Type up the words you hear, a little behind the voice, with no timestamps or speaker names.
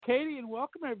Katie, and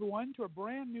welcome everyone to a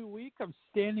brand new week of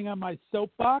Standing on My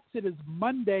Soapbox. It is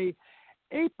Monday,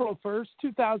 April 1st,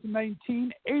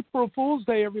 2019, April Fool's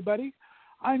Day, everybody.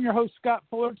 I'm your host, Scott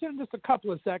Fullerton. In just a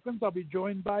couple of seconds, I'll be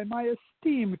joined by my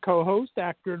esteemed co-host,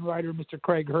 actor and writer, Mr.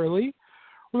 Craig Hurley.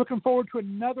 We're looking forward to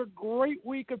another great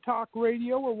week of talk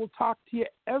radio where we'll talk to you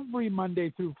every Monday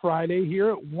through Friday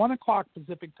here at 1 o'clock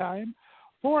Pacific time,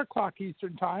 4 o'clock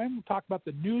Eastern time. We'll talk about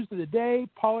the news of the day,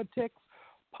 politics,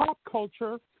 pop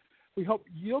culture. We hope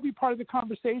you'll be part of the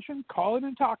conversation. Call in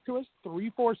and talk to us,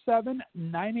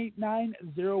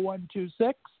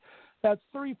 347-989-0126. That's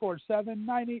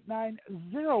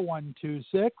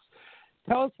 347-989-0126.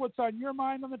 Tell us what's on your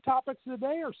mind on the topics of the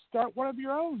day or start one of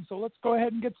your own. So let's go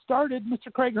ahead and get started.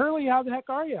 Mr. Craig Hurley, how the heck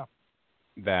are you?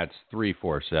 That's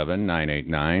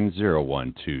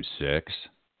 347-989-0126.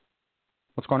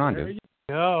 What's going on, There dude? you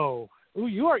go. Ooh,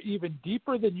 you are even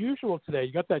deeper than usual today.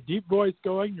 You got that deep voice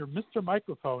going. You're Mr.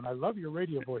 Microphone. I love your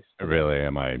radio voice today. Really,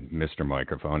 am I Mr.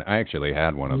 Microphone? I actually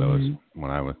had one of those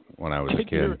when I was a Did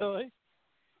kid. you really?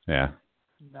 Yeah.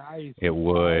 Nice. It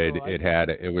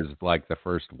was like the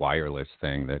first wireless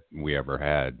thing that we ever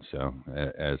had, so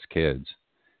as kids.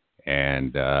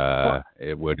 And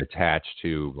it would attach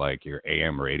to like your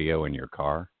AM radio in your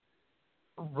car.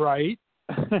 Right.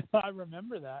 I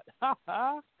remember that.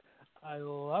 I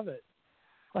love it.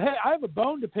 Well, hey, I have a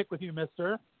bone to pick with you,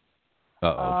 mister.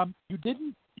 Uh-oh. You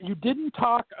didn't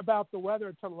talk about the weather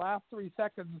until the last 3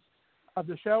 seconds of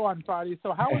the show on Friday.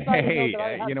 So how was I to know that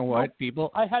I had you know what,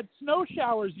 people? I had snow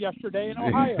showers yesterday in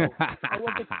Ohio. I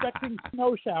was expecting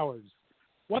snow showers.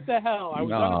 What the hell? I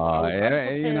was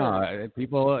unprepared.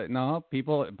 People.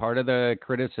 Part of the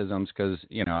criticisms, because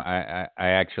I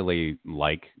actually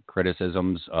like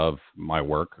criticisms of my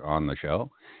work on the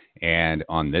show and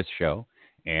on this show.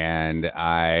 And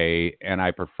I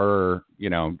prefer,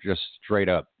 just straight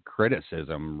up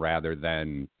criticism rather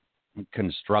than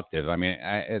constructive. I mean,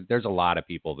 there's a lot of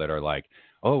people that are like,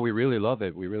 oh, we really love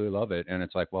it. And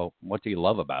it's like, well, what do you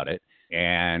love about it?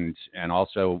 And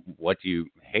also, what do you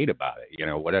hate about it?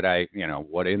 What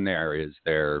in there, is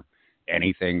there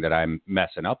anything that I'm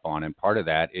messing up on? And part of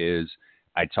that is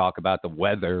I talk about the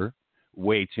weather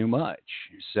way too much.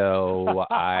 So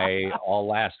I, all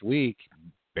last week,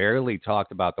 barely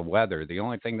talked about the weather. The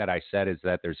only thing that I said is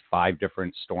that there's 5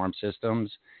 different storm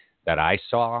systems that I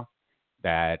saw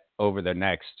that over the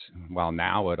next, well,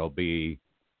 now it'll be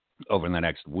over the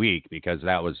next week, because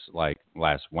that was like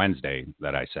last Wednesday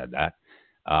that I said that.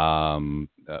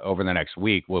 Over the next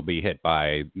week, we'll be hit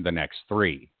by the next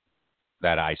 3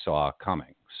 that I saw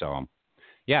coming. So,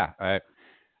 yeah, I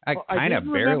kind of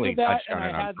barely touched on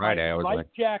it on Friday. I was like,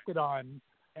 jacket on.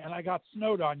 And I got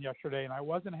snowed on yesterday, and I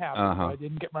wasn't happy. So I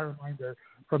didn't get my reminder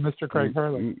from Mr. Craig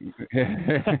Hurley.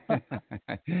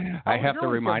 I have to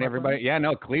remind everybody. Yeah,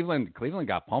 no, Cleveland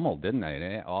got pummeled, didn't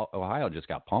they? Ohio just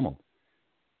got pummeled.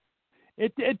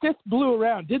 It just blew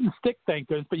around. Didn't stick, thank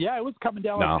goodness. But, yeah, it was coming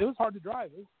down. No. It was hard to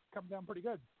drive. It was coming down pretty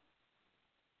good.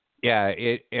 Yeah,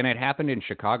 it happened in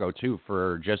Chicago, too,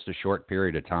 for just a short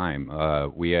period of time.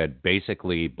 We had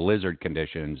basically blizzard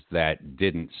conditions that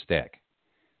didn't stick.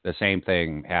 The same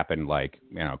thing happened a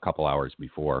couple hours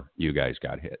before you guys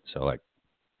got hit. So like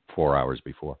 4 hours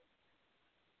before.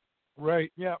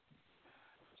 Right. Yeah.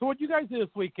 So what you guys do this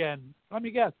weekend? Let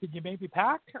me guess. Did you maybe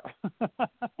pack?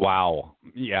 Wow.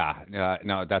 Yeah.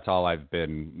 No, that's all I've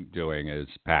been doing is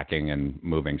packing and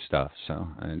moving stuff. So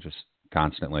I just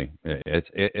constantly,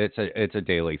 it's a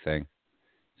daily thing.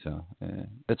 So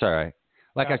it's all right.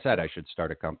 Like I said, I should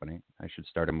start a company. I should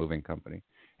start a moving company.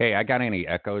 Hey, I got any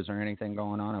echoes or anything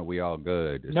going on? Are we all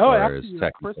good? No, actually,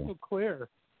 you're crystal clear.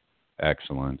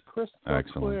 Excellent. Crystal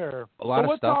clear. A lot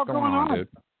of stuff going on, dude.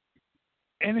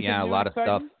 Anything a lot of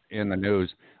stuff in the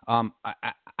news.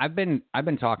 I've been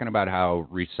talking about how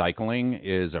recycling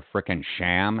is a frickin'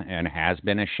 sham and has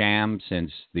been a sham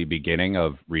since the beginning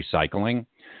of recycling.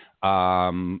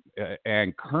 And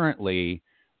currently,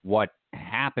 what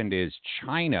happened is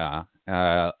China,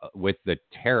 with the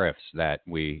tariffs that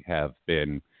we have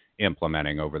been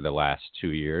implementing over the last 2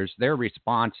 years, their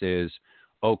response is,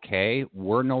 okay,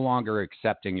 we're no longer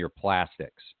accepting your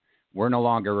plastics. We're no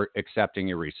longer accepting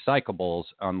your recyclables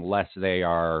unless they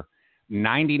are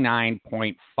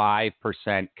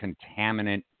 99.5%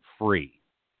 contaminant free.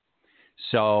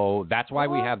 So that's why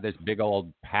we have this big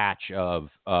old patch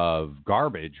of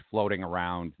garbage floating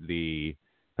around the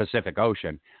Pacific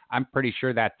Ocean. I'm pretty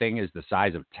sure that thing is the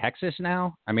size of Texas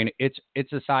now. I mean, it's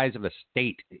the size of a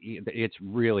state. It's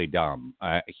really dumb.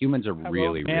 Humans are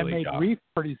really dumb. Man-made reef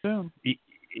pretty soon.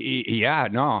 Yeah,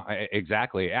 no,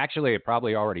 exactly. Actually, it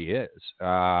probably already is.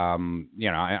 I'm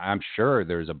sure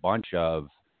there's a bunch of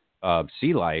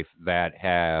sea life that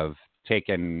have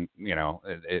taken,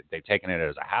 they've taken it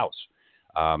as a house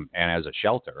and as a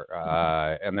shelter.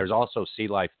 And there's also sea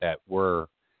life that we're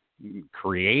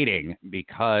creating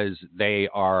because they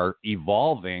are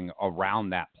evolving around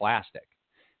that plastic.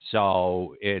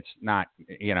 So it's not,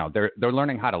 they're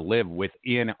learning how to live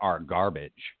within our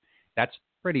garbage. That's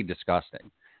pretty disgusting.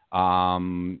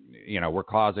 We're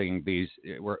causing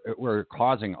we're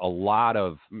causing a lot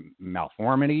of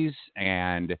malformities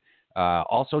and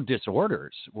also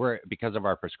disorders because of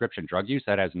our prescription drug use.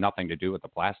 That has nothing to do with the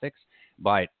plastics,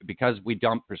 but because we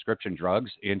dump prescription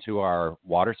drugs into our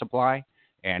water supply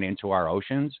and into our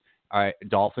oceans,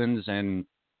 dolphins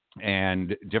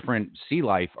and different sea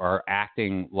life are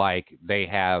acting like they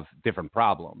have different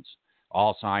problems.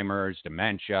 Alzheimer's,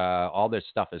 dementia, all this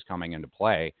stuff is coming into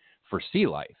play for sea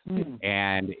life.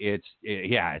 And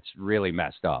it's really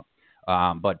messed up.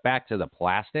 But back to the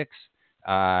plastics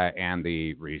and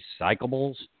the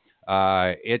recyclables,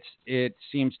 it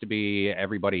seems to be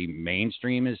everybody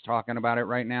mainstream is talking about it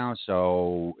right now.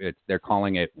 So they're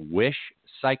calling it wish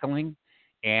cycling.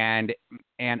 And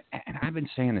I've been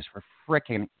saying this for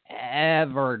frickin'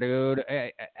 ever, dude,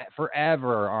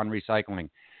 forever on recycling.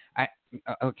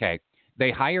 Okay. They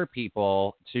hire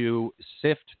people to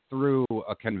sift through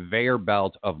a conveyor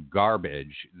belt of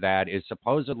garbage that is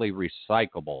supposedly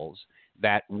recyclables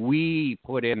that we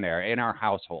put in there in our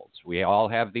households. We all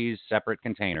have these separate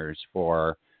containers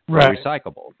for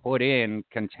recyclable. Put in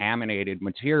contaminated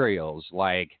materials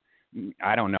like,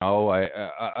 I don't know,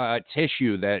 a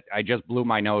tissue that I just blew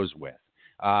my nose with.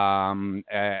 Like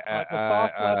a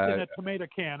sauce left in a tomato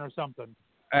can or something.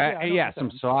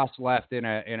 Some sauce left in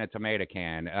a tomato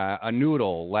can, a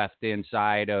noodle left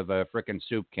inside of a frickin'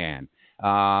 soup can.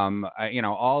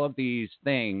 All of these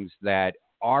things that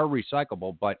are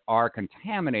recyclable but are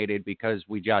contaminated because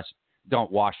we just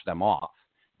don't wash them off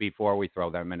before we throw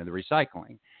them into the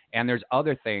recycling. And there's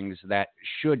other things that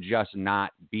should just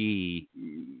not be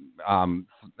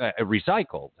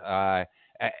recycled.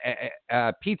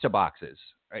 Pizza boxes.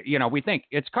 We think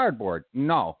it's cardboard.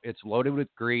 No, it's loaded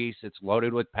with grease. It's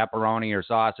loaded with pepperoni or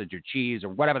sausage or cheese or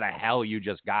whatever the hell you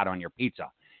just got on your pizza.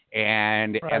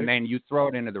 And then you throw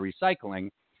it into the recycling,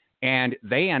 and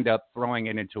they end up throwing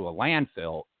it into a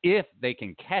landfill if they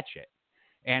can catch it.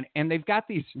 And they've got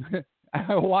these –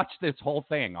 I watched this whole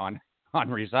thing on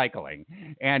recycling,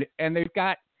 and they've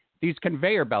got these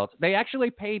conveyor belts. They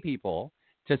actually pay people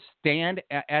to stand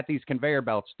at these conveyor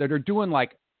belts that are doing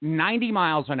like 90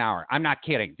 miles an hour. I'm not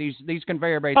kidding. These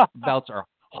conveyor belts are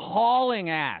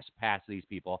hauling ass past these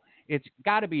people. It's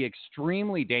got to be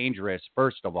extremely dangerous,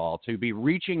 first of all, to be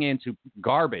reaching into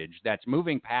garbage that's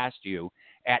moving past you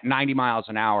at 90 miles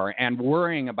an hour and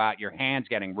worrying about your hands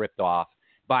getting ripped off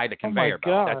by the conveyor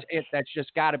belt. That's it. That's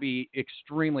just got to be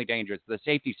extremely dangerous. The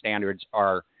safety standards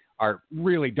are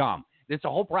really dumb. This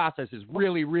whole process is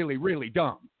really, really, really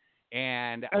dumb.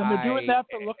 And they're doing that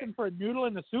for looking for a noodle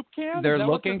in the soup can? They're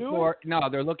looking for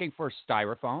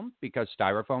styrofoam because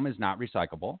styrofoam is not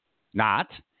recyclable.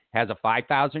 Has a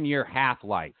 5,000-year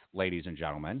half-life, ladies and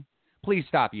gentlemen. Please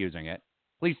stop using it.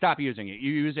 Please stop using it.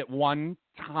 You use it one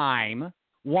time.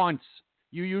 Once.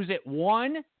 You use it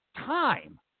one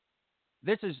time.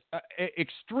 This is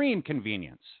extreme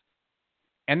convenience.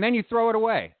 And then you throw it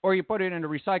away or you put it into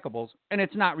recyclables, and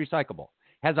it's not recyclable.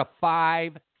 Has a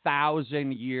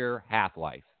 5,000-year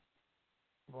half-life.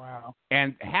 Wow.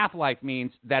 And half-life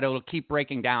means that it'll keep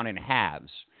breaking down in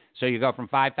halves. So you go from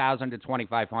 5,000 to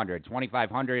 2,500,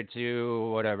 2,500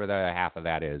 to whatever the half of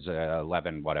that is,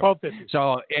 11, whatever. 1250.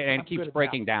 So it keeps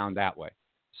breaking down that way.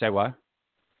 Say what? I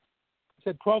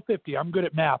said 1250. I'm good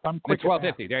at math. I'm quick.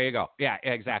 1250. There you go. Yeah,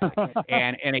 exactly.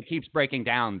 and it keeps breaking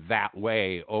down that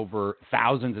way over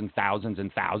thousands and thousands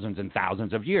and thousands and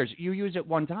thousands of years. You use it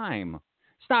one time.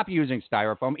 Stop using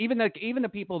styrofoam. Even the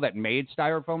people that made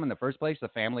styrofoam in the first place, the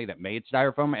family that made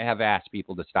styrofoam, have asked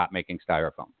people to stop making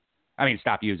styrofoam.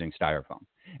 Stop using styrofoam.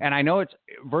 And I know it's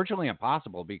virtually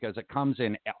impossible because it comes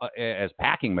in as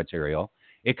packing material.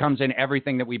 It comes in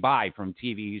everything that we buy, from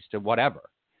TVs to whatever.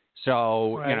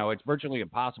 So, it's virtually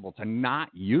impossible to not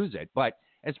use it. But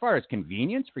as far as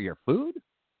convenience for your food,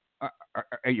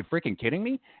 are you freaking kidding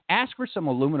me? Ask for some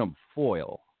aluminum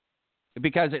foil.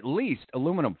 Because at least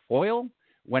aluminum foil,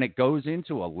 when it goes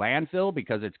into a landfill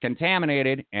because it's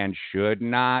contaminated and should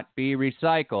not be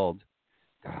recycled.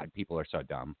 God, people are so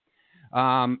dumb.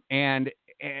 Dude,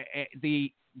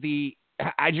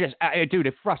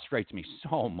 it frustrates me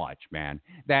so much, man,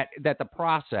 that the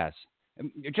process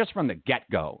just from the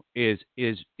get-go is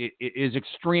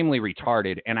extremely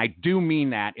retarded. And I do mean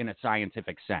that in a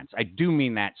scientific sense. I do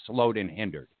mean that slowed and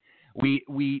hindered. We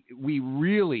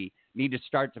really need to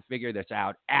start to figure this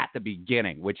out at the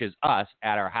beginning, which is us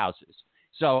at our houses.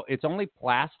 So it's only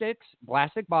plastic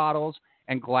bottles,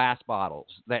 and glass bottles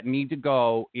that need to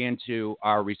go into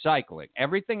our recycling.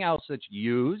 Everything else that's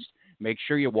used, make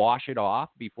sure you wash it off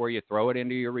before you throw it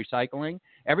into your recycling.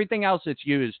 Everything else that's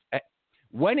used,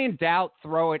 when in doubt,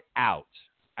 throw it out,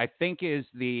 I think is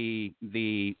the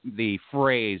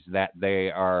phrase that they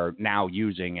are now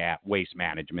using at waste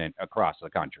management across the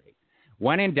country.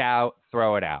 When in doubt,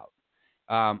 throw it out.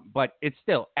 But it's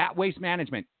still at waste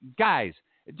management. Guys,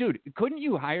 dude, couldn't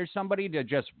you hire somebody to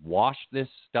just wash this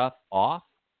stuff off?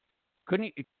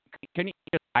 Couldn't you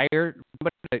just hire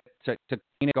somebody to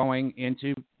clean it going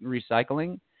into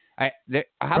recycling? How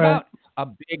about a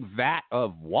big vat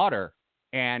of water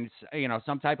and,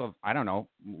 some type of, I don't know,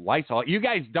 Lysol? You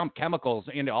guys dump chemicals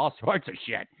into all sorts of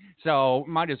shit. So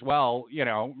might as well,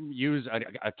 use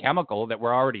a chemical that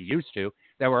we're already used to,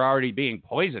 that we're already being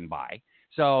poisoned by.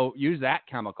 So use that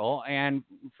chemical and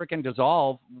freaking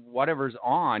dissolve whatever's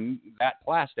on that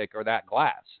plastic or that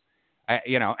glass,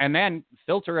 and then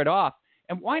filter it off.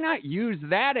 And why not use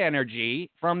that energy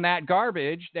from that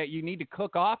garbage that you need to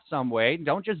cook off some way?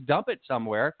 Don't just dump it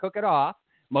somewhere. Cook it off.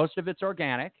 Most of it's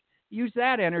organic. Use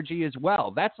that energy as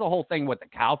well. That's the whole thing with the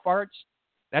cow farts.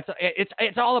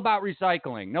 It's all about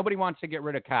recycling. Nobody wants to get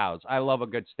rid of cows. I love a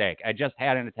good steak. I just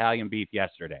had an Italian beef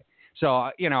yesterday. So,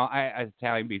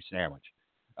 Italian beef sandwich.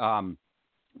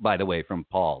 By the way, from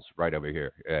Paul's right over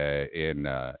here I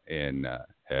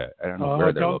don't know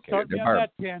where they're don't located. Start me on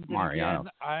that tangent Mariano.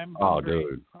 again. I'm hungry.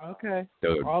 Dude. Okay.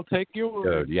 Dude. I'll take your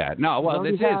word. Dude, yeah. No, well,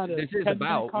 this is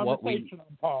about what we. On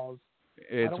Paul's.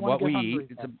 It's what we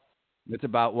eat. It's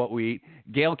about what we eat.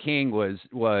 Gail King was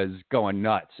going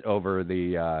nuts over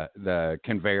the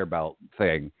conveyor belt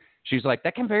thing. She's like,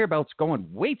 that conveyor belt's going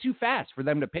way too fast for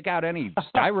them to pick out any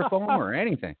styrofoam or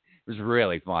anything. It was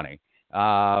really funny.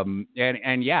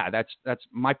 And yeah, that's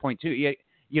my point too.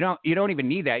 You don't even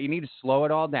need that. You need to slow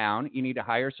it all down. You need to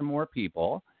hire some more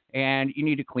people, and you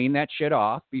need to clean that shit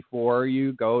off before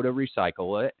you go to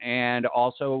recycle it. And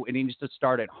also, it needs to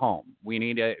start at home.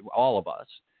 All of us,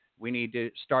 we need to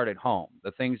start at home.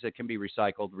 The things that can be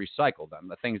recycled, recycle them.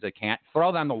 The things that can't,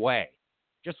 throw them away.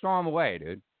 Just throw them away,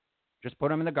 dude. Just put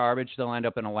them in the garbage. They'll end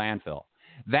up in a landfill.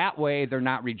 That way, they're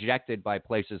not rejected by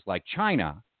places like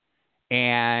China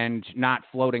and not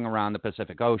floating around the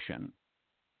Pacific Ocean.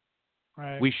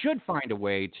 Right. We should find a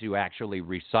way to actually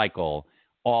recycle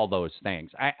all those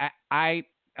things. I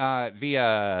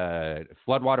via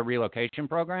Floodwater Relocation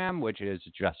Program, which is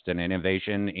just an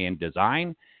innovation in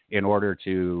design in order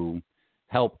to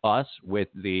help us with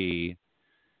the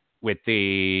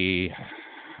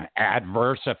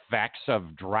adverse effects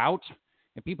of drought.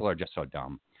 And people are just so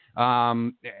dumb.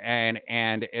 And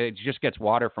it just gets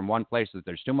water from one place that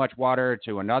there's too much water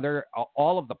to another.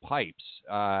 All of the pipes,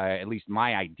 at least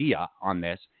my idea on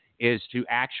this, is to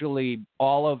actually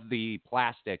all of the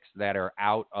plastics that are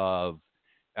out of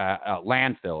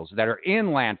landfills, that are in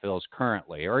landfills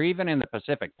currently, or even in the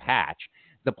Pacific Patch,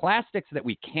 the plastics that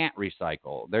we can't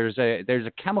recycle, there's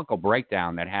a chemical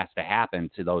breakdown that has to happen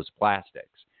to those plastics.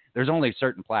 There's only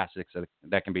certain plastics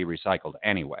that can be recycled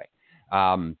anyway.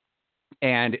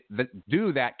 And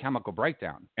do that chemical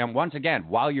breakdown. And once again,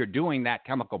 while you're doing that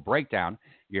chemical breakdown,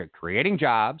 you're creating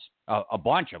jobs, a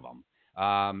bunch of them.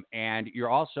 And you're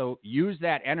also use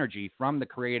that energy from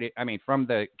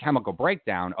the chemical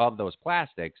breakdown of those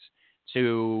plastics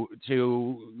to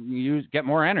get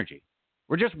more energy.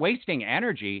 We're just wasting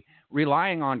energy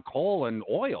relying on coal and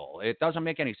oil. It doesn't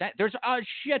make any sense. There's a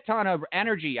shit ton of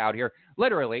energy out here,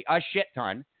 literally a shit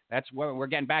ton. That's where we're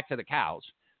getting back to the cows.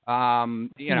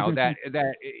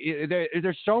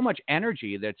 There's so much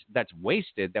energy that's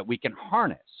wasted that we can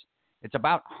harness. It's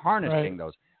about harnessing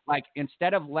those. Like,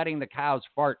 instead of letting the cows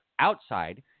fart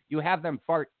outside, you have them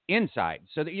fart inside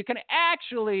so that you can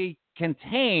actually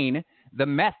contain the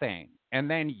methane and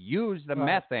then use the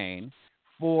methane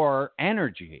for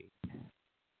energy.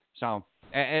 So,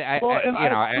 we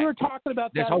were talking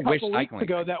about that a couple weeks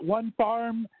ago. Thing. That one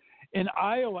farm in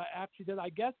Iowa actually did, I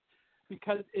guess,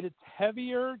 because it's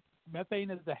heavier.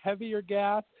 Methane is a heavier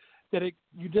gas that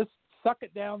you just suck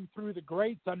it down through the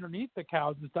grates underneath the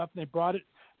cows and stuff. And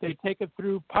they take it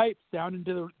through pipes down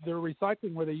into their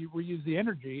recycling where they reuse the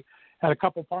energy. At a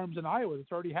couple farms in Iowa,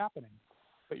 it's already happening.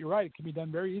 But you're right; it can be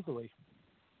done very easily.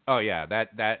 Oh yeah,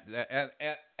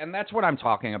 and that's what I'm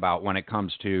talking about when it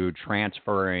comes to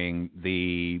transferring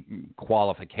the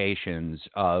qualifications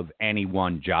of any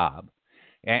one job.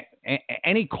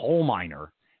 Any coal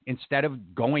miner, instead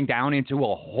of going down into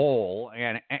a hole,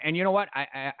 and you know what,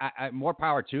 I more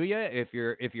power to you if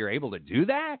you're able to do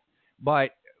that.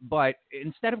 But but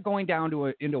instead of going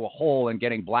down into a hole and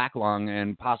getting black lung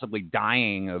and possibly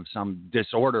dying of some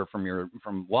disorder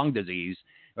from lung disease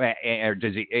or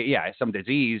disease, some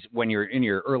disease when you're in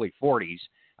your early 40s,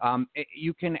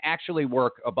 you can actually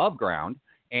work above ground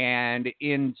and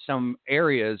in some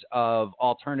areas of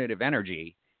alternative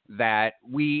energy that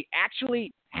we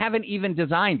actually haven't even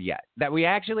designed yet, that we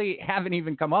actually haven't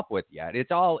even come up with yet.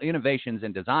 It's all innovations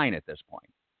in design at this point,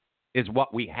 is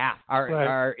what we have.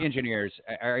 Our engineers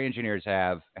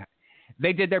have,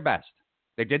 they did their best.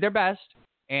 They did their best,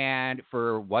 and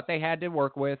for what they had to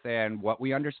work with and what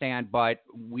we understand, but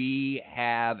we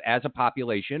have, as a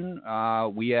population,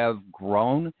 we have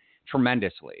grown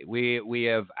tremendously. We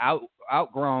have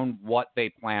outgrown what they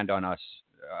planned on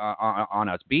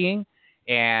us being,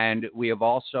 and we have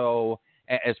also,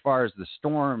 as far as the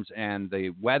storms and the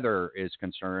weather is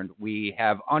concerned, we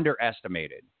have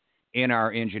underestimated in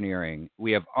our engineering.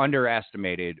 We have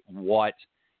underestimated what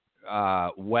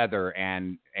weather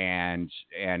and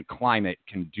climate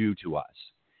can do to us,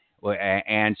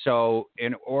 and so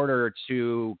in order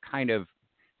to kind of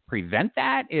prevent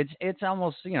that, it's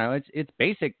almost, it's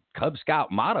basic Cub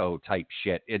Scout motto type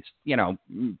shit. It's,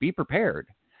 be prepared.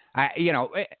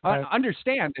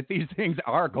 Understand that these things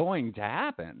are going to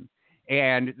happen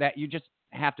and that you just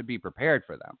have to be prepared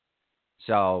for them.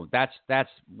 So that's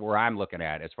where I'm looking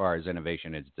at as far as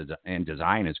innovation and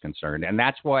design is concerned. And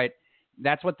that's what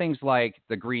things like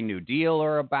the Green New Deal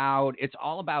are about. It's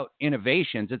all about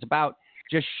innovations. It's about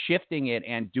just shifting it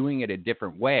and doing it a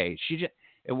different way.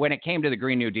 When it came to the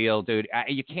Green New Deal, dude,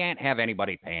 you can't have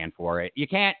anybody paying for it. You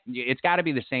can't. It's got to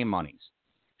be the same monies.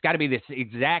 It's got to be the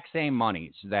exact same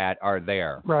monies that are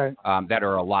there, right? That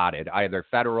are allotted, either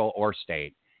federal or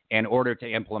state, in order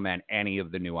to implement any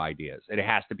of the new ideas. It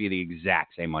has to be the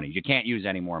exact same monies. You can't use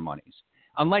any more monies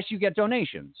unless you get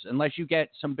donations, unless you get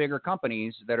some bigger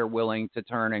companies that are willing to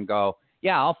turn and go,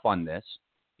 yeah, I'll fund this.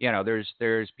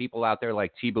 There's people out there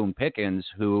like T. Boone Pickens,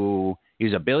 who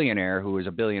he's a billionaire, who is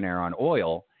a billionaire on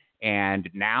oil, and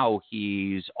now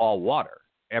he's all water.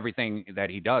 Everything that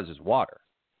he does is water.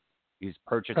 He's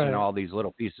purchasing all these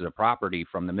little pieces of property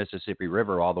from the Mississippi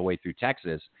River all the way through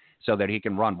Texas so that he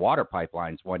can run water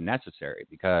pipelines when necessary,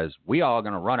 because we all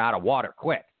going to run out of water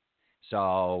quick.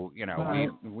 So,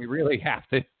 we really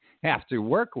have to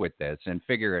work with this and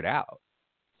figure it out.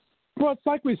 Well, it's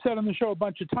like we said on the show a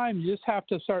bunch of times. You just have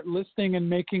to start listening and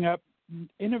making up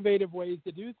innovative ways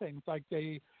to do things. Like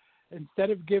instead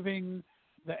of giving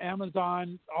the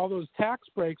Amazon all those tax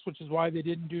breaks, which is why they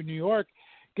didn't do New York,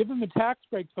 give them the tax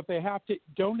breaks, but they have to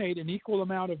donate an equal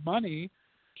amount of money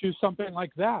to something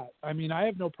like that. I mean, I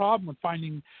have no problem with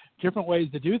finding different ways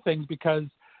to do things because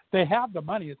they have the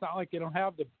money. It's not like they don't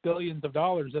have the billions of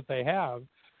dollars that they have.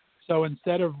 So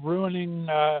instead of ruining,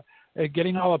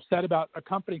 getting all upset about a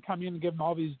company coming in and giving them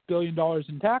all these $1 billion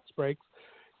in tax breaks,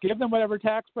 give them whatever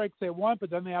tax breaks they want, but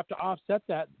then they have to offset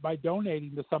that by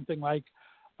donating to something like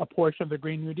a portion of the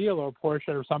Green New Deal or a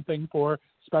portion or something for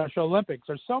Special Olympics.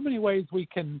 There's so many ways we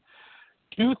can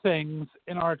do things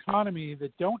in our economy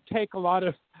that don't take a lot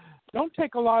of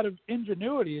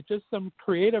ingenuity. It's just some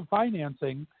creative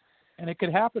financing, and it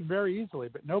could happen very easily.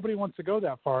 But nobody wants to go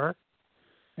that far,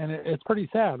 and it's pretty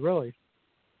sad, really.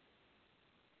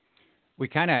 We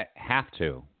kind of have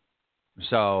to.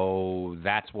 So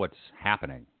that's what's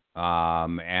happening.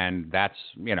 And that's,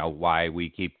 why we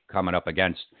keep coming up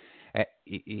against.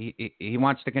 He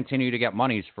wants to continue to get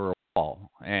monies for a wall,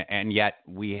 and yet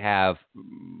we have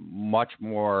much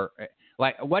more.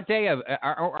 Like, what day of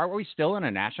are we still in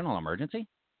a national emergency?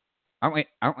 Aren't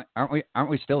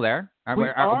we still there?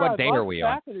 What day are we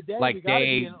on? Like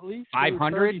day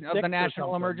 500 of the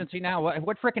national emergency now?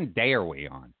 What frickin' day are we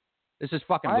on? This is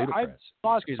fucking ludicrous.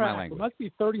 Excuse my language. It must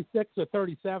be 36 or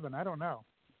 37. I don't know.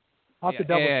 I'll have to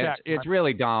double check. It's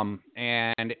really dumb,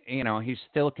 and he's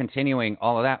still continuing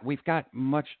all of that. We've got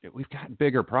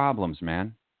bigger problems,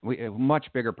 man. We have much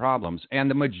bigger problems, and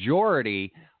the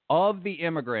majority of the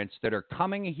immigrants that are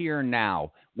coming here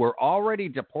now were already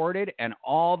deported, and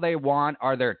all they want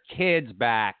are their kids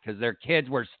back because their kids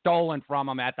were stolen from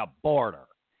them at the border.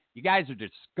 You guys are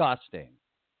disgusting.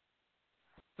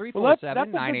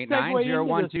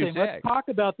 347-989-0126. Let's talk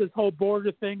about this whole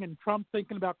border thing and Trump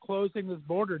thinking about closing this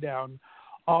border down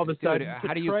all of a sudden.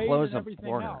 How do you close a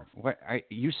border? What, are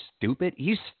you stupid?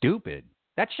 He's stupid.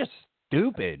 That's just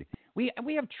stupid. We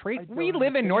have trade. We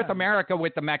live in North America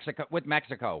with Mexico.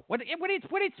 What is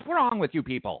wrong with you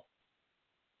people?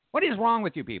 What is wrong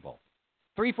with you people?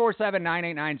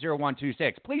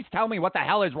 347-989-0126. Please tell me what the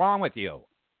hell is wrong with you.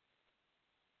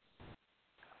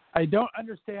 I don't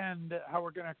understand how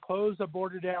we're going to close the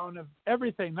border down of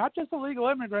everything, not just illegal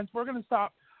immigrants. We're going to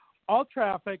stop all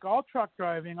traffic, all truck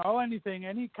driving, all anything,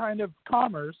 any kind of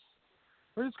commerce.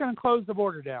 We're just going to close the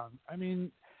border down. I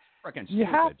mean, you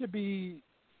have to be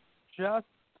just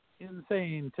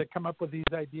insane to come up with these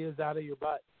ideas out of your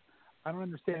butt. I don't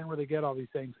understand where they get all these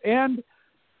things. And,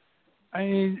 I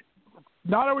mean,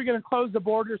 not are we going to close the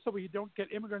border so we don't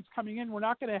get immigrants coming in. We're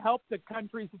not going to help the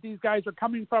countries that these guys are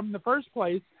coming from in the first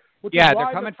place. Yeah,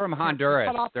 they're coming from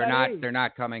Honduras. They're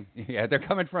not coming. Yeah, they're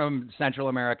coming from Central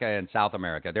America and South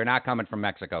America. They're not coming from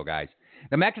Mexico, guys.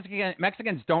 The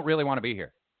Mexicans don't really want to be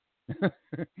here.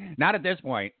 Not at this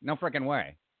point. No freaking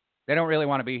way. They don't really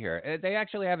want to be here. They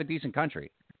actually have a decent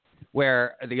country.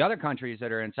 Where the other countries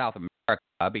that are in South America,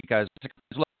 because it's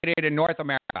located in North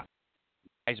America,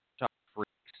 guys are some freaks.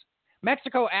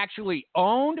 Mexico actually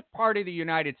owned part of the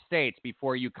United States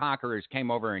before you conquerors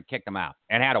came over and kicked them out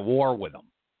and had a war with them.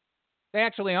 They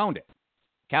actually owned it.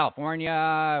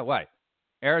 California, what?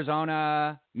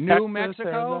 Arizona, New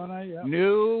Mexico, Arizona, yeah.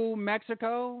 New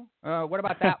Mexico. What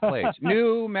about that place?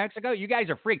 New Mexico. You guys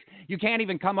are freaks. You can't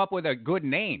even come up with a good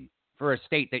name for a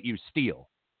state that you steal.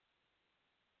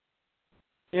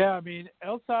 Yeah, I mean,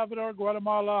 El Salvador,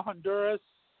 Guatemala, Honduras,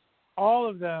 all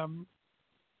of them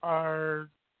are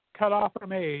cut off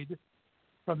from aid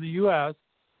from the U.S.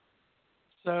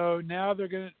 So now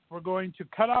we're going to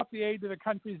cut off the aid to the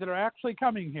countries that are actually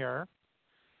coming here,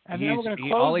 and then we're going to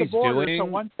close the border. So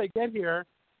once they get here,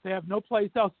 they have no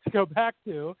place else to go back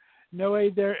to, no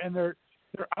aid there, and they're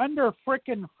under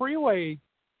frickin' freeway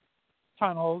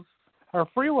tunnels or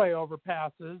freeway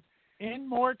overpasses in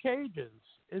more cages.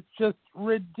 It's just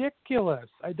ridiculous.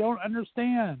 I don't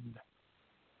understand.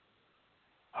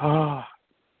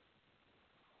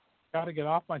 Got to get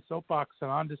off my soapbox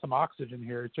and onto some oxygen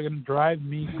here. It's going to drive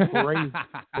me crazy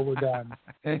when we're done.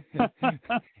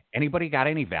 Anybody got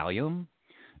any Valium?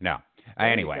 No.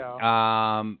 Anyway, yeah,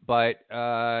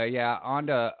 on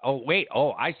to,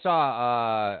 I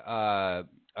saw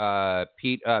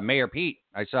Mayor Pete.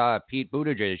 I saw Pete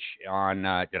Buttigieg on,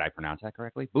 did I pronounce that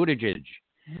correctly? Buttigieg.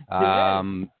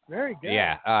 Very good.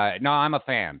 Yeah. No, I'm a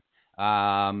fan.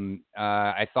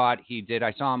 I thought he did.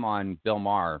 I saw him on Bill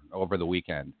Maher over the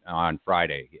weekend on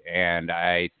Friday, and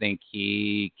I think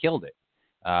he killed it.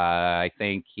 I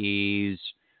think he's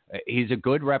a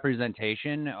good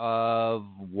representation of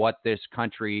what this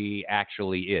country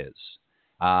actually is.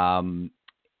 I'm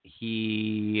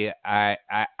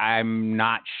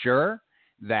not sure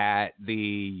that the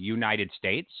United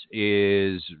States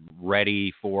is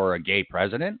ready for a gay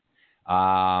president.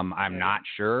 I'm not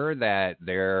sure that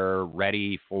they're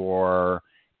ready for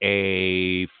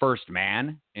a first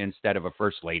man instead of a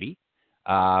first lady,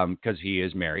 because he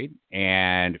is married.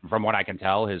 And from what I can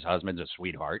tell, his husband's a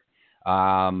sweetheart.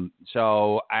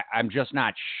 So I'm just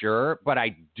not sure. But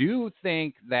I do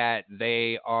think that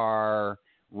they are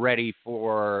ready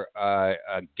for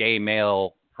a gay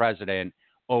male president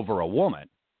over a woman.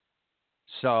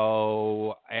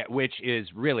 So, which is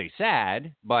really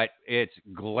sad, but it's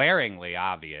glaringly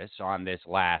obvious on this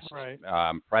last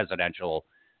presidential,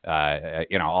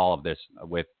 all of this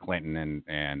with Clinton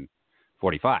and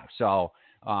 45. So,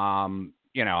 I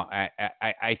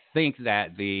think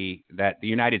that the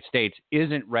United States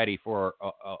isn't ready for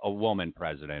a woman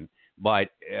president, but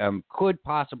could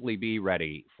possibly be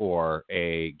ready for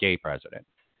a gay president.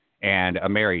 And a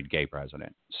married gay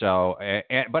president. So,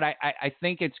 but I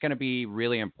think it's going to be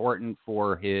really important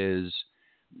to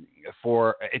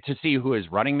see who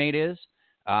his running mate is.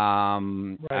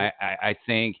 I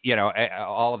think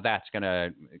all of that's going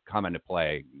to come into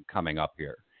play coming up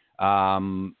here. It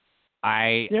was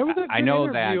a good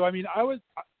interview. I mean,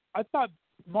 I thought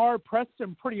Maher pressed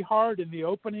him pretty hard in the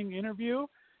opening interview,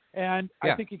 and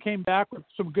I think he came back with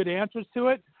some good answers to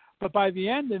it. But by the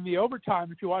end, in the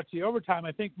overtime, if you watch the overtime,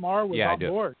 I think Maher was on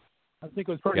board. I think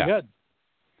it was pretty good.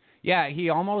 Yeah, he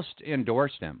almost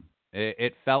endorsed him.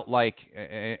 It felt like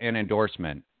an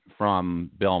endorsement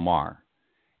from Bill Maher,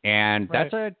 and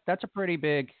that's a pretty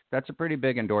big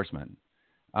endorsement.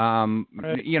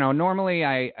 Normally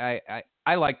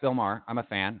I like Bill Maher. I'm a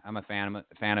fan. I'm a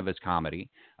fan of his comedy.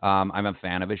 I'm a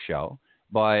fan of his show.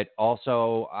 But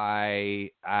also, I'm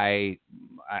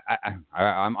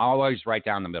always right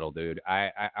down the middle, dude.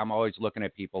 I'm always looking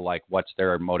at people like, what's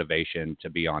their motivation to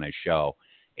be on his show?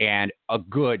 And a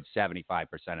good 75% of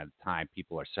the time,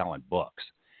 people are selling books.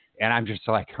 And I'm just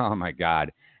like, oh, my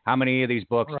God, how many of these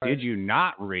books did you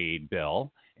not read,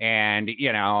 Bill? And,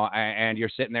 and you're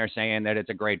sitting there saying that it's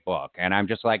a great book. And I'm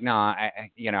just like, no,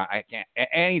 I can't.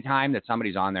 Any time that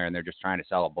somebody's on there and they're just trying to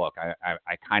sell a book,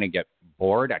 I kind of get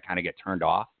bored. I kind of get turned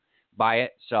off by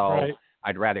it. So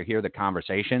I'd rather hear the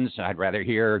conversations. I'd rather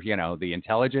hear, the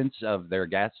intelligence of their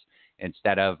guests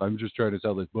instead of I'm just trying to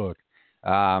sell this book.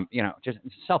 Just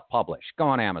self-publish. Go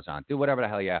on Amazon. Do whatever the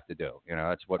hell you have to do.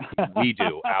 That's what we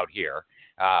do out here,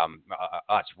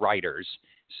 us writers.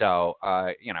 So,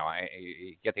 I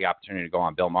get the opportunity to go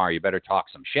on Bill Maher. You better talk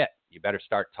some shit. You better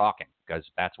start talking because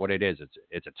that's what it is.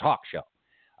 It's a talk show.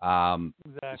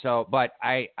 Exactly. So, but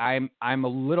I'm a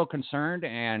little concerned,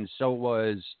 and so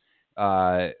was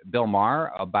Bill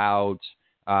Maher about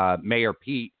Mayor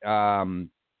Pete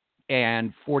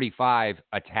and 45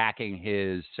 attacking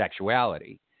his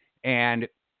sexuality. And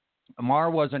Maher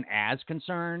wasn't as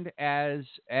concerned as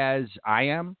I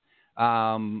am.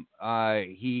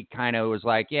 He kind of was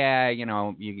like, yeah, you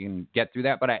can get through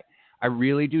that. But I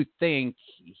really do think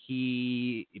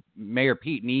Mayor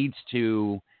Pete needs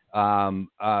to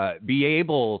be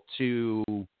able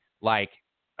to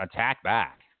attack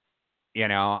back.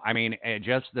 I mean,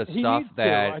 just the stuff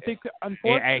that I think,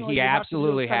 unfortunately, he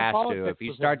absolutely has to. If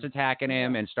he starts attacking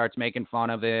him and starts making fun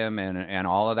of him and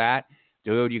all of that,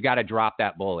 dude, you got to drop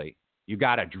that bully. You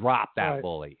got to drop that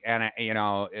bully. And,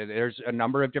 there's a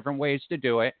number of different ways to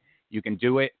do it. You can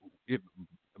do it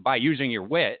by using your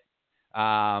wit,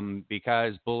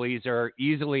 because bullies are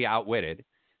easily outwitted.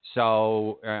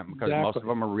 So, because most of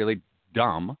them are really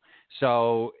dumb.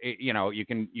 So, you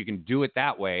can do it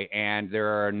that way. And there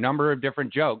are a number of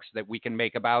different jokes that we can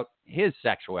make about his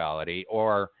sexuality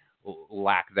or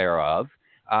lack thereof.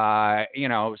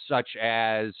 Such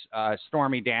as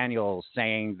Stormy Daniels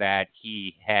saying that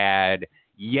he had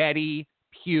Yeti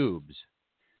pubes.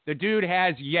 The dude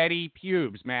has Yeti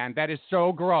pubes, man. That is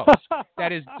so gross.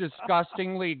 That is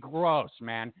disgustingly gross,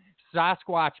 man.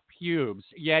 Sasquatch pubes,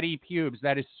 Yeti pubes.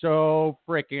 That is so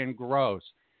freaking gross.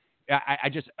 I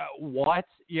just what?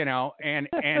 And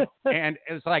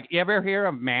it's like, you ever hear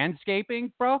of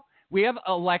manscaping, bro? We have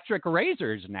electric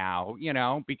razors now,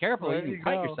 be careful. You can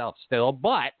cut yourself still,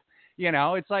 but,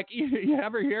 it's like, you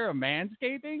ever hear of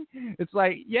manscaping? It's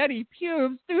like, Yeti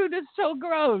pubes, dude, it's so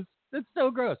gross. That's so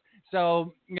gross.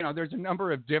 So, there's a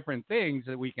number of different things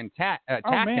that we can attack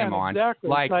him on, exactly.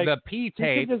 like the P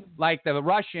tape, like the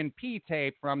Russian P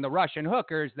tape from the Russian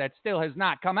hookers that still has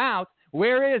not come out.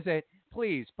 Where is it?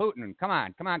 Please, Putin, come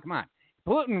on.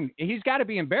 Putin, he's got to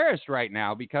be embarrassed right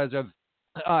now because of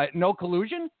no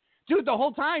collusion. Dude, the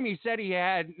whole time he said he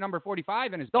had number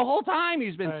 45 in his. The whole time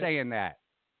he's been saying that.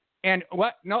 And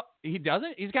what? No, he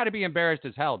doesn't. He's got to be embarrassed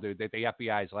as hell, dude, that the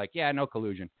FBI's like, yeah, no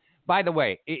collusion. By the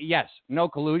way, yes, no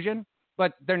collusion,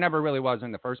 but there never really was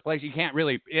in the first place. You can't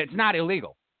really. It's not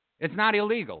illegal. It's not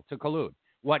illegal to collude.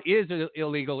 What is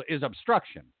illegal is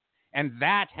obstruction. And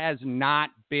that has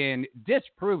not been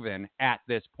disproven at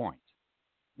this point.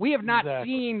 We have not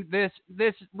seen this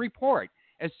report.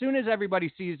 As soon as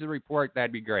everybody sees the report,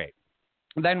 that'd be great.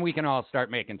 Then we can all start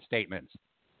making statements.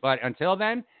 But until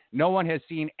then, no one has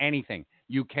seen anything.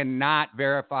 You cannot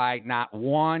verify not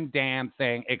one damn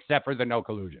thing except for the no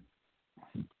collusion.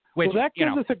 Which, that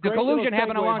gives us a great the collusion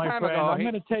happened a long time ago. I'm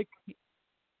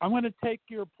going to take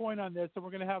your point on this, and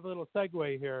we're going to have a little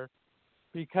segue here.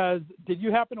 Because did you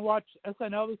happen to watch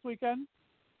SNL this weekend?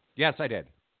 Yes, I did.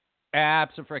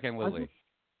 Abso-freaking-lutely.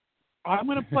 I'm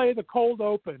going to play the cold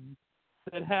open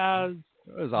that has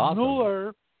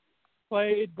Mueller,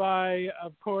 played by,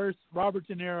 of course, Robert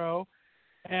De Niro,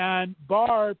 and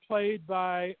Barr, played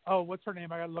by, what's her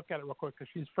name? I got to look at it real quick because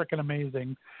she's freaking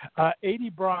amazing. Adie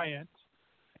Bryant.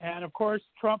 And, of course,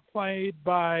 Trump, played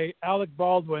by Alec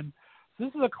Baldwin. So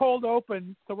this is a cold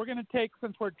open. So we're going to take,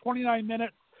 since we're at 29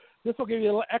 minutes, this will give you a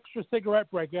little extra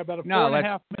cigarette break. You have about a 4.5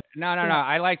 minutes. No.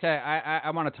 I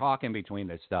want to talk in between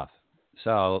this stuff.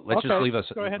 So let's just leave us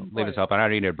open. I don't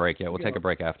need a break yet. We'll take a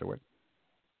break afterward.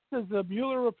 This is the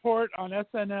Mueller report on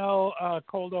SNL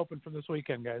cold open from this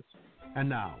weekend, guys. And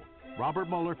now, Robert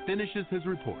Mueller finishes his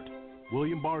report.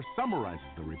 William Barr summarizes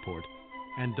the report,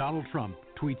 and Donald Trump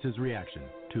tweets his reaction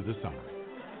to the summary.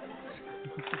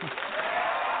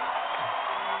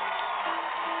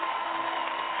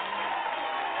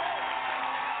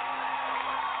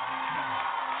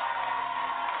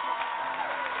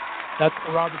 That's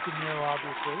Robert De Niro,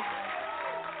 obviously.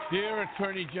 Dear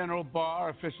Attorney General Barr,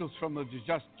 officials from the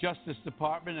Justice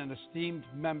Department, and esteemed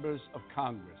members of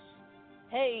Congress.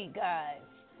 Hey, guys.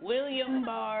 William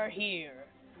Barr here.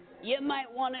 You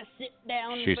might want to sit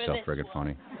down She's for so this friggin' one.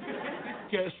 funny.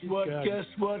 Guess what, guess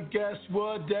what, guess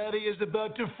what? Daddy is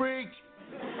about to freak.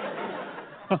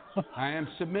 I am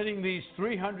submitting these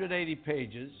 380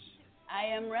 pages. I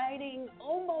am writing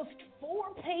almost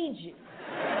 4 pages.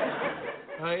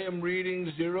 I am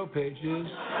reading 0 pages.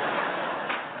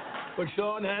 But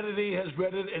Sean Hannity has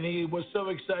read it, and he was so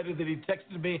excited that he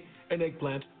texted me an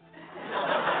eggplant.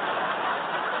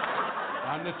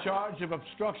 On the charge of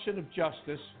obstruction of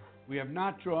justice, We have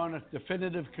not drawn a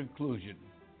definitive conclusion.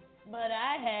 But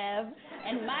I have,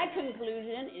 and my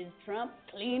conclusion is Trump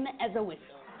clean as a whistle.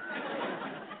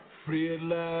 Free at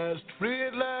last, free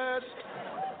at last.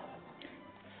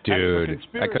 Dude,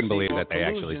 I couldn't believe that they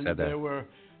actually said that. There were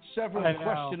several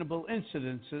questionable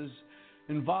incidences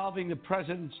involving the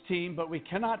president's team, but we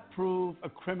cannot prove a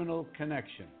criminal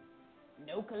connection.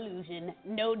 No collusion,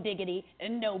 no diggity,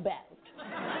 and no bout.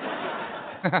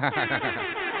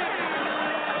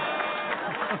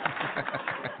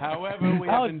 However, we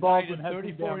have indicted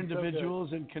 34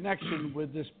 individuals in connection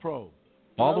with this probe.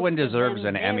 Baldwin deserves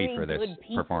an Emmy for this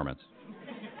performance.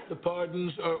 The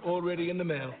pardons are already in the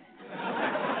mail.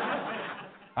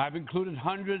 I've included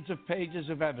hundreds of pages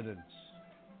of evidence.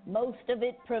 Most of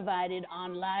it provided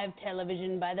on live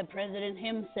television by the president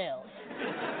himself.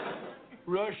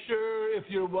 Rusher, if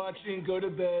you're watching, go to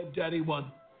bed. Daddy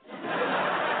won.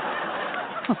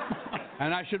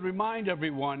 And I should remind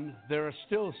everyone, there are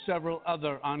still several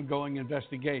other ongoing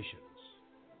investigations.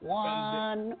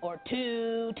 One or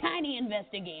two tiny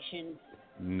investigations.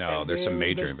 No, there's some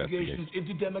major investigations.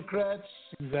 Into Democrats,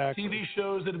 exactly. TV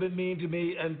shows that have been mean to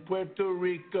me, and Puerto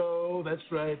Rico. That's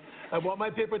right. I want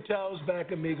my paper towels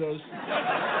back, amigos.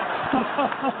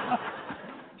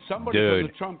 Somebody from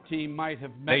the Trump team might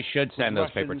have met. They should send those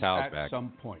Russians paper towels at back.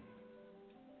 some point.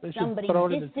 Somebody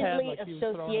distantly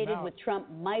associated with Trump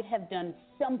might have done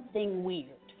something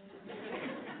weird.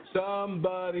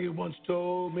 Somebody once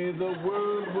told me the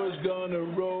world was gonna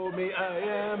roll me. I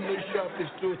am the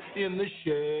sharpest tool in the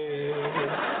shed.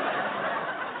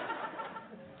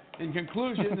 In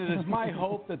conclusion, it is my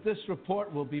hope that this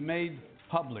report will be made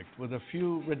public with a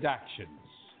few redactions.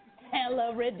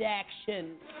 Hella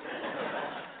redactions.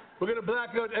 We're gonna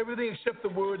black out everything except the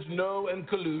words no and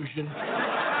collusion.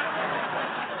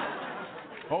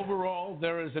 Overall,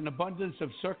 there is an abundance of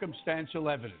circumstantial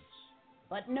evidence.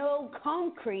 But no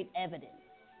concrete evidence.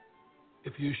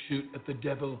 If you shoot at the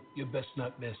devil, you best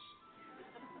not miss.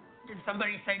 Did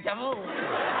somebody say devil? That's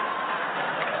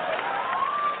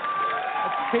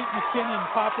Kate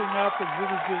McKinnon popping up as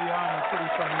Rudy Giuliani. Pretty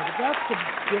funny. But that's the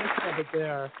gist of it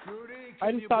there. Rudy,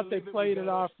 I just thought they played it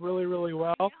off really, really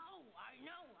well. I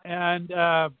know. And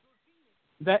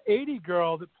that 80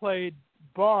 girl that played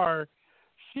Barr,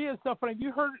 she is so funny. Have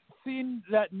you seen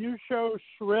that new show,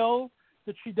 Shrill,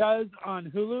 that she does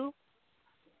on Hulu?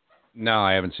 No,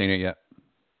 I haven't seen it yet.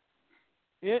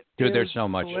 Dude, there's so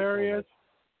much. Hilarious.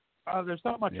 There's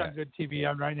so much on good TV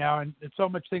on right now, and there's so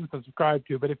much things to subscribe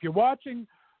to. But if you're watching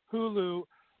Hulu,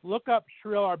 look up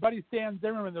Shrill. Our buddy Stan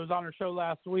Zimmerman that was on our show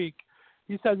last week,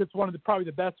 he says it's one of probably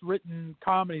the best written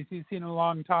comedies he's seen in a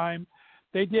long time.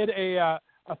 They did a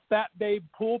Fat Babe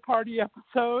pool party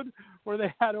episode where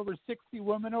they had over 60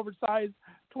 women, oversized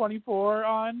 24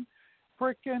 on.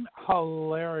 Freaking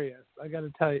hilarious, I got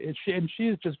to tell you. And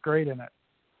she's just great in it.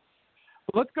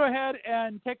 But let's go ahead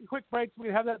and take a quick break. So we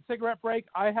have that cigarette break.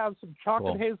 I have some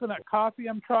chocolate hazelnut coffee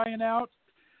I'm trying out.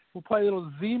 We'll play a little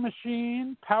Z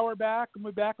Machine, Power Back, and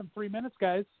we'll be back in 3 minutes,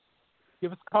 guys.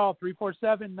 Give us a call,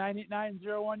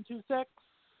 347-989-0126.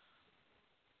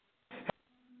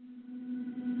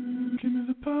 Give me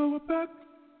the power back.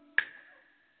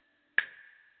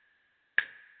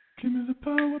 Give me the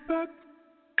power back.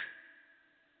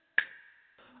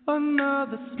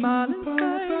 Another smiling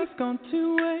face, gone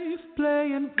to waste,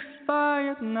 playing with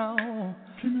fire now.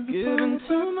 Giving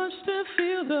too much to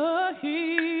feel the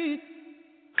heat.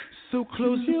 So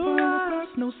close your eyes,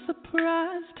 no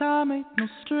surprise, time ain't no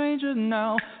stranger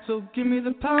now. So give me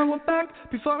the power back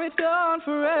before it's gone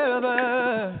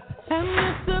forever. And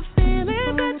if the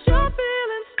feeling that you're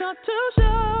feeling start to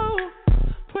show,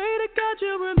 pray to God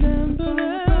you remember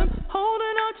them,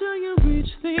 holding on till you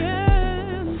reach the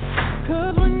end.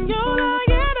 'Cause when you're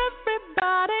lying,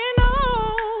 everybody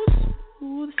knows.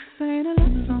 Ooh, this ain't a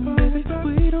love song, baby.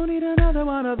 We don't need another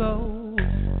one of those.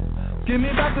 Give me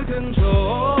back the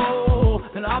control,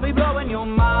 and I'll be blowing your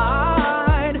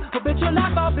mind. I bet your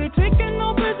life I'll be taking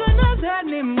no prisoners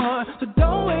anymore. So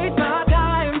don't waste my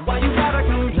time. Why you gotta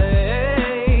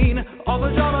complain? All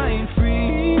the drama ain't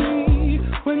free.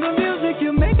 When the music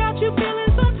you make got you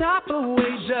feeling some type of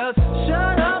way, just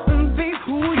shut up and be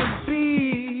who you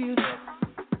be.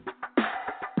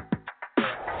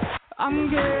 I'm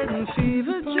getting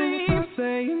fever dreams,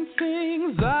 saying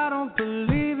things I don't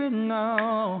believe in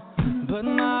now. But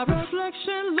my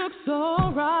reflection looks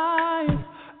alright.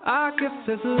 I guess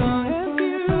as long as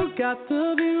you got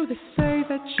the view, they say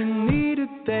that you need it.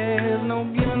 There's no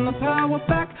giving the power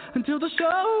back until the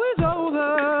show is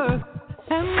over.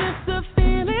 And if the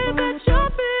feeling that you're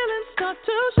feeling start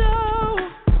to show,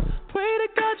 pray to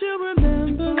God you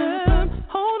remember them,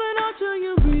 holding on till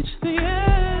you reach the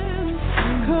end.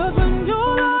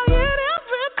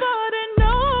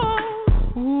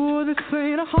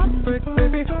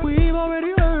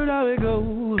 already heard how it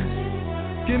goes.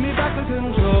 Give me back the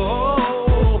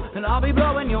control, and I'll be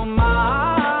blowing your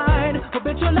mind. I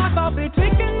bet your life I'll be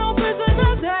taking no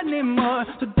prisoners anymore.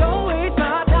 So don't waste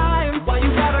my time. Why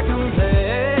you gotta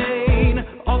complain?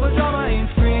 All the drama ain't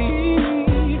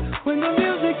free. When the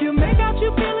music you make got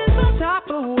you feeling some type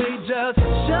of way, just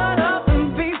shut up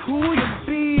and be who you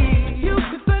be. You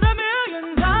could spend $1 million,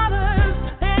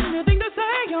 anything to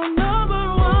say you're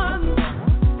number one.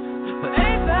 But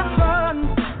ain't that fun?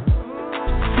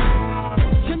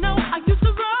 You know I used to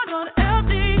run on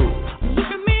empty.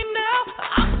 Look at me now,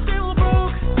 I'm still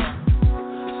broke.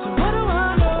 So what do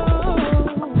I know?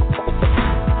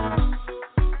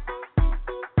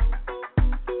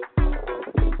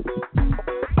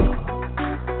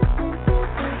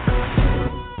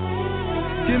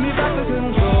 Give me back the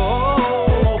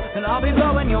control, and I'll be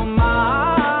blowing your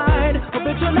mind. I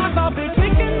bet your life I'll be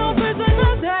taking no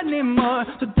prisoners anymore.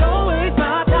 So don't waste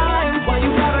my time. Why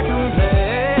you gotta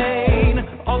complain?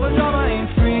 All the drama ain't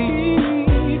free.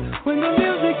 When the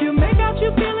music you make got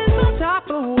you feeling some type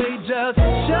of way, just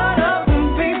shut up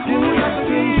and be who you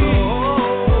be.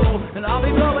 And I'll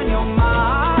be blowing your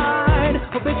mind.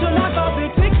 I bet your life I'll be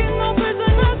taking no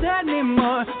prisoners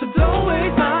anymore. So don't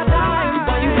waste my time.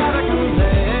 Why you gotta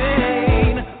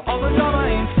complain? All the drama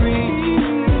ain't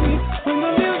free. When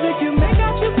the music you make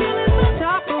got you feeling some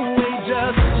type of way,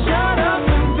 just shut up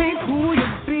and be who you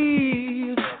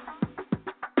be.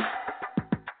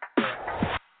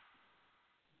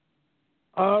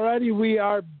 Alrighty, we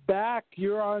are back.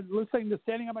 You're on listening to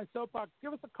Standing on My Soapbox.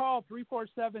 Give us a call,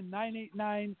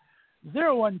 347-989-0126.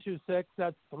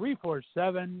 That's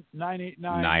 347-989.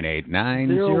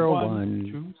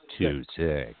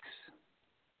 989-0126.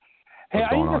 Hey, What's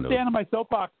I going need on, to stand on my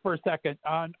soapbox for a second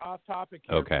on off topic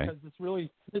here Okay. because this really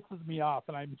pisses me off,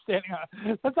 and I'm standing on.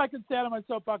 Since I can stand on my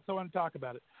soapbox, I want to talk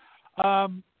about it.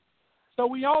 So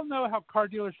we all know how car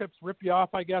dealerships rip you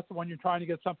off, I guess, when you're trying to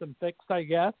get something fixed, I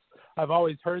guess. I've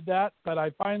always heard that, but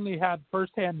I finally had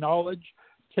firsthand knowledge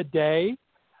today.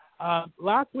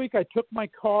 Last week, I took my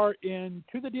car in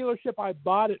to the dealership I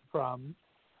bought it from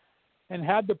and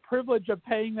had the privilege of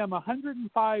paying them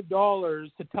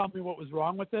 $105 to tell me what was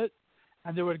wrong with it,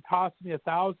 and it would cost me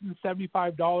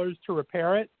 $1,075 to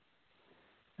repair it.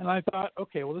 And I thought,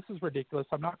 okay, well, this is ridiculous.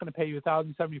 I'm not going to pay you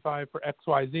 $1,075 for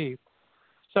XYZ.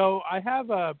 So I have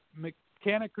a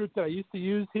mechanic group that I used to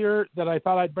use here that I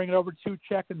thought I'd bring it over to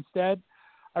check instead.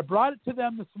 I brought it to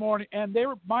them this morning, and they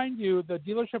were, mind you, the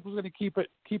dealership was going to keep it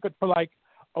for like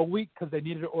a week because they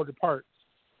needed to order parts.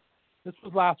 This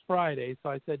was last Friday, so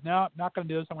I said, no, I'm not going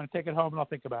to do this. I'm going to take it home, and I'll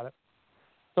think about it.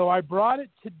 So I brought it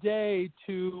today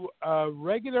to a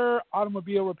regular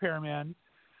automobile repairman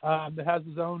that has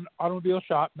his own automobile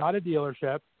shop, not a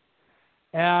dealership.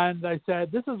 And I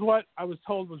said, this is what I was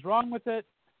told was wrong with it.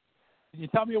 Can you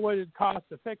tell me what it cost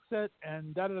to fix it?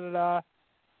 And da-da-da-da.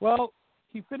 Well,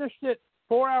 he finished it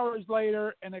 4 hours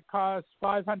later, and it cost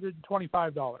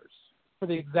 $525 for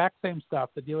the exact same stuff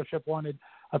the dealership wanted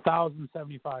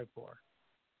 $1,075 for.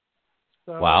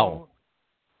 So, Wow.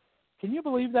 Can you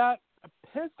believe that?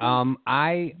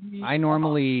 I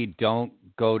normally don't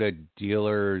go to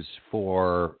dealers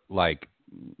for like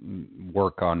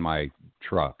work on my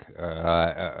truck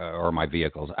or my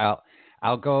vehicles.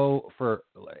 I'll go for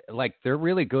like they're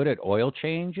really good at oil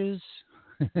changes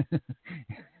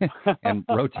and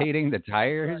rotating the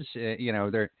tires.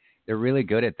 They're really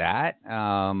good at that,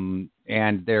 and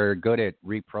they're good at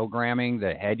reprogramming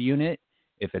the head unit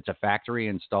if it's a factory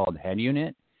installed head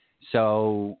unit.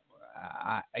 So.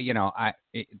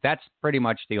 That's pretty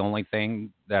much the only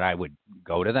thing that I would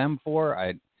go to them for.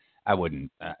 I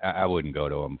wouldn't go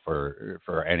to them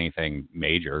for anything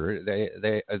major.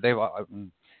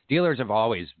 Dealers have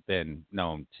always been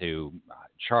known to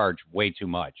charge way too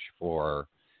much for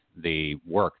the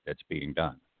work that's being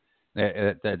done.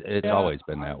 It's always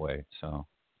been that way. So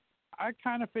I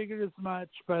kind of figured as much,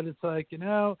 but it's like, and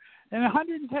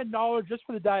 $110 just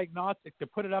for the diagnostic to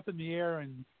put it up in the air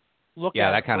and look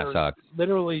at that kind of sucks.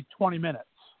 Literally 20 minutes.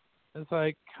 It's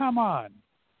like, come on.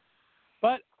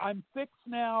 But I'm fixed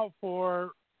now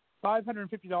for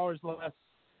 $550 less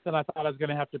than I thought I was going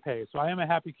to have to pay. So I am a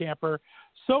happy camper.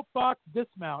 Soapbox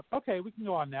dismount. Okay, we can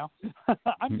go on now.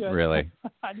 I'm good. Really?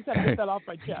 I just had to get that off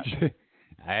my chest.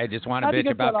 I just want to bitch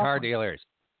about car dealers.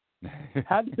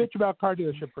 Had to bitch about car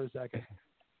dealership for a second.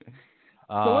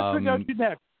 So what should we go to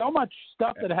next? So much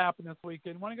stuff that happened this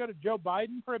weekend. Want to go to Joe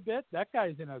Biden for a bit? That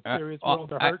guy's in a serious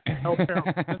world of hurt.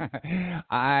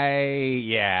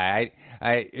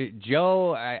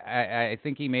 Joe, I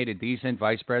think he made a decent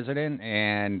vice president,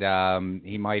 and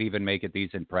he might even make a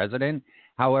decent president.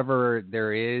 However,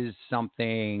 there is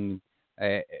something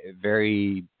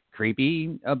very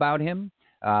creepy about him.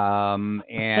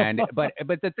 And but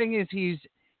the thing is, he's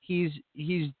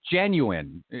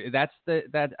genuine. That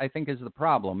I think is the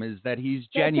problem, is that he's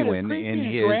genuine in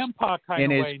his grandpa kind of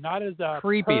way, not as a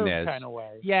creepiness kind of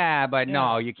way. Yeah, but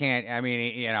no, you can't. I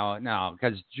mean, no,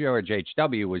 because George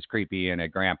H.W. was creepy in a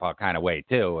grandpa kind of way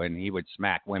too, and he would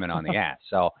smack women on the ass.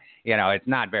 So it's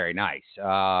not very nice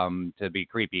to be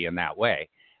creepy in that way.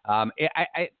 I'm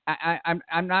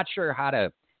not sure how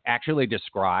to actually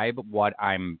describe what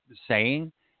I'm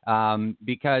saying,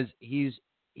 because he's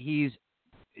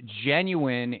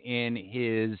genuine in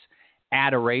his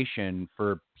adoration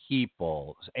for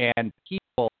people, and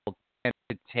people tend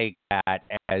to take that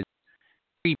as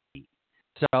creepy.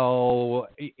 So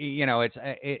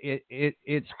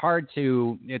it's hard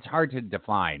to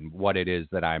define what it is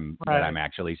that I'm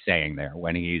actually saying there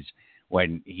when he's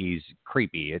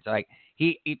creepy. It's like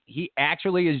he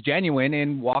actually is genuine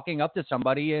in walking up to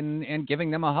somebody and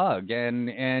giving them a hug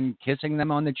and kissing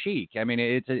them on the cheek. I mean,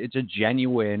 it's a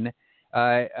genuine,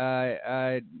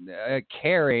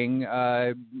 caring,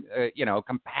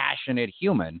 compassionate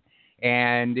human,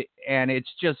 and it's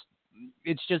just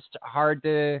hard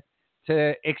to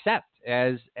accept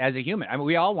as a human. I mean,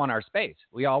 we all want our space.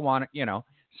 We all want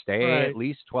stay at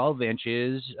least 12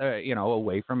 inches,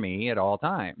 away from me at all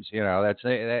times. That's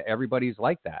everybody's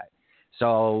like that.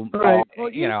 So, well,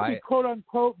 it used to be quote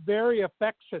unquote very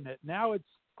affectionate. Now it's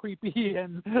creepy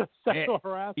and sexual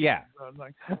harassment. Yeah.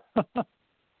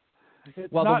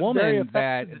 Well,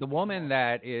 the woman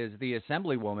that is the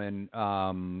assemblywoman,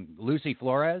 Lucy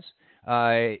Flores,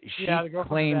 she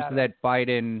claims that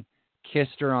Biden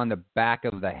kissed her on the back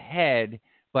of the head,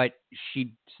 but she's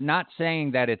not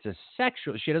saying that it's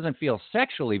she doesn't feel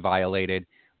sexually violated,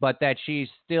 but that she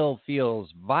still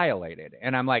feels violated.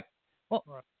 And I'm like, well,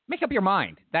 make up your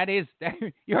mind. That is,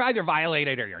 you're either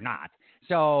violated or you're not.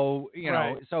 So,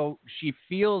 so she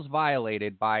feels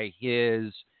violated by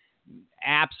his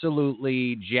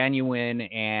absolutely genuine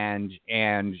and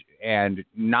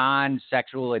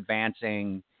non-sexual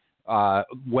advancing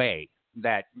way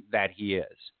that he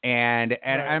is. And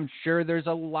I'm sure there's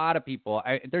a lot of people,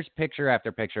 there's picture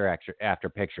after picture after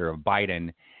picture of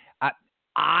Biden,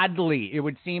 it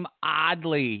would seem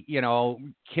oddly,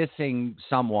 kissing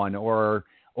someone or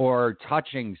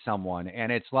touching someone, and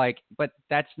it's like, but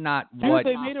that's not what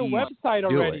they made a website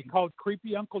already called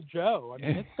Creepy Uncle Joe. I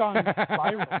mean, it's gone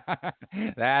viral.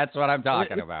 That's what I'm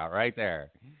talking about right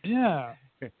there. Yeah,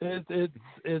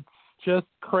 it's just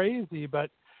crazy,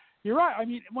 but you're right. I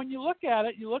mean, when you look at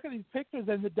it, you look at these pictures,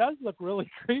 and it does look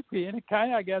really creepy, and it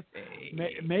kind of, I guess,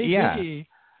 may be.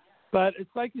 But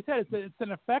it's like you said, it's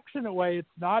an affectionate way. It's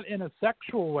not in a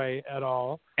sexual way at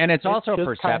all. And it's also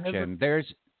perception.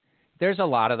 There's a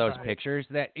lot of those pictures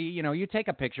that, you take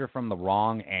a picture from the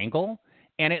wrong angle,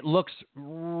 and it looks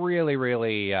really,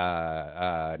 really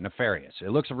nefarious. It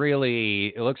looks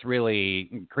really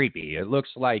creepy. It looks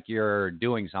like you're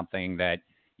doing something that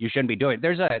you shouldn't be doing.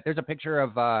 There's a picture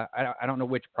of I don't know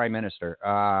which prime minister,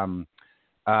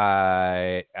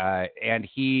 and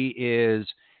he is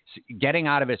getting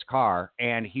out of his car,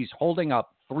 and he's holding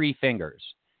up three fingers.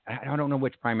 I don't know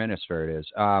which prime minister it is.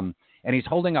 And he's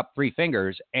holding up three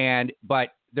fingers, but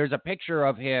there's a picture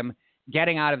of him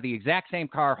getting out of the exact same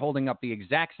car, holding up the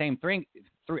exact same three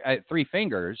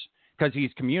fingers, because he's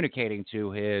communicating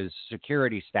to his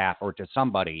security staff or to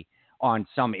somebody on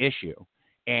some issue.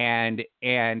 And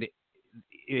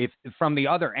if from the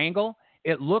other angle,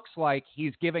 it looks like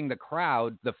he's giving the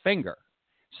crowd the finger.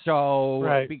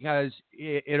 So because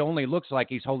it only looks like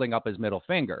he's holding up his middle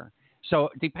finger. So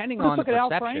depending on the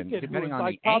perception, depending on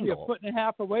the probably angle, a foot and a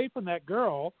half away from that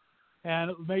girl, and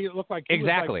it made it look like he was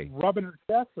like rubbing her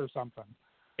chest or something.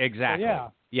 Exactly.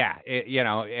 So, yeah.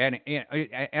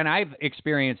 And I've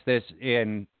experienced this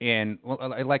in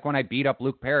like when I beat up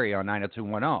Luke Perry on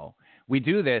 90210. We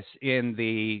do this in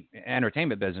the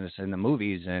entertainment business, in the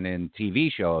movies and in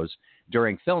TV shows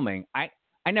during filming. I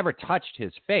never touched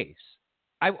his face.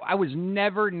 I was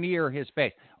never near his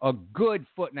face, a good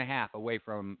foot and a half away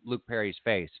from Luke Perry's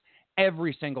face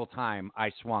every single time I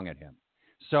swung at him.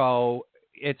 So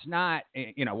it's not,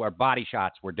 where body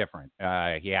shots were different.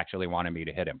 He actually wanted me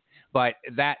to hit him, but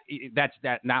that's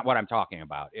not what I'm talking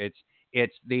about. It's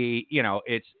the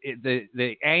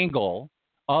angle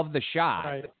of the shot.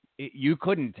 Right. You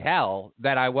couldn't tell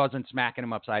that I wasn't smacking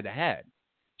him upside the head.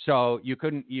 So you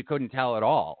couldn't tell at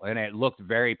all. And it looked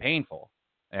very painful.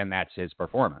 And that's his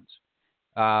performance.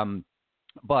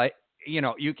 But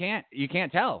you can't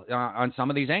tell on some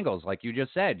of these angles. Like you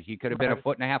just said, he could have been a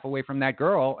foot and a half away from that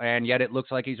girl, and yet it looks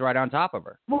like he's right on top of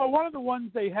her. Well, one of the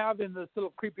ones they have in this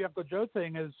little Creepy Uncle Joe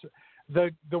thing is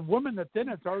the woman that's in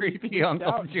it's already Creepy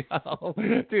Uncle Joe.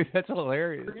 Dude, that's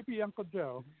hilarious. Creepy Uncle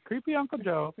Joe. Creepy Uncle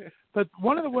Joe. But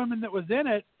one of the women that was in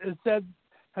it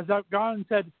has gone and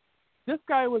said, this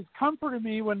guy was comforting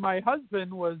me when my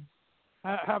husband was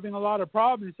having a lot of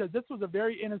problems. He said, this was a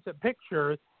very innocent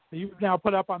picture that you've now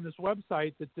put up on this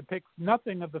website that depicts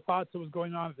nothing of the thoughts that was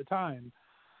going on at the time.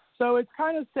 So it's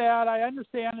kind of sad. I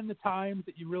understand in the times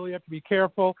that you really have to be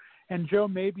careful, and Joe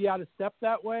may be out of step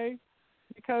that way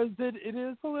because it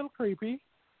is a little creepy,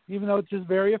 even though it's just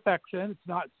very affectionate. It's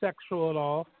not sexual at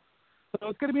all. So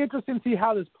it's going to be interesting to see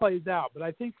how this plays out. But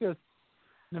I think this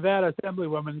Nevada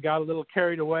Assemblywoman got a little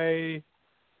carried away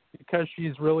because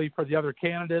she's really for the other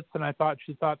candidates, and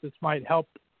she thought this might help.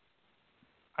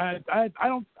 I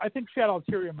think she had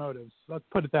ulterior motives. Let's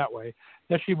put it that way.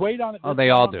 Does she wait on it? Oh, they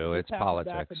all do. It's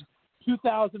politics.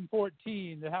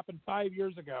 2014, that happened 5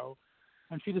 years ago,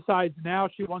 and she decides now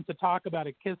she wants to talk about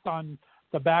a kiss on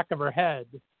the back of her head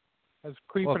as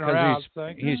creeping her out.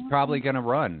 He's probably going to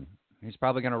run. He's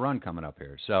probably going to run coming up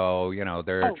here. So,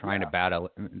 they're trying to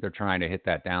battle. They're trying to hit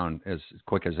that down as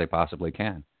quick as they possibly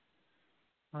can.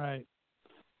 Right.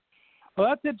 Well,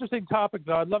 that's an interesting topic,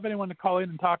 though. I'd love anyone to call in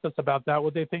and talk to us about that,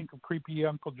 what they think of creepy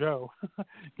Uncle Joe.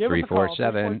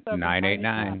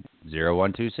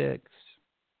 347-989-0126.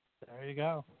 There you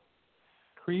go.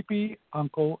 Creepy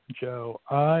Uncle Joe.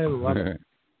 I love it.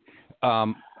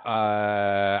 I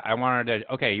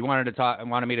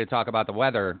wanted me to talk about the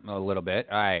weather a little bit.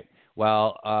 All right.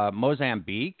 Well,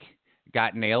 Mozambique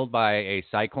got nailed by a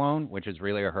cyclone, which is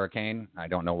really a hurricane. I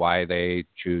don't know why they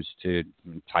choose to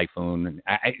typhoon.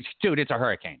 Dude, it's a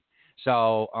hurricane.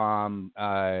 So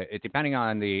depending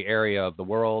on the area of the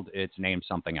world, it's named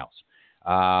something else.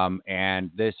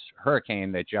 And this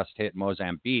hurricane that just hit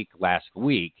Mozambique last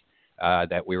week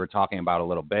that we were talking about a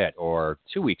little bit, or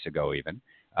 2 weeks ago even,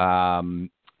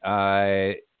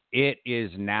 it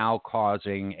is now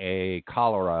causing a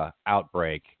cholera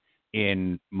outbreak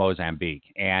in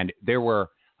Mozambique. And there were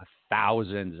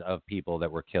thousands of people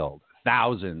that were killed.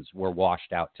 Thousands were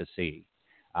washed out to sea.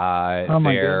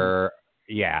 They're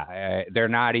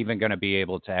not even going to be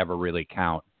able to ever really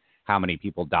count how many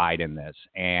people died in this.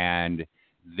 And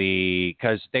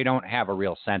because they don't have a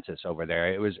real census over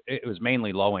there. It was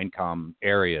mainly low-income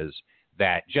areas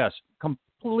that just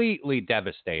completely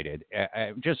devastated,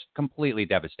 just completely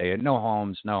devastated. No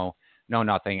homes, no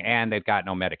nothing, and they've got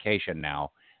no medication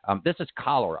now. This is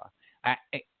cholera.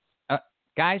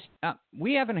 Guys,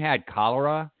 we haven't had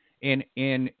cholera in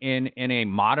a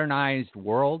modernized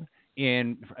world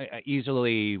in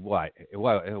easily what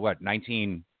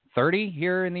 1930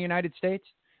 here in the United States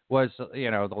was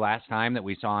the last time that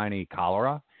we saw any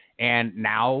cholera, and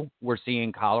now we're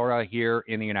seeing cholera here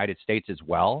in the United States as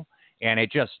well, and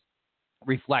it just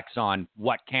reflects on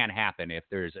what can happen if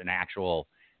there's an actual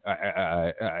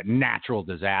natural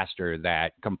disaster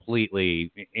that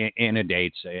completely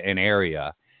inundates an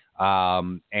area,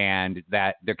 and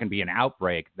that there can be an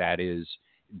outbreak that is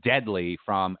deadly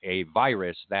from a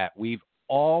virus that we've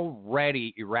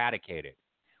already eradicated.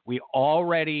 We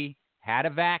already had a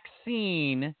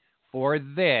vaccine for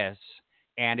this,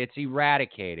 and it's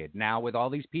eradicated. Now, with all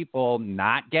these people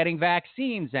not getting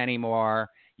vaccines anymore,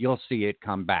 you'll see it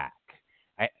come back.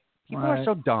 People are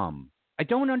so dumb. I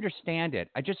don't understand it.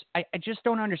 I just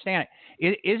don't understand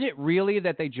it. Is it really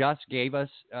that they just gave us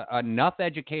enough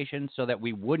education so that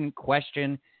we wouldn't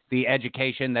question the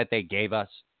education that they gave us?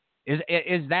 Is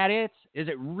that it? Is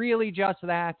it really just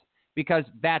that? Because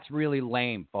that's really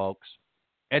lame, folks.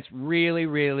 It's really,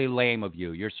 really lame of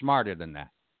you. You're smarter than that.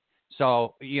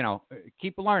 So,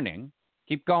 keep learning,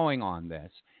 keep going on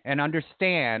this, and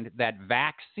understand that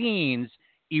vaccines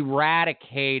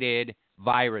eradicated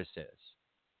viruses.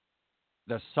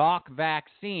 The Salk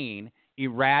vaccine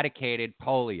eradicated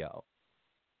polio.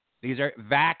 These are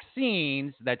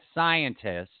vaccines that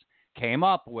scientists came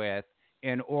up with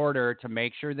in order to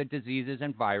make sure that diseases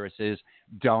and viruses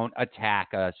don't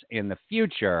attack us in the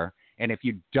future. And if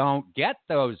you don't get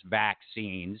those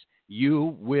vaccines,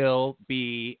 you will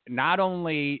be, not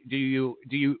only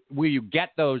will you get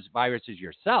those viruses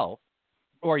yourself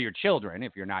or your children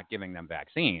if you're not giving them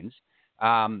vaccines,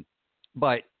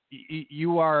 but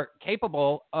you are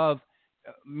capable of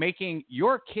making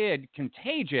your kid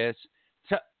contagious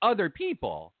to other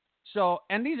people. So,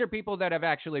 and these are people that have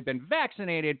actually been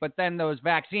vaccinated, but then those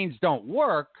vaccines don't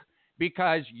work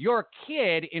because your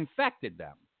kid infected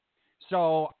them.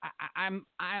 So I'm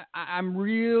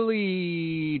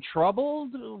really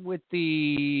troubled with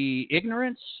the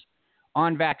ignorance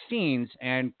on vaccines,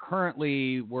 and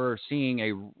currently we're seeing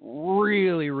a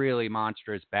really, really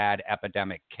monstrous bad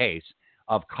epidemic case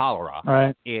of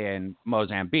cholera in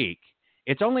Mozambique.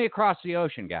 It's only across the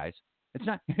ocean, guys. It's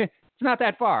not it's not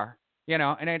that far,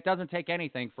 and it doesn't take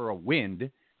anything for a wind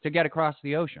to get across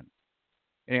the ocean.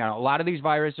 A lot of these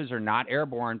viruses are not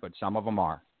airborne, but some of them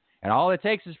are. And all it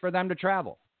takes is for them to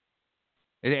travel.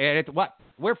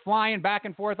 We're flying back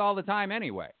and forth all the time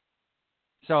anyway.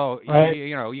 So, right.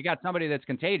 you got somebody that's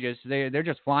contagious. They're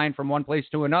just flying from one place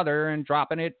to another and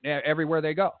dropping it everywhere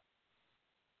they go.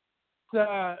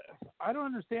 I don't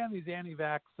understand these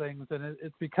anti-vax things, and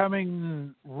it's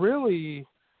becoming really,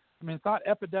 it's not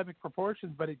epidemic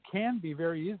proportions, but it can be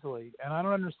very easily. And I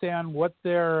don't understand what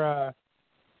it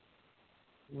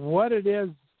is.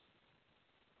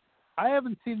 I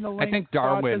haven't seen the link. I think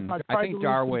Darwin.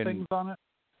 Things on it.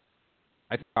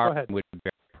 I think Darwin would be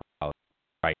very proud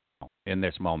right now in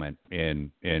this moment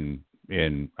in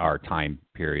our time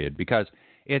period, because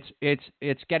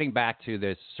it's getting back to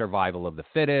this survival of the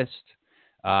fittest,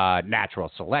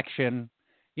 natural selection.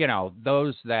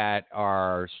 Those that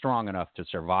are strong enough to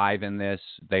survive in this,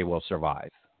 they will survive,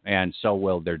 and so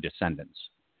will their descendants.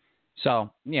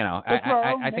 So,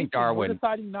 I think Darwin... We're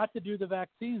deciding not to do the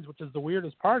vaccines, which is the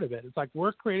weirdest part of it. It's like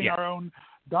we're creating our own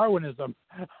Darwinism.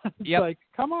 It's like,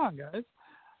 come on, guys.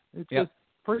 It's just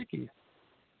freaky.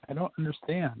 I don't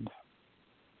understand.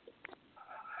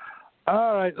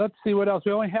 All right, let's see what else.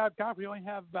 We only have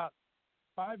about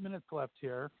 5 minutes left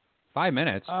here. 5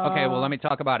 minutes? Okay, well, let me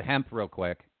talk about hemp real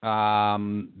quick.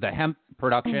 The hemp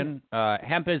production,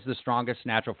 hemp is the strongest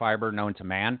natural fiber known to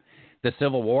man. The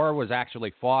Civil War was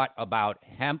actually fought about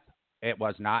hemp. It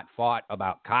was not fought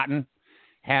about cotton.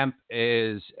 Hemp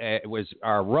was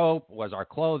our rope, was our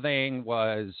clothing,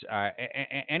 was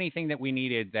anything that we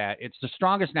needed. That it's the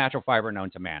strongest natural fiber known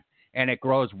to man, and it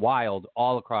grows wild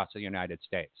all across the United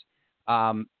States.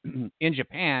 In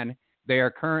Japan, they are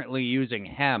currently using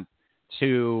hemp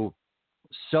to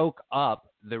soak up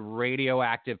the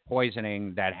radioactive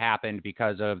poisoning that happened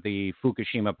because of the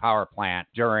Fukushima power plant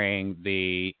during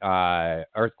the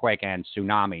earthquake and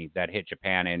tsunami that hit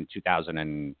Japan in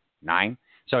 2009.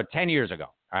 So 10 years ago,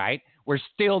 all right? We're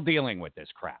still dealing with this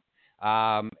crap.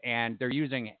 And they're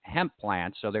using hemp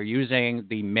plants, so they're using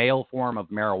the male form of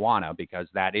marijuana, because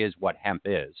that is what hemp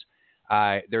is.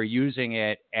 They're using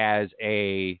it as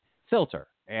a filter,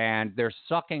 and they're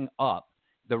sucking up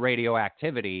the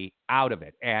radioactivity out of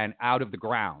it and out of the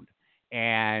ground,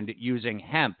 and using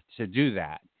hemp to do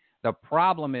that. The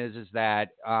problem is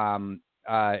that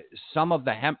some of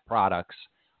the hemp products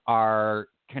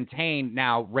contain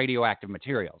now radioactive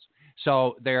materials.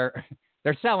 So they're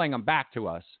selling them back to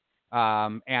us,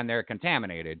 and they're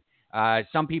contaminated.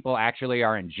 Some people actually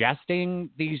are ingesting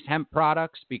these hemp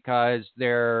products because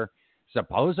they're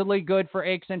supposedly good for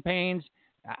aches and pains.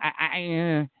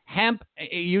 Hemp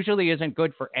usually isn't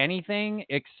good for anything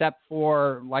except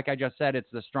for, like I just said,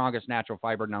 it's the strongest natural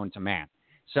fiber known to man.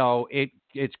 So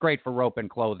it's great for rope and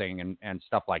clothing and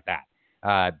stuff like that,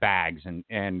 bags and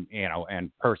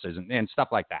purses and stuff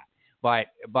like that.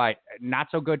 But not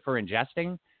so good for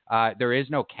ingesting. There is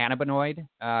no cannabinoid.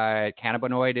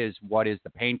 Cannabinoid is what is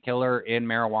the painkiller in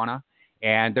marijuana,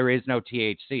 and there is no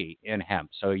THC in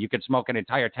hemp. So you could smoke an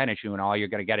entire tennis shoe and all you're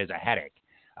going to get is a headache.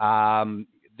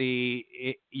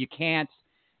 You can't,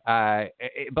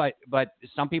 but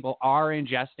some people are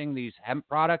ingesting these hemp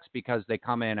products because they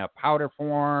come in a powder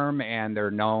form and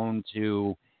they're known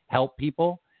to help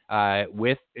people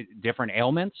with different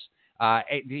ailments.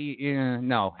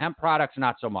 No, hemp products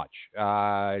not so much.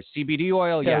 CBD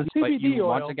oil, yes, CBD but oil,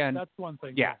 once again, that's one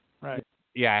thing. Yeah, right.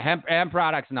 Yeah, hemp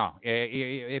products, no.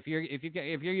 If you're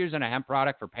using a hemp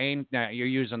product for pain, no, you're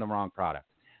using the wrong product.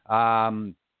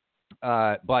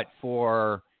 But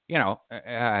for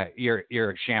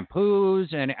your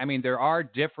shampoos, and there are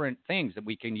different things that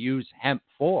we can use hemp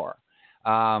for,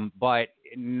 but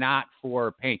not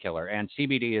for painkiller. And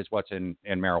CBD is what's in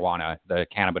marijuana, the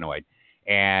cannabinoid,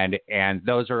 and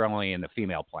those are only in the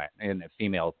female plant, in the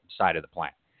female side of the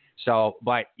plant. So,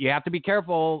 but you have to be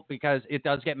careful because it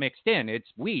does get mixed in. It's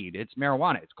weed. It's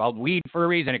marijuana. It's called weed for a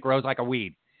reason. It grows like a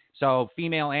weed. So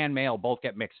female and male both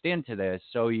get mixed into this.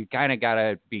 So you kind of got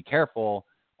to be careful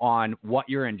on what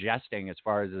you're ingesting as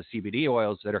far as the CBD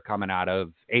oils that are coming out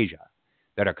of Asia,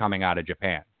 that are coming out of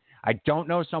Japan. I don't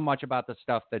know so much about the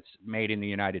stuff that's made in the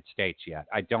United States yet.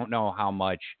 I don't know how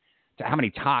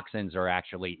many toxins are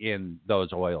actually in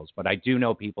those oils, but I do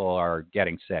know people are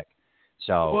getting sick.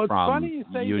 So well, it's from funny you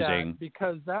say using that,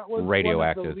 because that was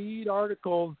radioactive. one of the lead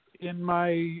articles in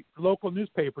my local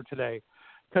newspaper today,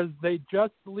 because they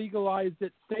just legalized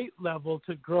at state level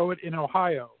to grow it in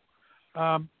Ohio.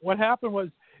 What happened was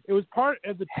it was part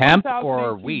of the hemp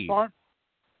or weed.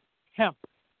 Hemp.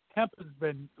 Hemp has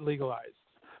been legalized.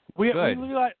 We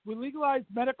legalized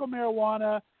medical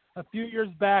marijuana a few years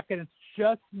back, and it's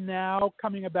just now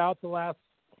coming about the last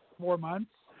 4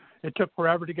 months. It took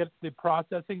forever to get the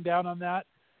processing down on that.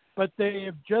 But they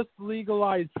have just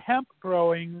legalized hemp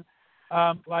growing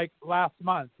like last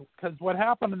month. Because what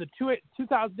happened in the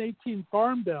 2018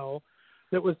 Farm Bill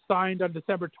that was signed on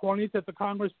December 20th that the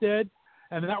Congress did,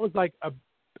 and that was like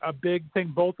a big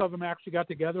thing. Both of them actually got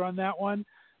together on that one.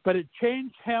 But it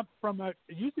changed hemp from it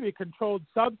used to be a controlled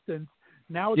substance.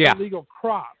 Now it's a legal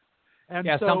crop. And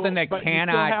so, something that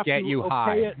cannot get you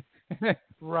high.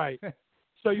 Right.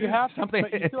 So you have to,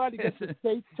 but you still have to get the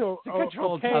states to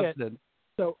okay it.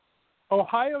 So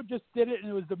Ohio just did it, and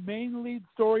it was the main lead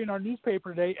story in our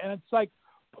newspaper today. And it's like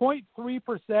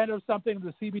 0.3% of something of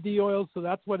the CBD oil. So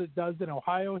that's what it does in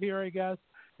Ohio here, I guess.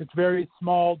 It's very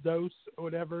small dose or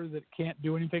whatever that can't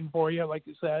do anything for you, like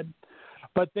you said.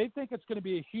 But they think it's going to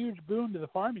be a huge boon to the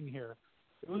farming here.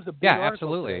 It was a big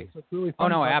absolutely. So really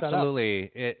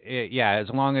absolutely. As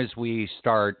long as we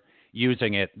start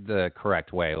using it the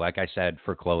correct way, like I said,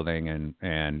 for clothing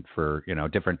and for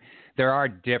different. There are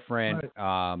different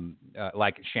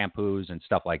like shampoos and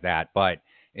stuff like that, but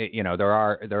there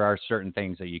are certain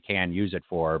things that you can use it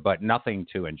for, but nothing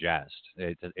to ingest.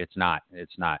 It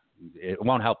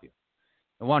won't help you.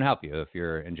 It won't help you if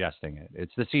you're ingesting it.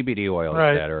 It's the CBD oils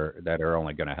that are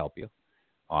only going to help you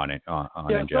on it. On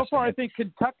ingesting so far, it. I think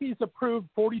Kentucky's approved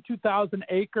 42,000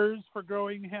 acres for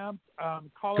growing hemp.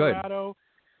 Colorado,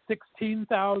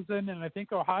 16,000, and I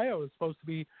think Ohio is supposed to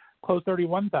be close to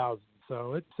 31,000.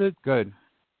 So it's good.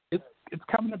 It's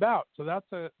coming about. So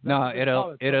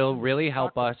it'll really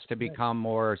help us to become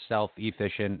more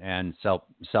self-efficient and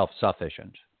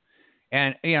self-sufficient.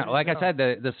 And like I said,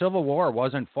 the Civil War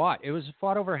wasn't fought. It was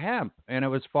fought over hemp, and it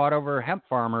was fought over hemp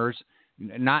farmers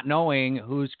not knowing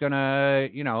who's gonna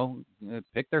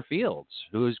pick their fields,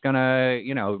 who's gonna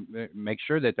make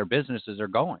sure that their businesses are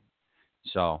going.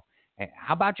 So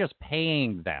how about just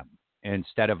paying them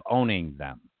instead of owning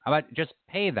them? How about just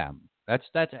pay them? That's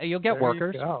you'll get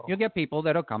workers. You'll get people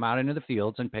that'll come out into the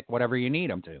fields and pick whatever you need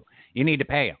them to. You need to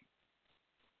pay them.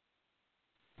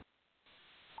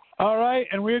 All right,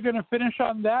 and we're going to finish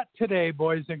on that today,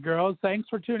 boys and girls. Thanks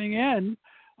for tuning in.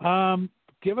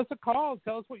 Give us a call.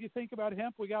 Tell us what you think about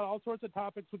hemp. We got all sorts of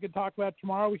topics we can talk about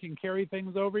tomorrow. We can carry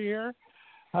things over here.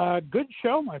 Good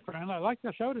show, my friend. I like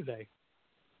the show today.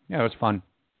 Yeah, it was fun.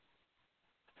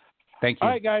 Thank you.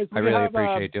 All right, guys. I really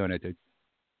appreciate doing it, dude.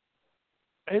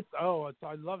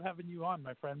 I love having you on,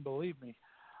 my friend. Believe me.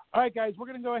 All right, guys. We're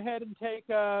going to go ahead and take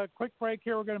a quick break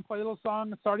here. We're going to play a little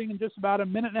song starting in just about a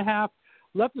minute and a half.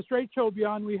 Left the Straight Show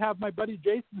Beyond. We have my buddy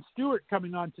Jason Stewart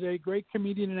coming on today. Great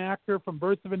comedian and actor from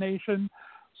Birth of a Nation.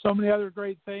 So many other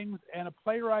great things. And a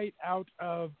playwright out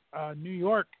of New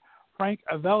York, Frank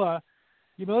Avella.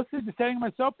 You've been listening to Standing on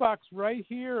My Soapbox right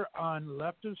here on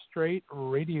Left of Straight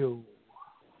Radio.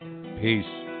 Peace.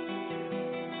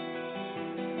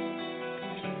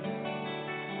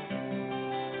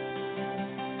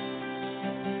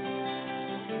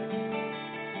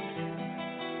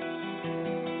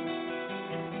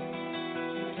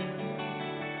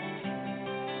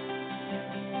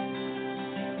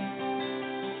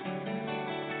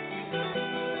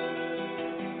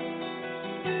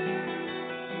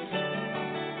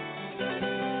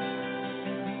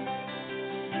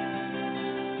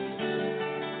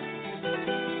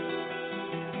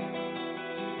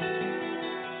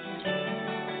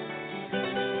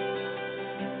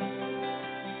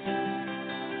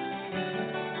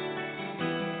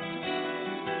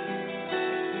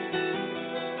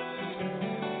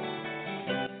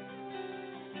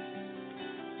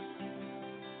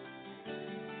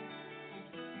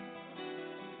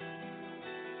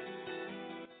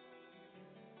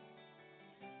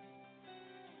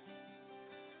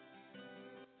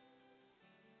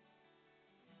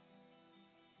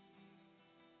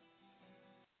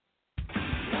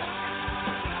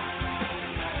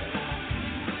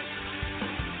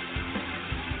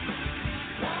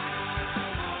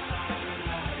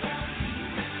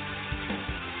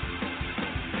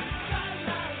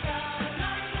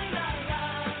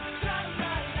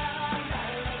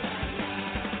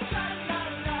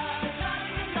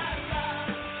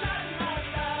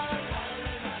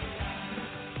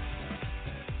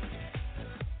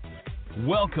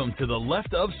 Welcome to the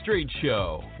Left of Straight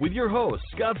Show with your host,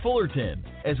 Scott Fullerton,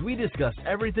 as we discuss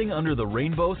everything under the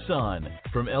rainbow sun,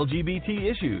 from LGBT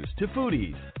issues to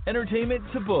foodies, entertainment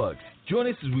to books. Join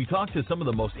us as we talk to some of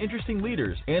the most interesting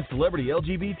leaders and celebrity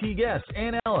LGBT guests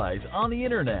and allies on the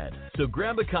internet. So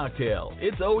grab a cocktail,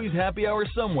 it's always happy hour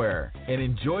somewhere, and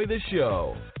enjoy the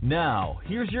show. Now,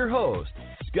 here's your host,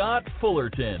 Scott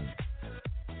Fullerton.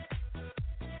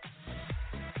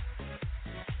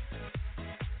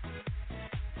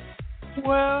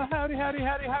 Well, howdy,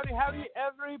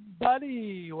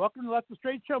 everybody. Welcome to the Left of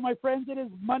Str8 Show, my friends. It is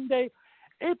Monday,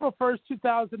 April 1st,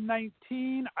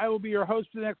 2019. I will be your host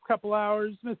for the next couple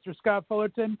hours, Mr. Scott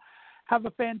Fullerton. Have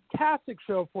a fantastic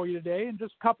show for you today. In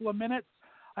just a couple of minutes,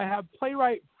 I have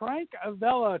playwright Frank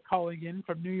Avella calling in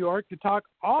from New York to talk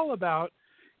all about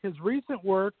his recent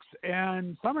works,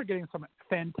 and some are getting some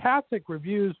fantastic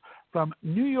reviews from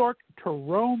New York to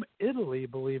Rome, Italy,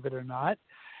 believe it or not.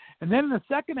 And then in the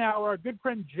second hour, our good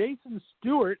friend Jason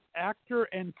Str8, actor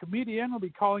and comedian, will be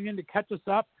calling in to catch us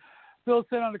up, fill us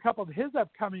in on a couple of his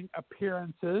upcoming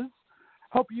appearances.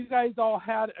 Hope you guys all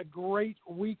had a great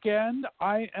weekend.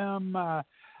 I am a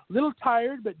little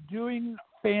tired, but doing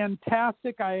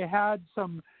fantastic. I had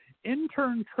some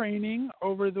intern training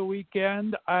over the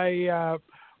weekend. I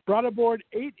brought aboard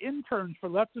 6 interns for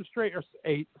Left of Str8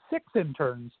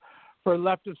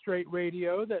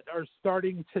 Radio that are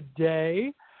starting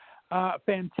today.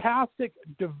 Fantastic,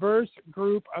 diverse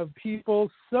group of people,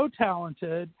 so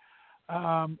talented.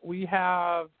 We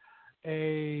have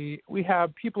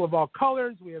people of all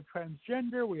colors. We have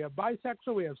transgender. We have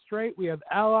bisexual. We have straight. We have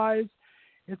allies.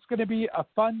 It's going to be a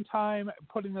fun time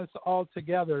putting this all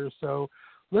together. So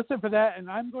listen for that,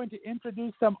 and I'm going to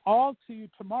introduce them all to you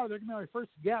tomorrow. They're going to be my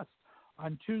first guest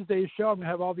on Tuesday's show. I'm going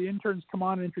to have all the interns come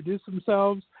on and introduce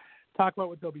themselves, talk about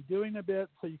what they'll be doing a bit,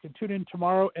 so you can tune in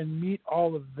tomorrow and meet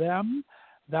all of them.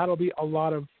 That'll be a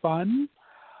lot of fun.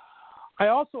 I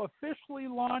also officially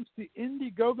launched the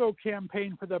Indiegogo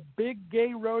campaign for the big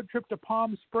gay road trip to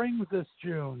Palm Springs this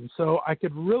June. So I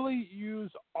could really use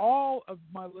all of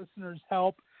my listeners'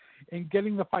 help in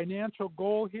getting the financial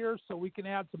goal here so we can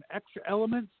add some extra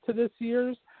elements to this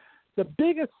year's. The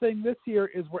biggest thing this year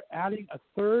is we're adding a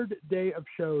third day of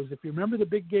shows. If you remember the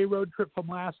big gay road trip from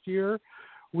last year,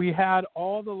 we had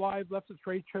all the live Left of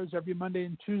Str8 shows every Monday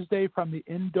and Tuesday from the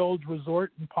Indulge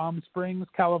Resort in Palm Springs,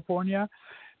 California.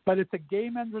 But it's a gay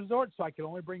men's resort, so I can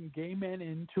only bring gay men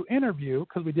in to interview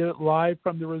because we did it live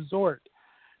from the resort.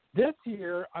 This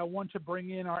year, I want to bring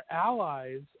in our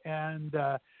allies and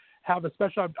have a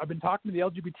special – I've been talking to the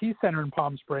LGBT Center in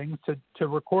Palm Springs to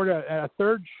record a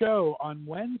third show on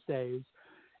Wednesdays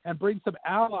and bring some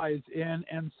allies in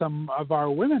and some of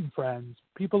our women friends,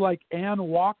 people like Ann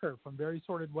Walker from Very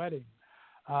Sordid Wedding,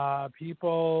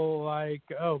 people like,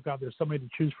 oh God, there's so many to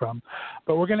choose from.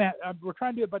 But we're trying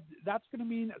to do it, but that's going to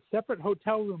mean separate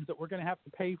hotel rooms that we're going to have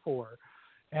to pay for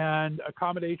and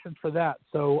accommodations for that.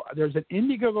 So there's an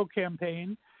Indiegogo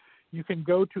campaign. You can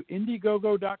go to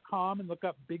Indiegogo.com and look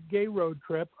up Big Gay Road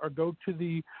Trip, or go to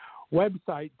the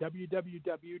website,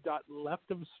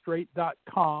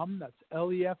 www.leftofstr8.com. That's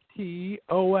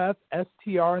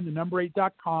LEFTOFSTR and the number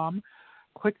 8.com.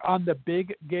 Click on the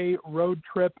Big Gay Road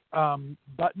Trip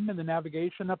button in the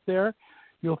navigation up there.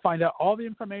 You'll find out all the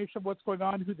information of what's going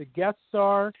on, who the guests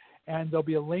are, and there'll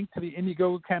be a link to the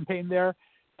Indiegogo campaign there.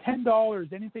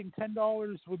 $10, anything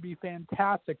 $10 would be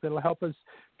fantastic. That'll help us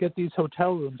get these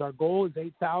hotel rooms. Our goal is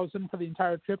 $8,000 for the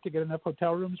entire trip to get enough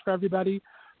hotel rooms for everybody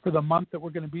for the month that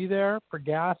we're going to be there, for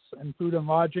gas and food and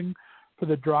lodging, for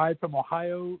the drive from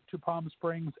Ohio to Palm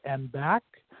Springs and back.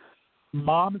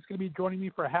 Mom is going to be joining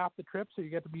me for half the trip, so you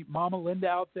get to meet Mama Linda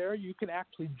out there. You can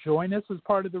actually join us as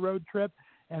part of the road trip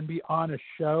and be on a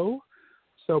show.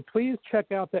 So please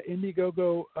check out the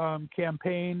Indiegogo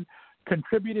campaign.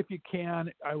 Contribute if you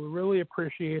can. I would really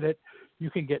appreciate it.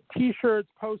 You can get T-shirts,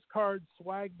 postcards,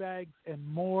 swag bags, and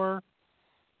more.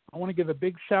 I want to give a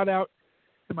big shout-out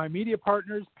to my media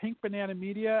partners, Pink Banana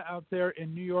Media out there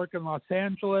in New York and Los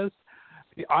Angeles,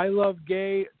 the I Love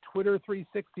Gay Twitter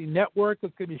 360 network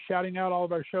that's going to be shouting out all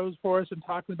of our shows for us and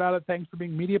talking about it. Thanks for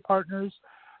being media partners.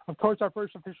 Of course, our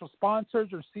first official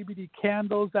sponsors are CBD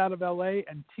Candles out of LA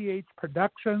and TH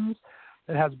Productions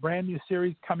that has a brand new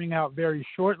series coming out very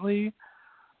shortly.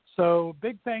 So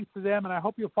big thanks to them, and I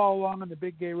hope you'll follow along on the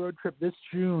Big Gay Road Trip this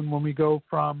June when we go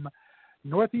from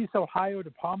Northeast Ohio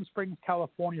to Palm Springs,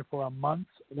 California for a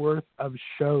month's worth of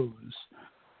shows.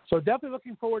 So definitely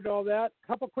looking forward to all that. A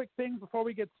couple quick things before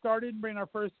we get started and bring our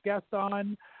first guest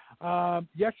on.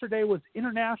 Yesterday was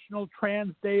International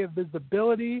Trans Day of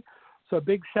Visibility. So a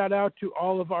big shout out to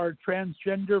all of our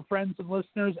transgender friends and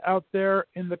listeners out there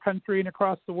in the country and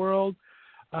across the world.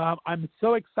 I'm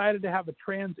so excited to have a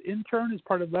trans intern as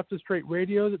part of Left of Str8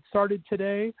 Radio that started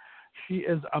today. She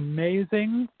is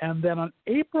amazing. And then on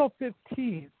April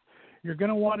 15th, you're going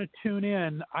to want to tune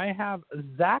in. I have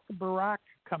Zach Barak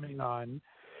coming on.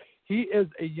 He is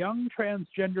a young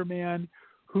transgender man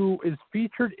who is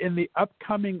featured in the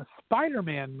upcoming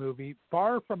Spider-Man movie,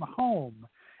 Far From Home,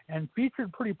 and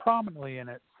featured pretty prominently in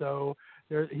it. So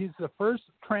he's the first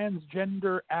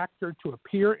transgender actor to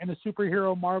appear in a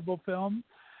superhero Marvel film.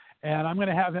 And I'm going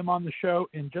to have him on the show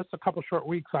in just a couple short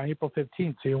weeks on April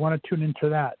 15th, so you want to tune into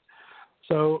that.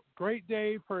 So great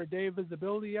day for a day of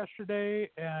visibility yesterday.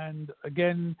 And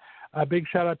again, a big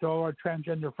shout out to all our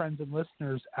transgender friends and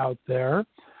listeners out there.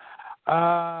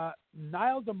 Niall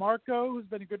DeMarco, who's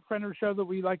been a good friend of the show that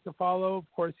we like to follow. Of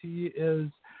course, he is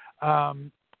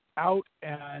out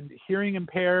and hearing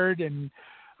impaired and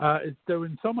is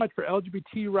doing so much for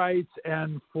LGBT rights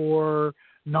and for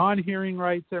non-hearing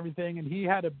rights, everything. And he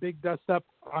had a big dust up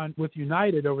with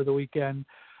United over the weekend.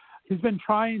 He's been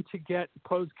trying to get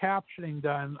closed captioning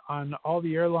done on all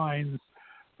the airlines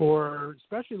for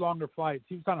especially longer flights.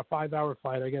 He was on a 5-hour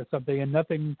flight, I guess, something, and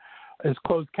nothing is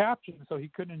closed captioned, so he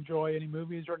couldn't enjoy any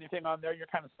movies or anything on there. You're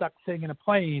kind of stuck sitting in a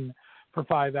plane for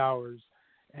 5 hours.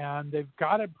 And they've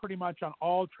got it pretty much on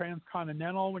all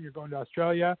transcontinental when you're going to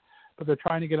Australia, but they're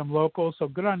trying to get him local. So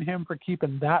good on him for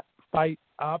keeping that fight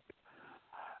up.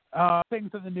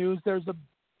 Things in the news,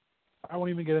 I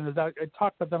won't even get into that. I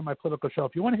talked about that on my political show.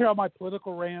 If you want to hear all my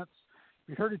political rants,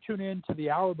 be sure to tune in to the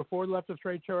hour before the Left of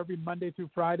Straight show every Monday through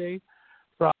Friday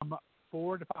from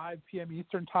 4 to 5 p.m.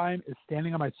 Eastern Time. Is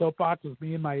Standing on My Soapbox with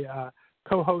me and my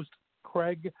co-host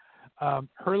Craig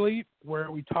Hurley,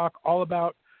 where we talk all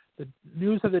about the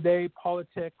news of the day,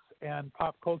 politics, and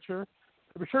pop culture.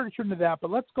 So be sure to tune into that.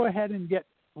 But let's go ahead and get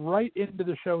right into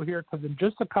the show here, because in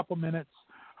just a couple minutes,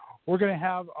 we're going to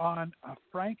have on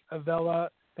Frank Avella,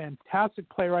 fantastic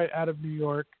playwright out of New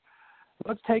York.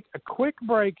 Let's take a quick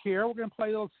break here. We're going to play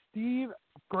a little Steve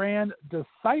Grand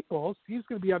Disciple. Steve's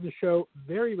going to be on the show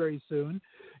very, very soon,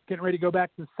 getting ready to go back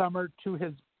this summer to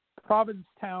his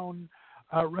Provincetown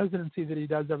residency that he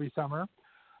does every summer.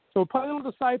 So we'll play a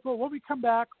little Disciple. When we come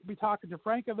back, we'll be talking to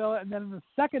Frank Avella, and then in the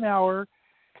second hour,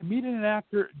 comedian and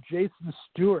actor Jason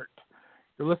Stewart.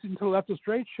 You're listening to the Left of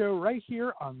Straight show right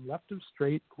here on Left of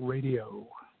Straight Radio.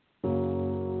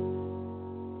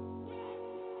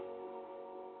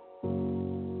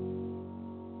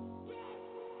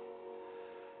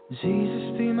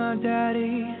 Jesus, be my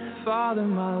daddy, Father,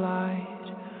 my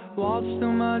light. Walk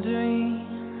through my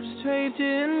dreams, draped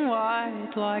in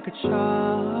white, like a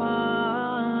child,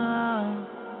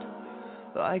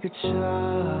 like a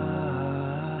child.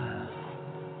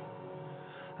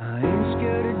 I ain't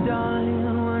scared of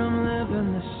dying when I'm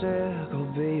living the sick.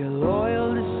 I'll be a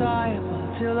loyal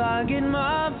disciple till I get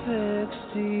my fix.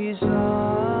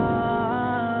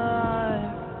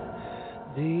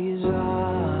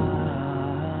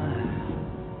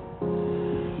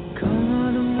 Come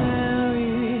Mother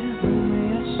Mary, bring me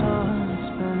a song. It's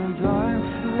been a dark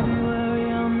February,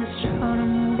 I'm just trying to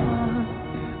move on.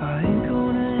 I ain't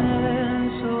gonna end,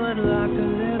 so I'd like to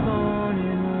live on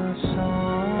in a song.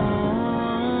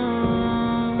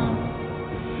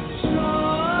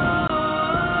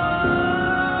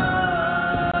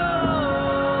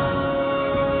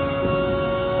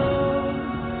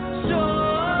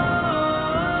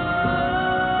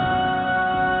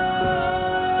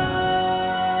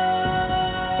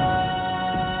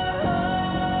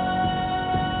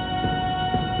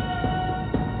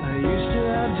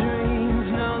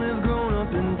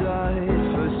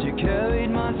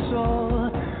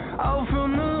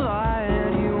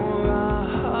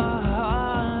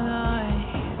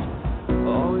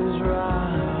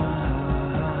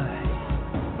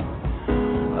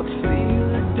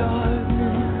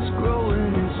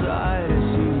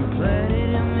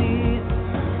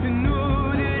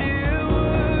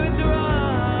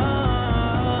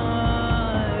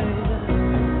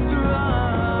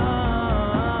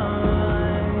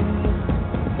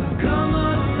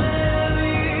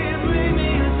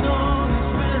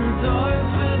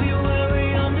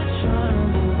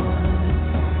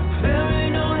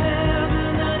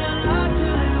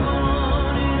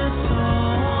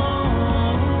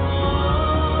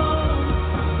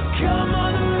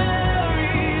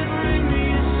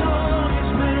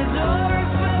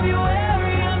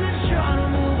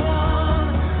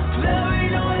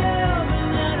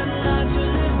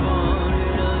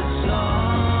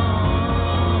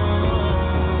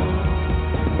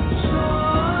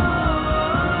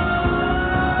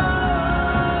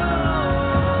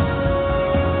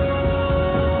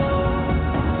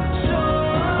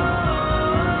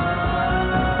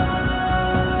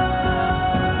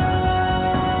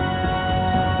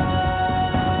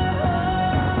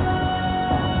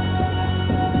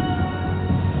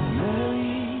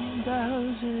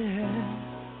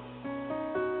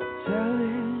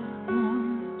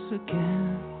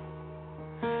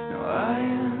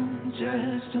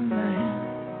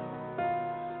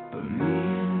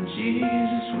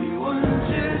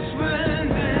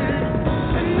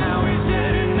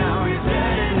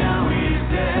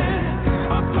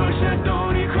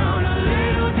 Crown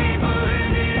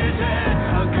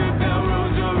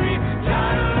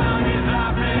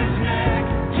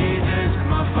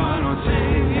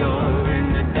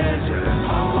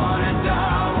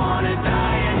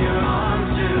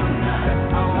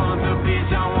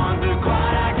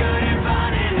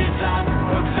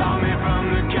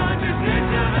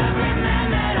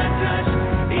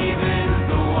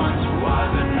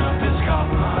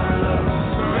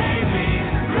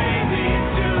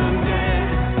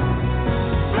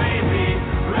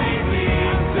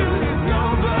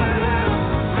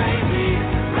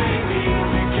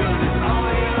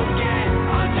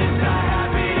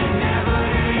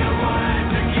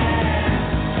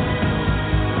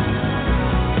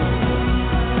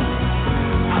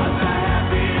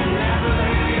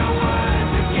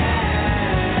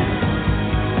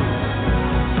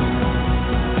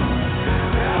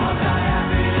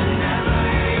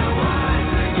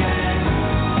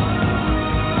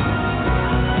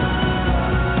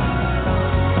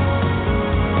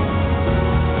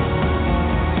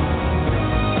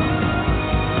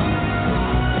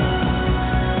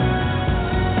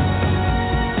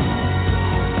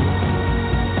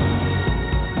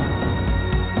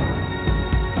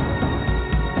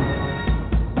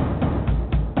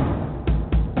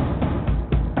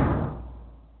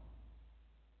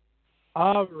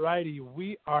All righty,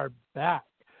 we are back.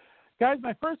 Guys,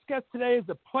 my first guest today is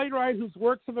a playwright whose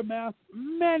works have amassed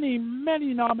many,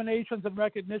 many nominations and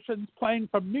recognitions, playing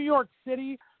from New York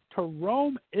City to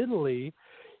Rome, Italy.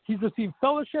 He's received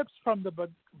fellowships from the,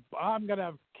 I'm going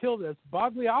to kill this,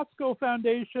 Bogliasco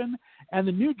Foundation and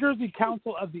the New Jersey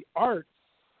Council of the Arts.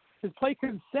 His play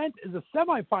Consent is a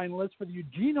semifinalist for the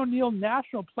Eugene O'Neill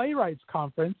National Playwrights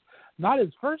Conference, not his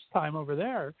first time over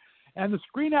there. And the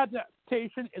screen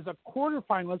adaptation is a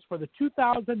quarterfinalist for the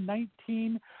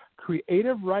 2019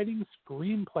 Creative Writing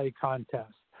Screenplay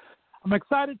Contest. I'm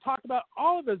excited to talk about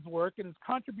all of his work and his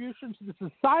contributions to the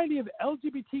Society of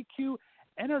LGBTQ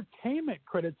Entertainment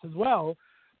Critics as well.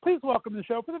 Please welcome to the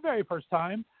show for the very first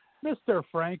time, Mr.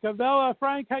 Frank Avella.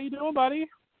 Frank, how you doing, buddy?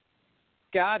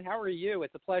 Scott, how are you?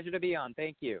 It's a pleasure to be on.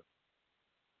 Thank you.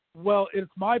 Well,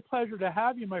 it's my pleasure to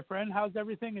have you, my friend. How's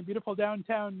everything in beautiful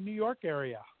downtown New York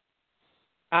area?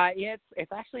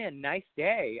 It's actually a nice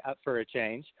day up for a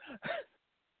change.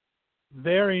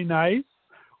 Very nice.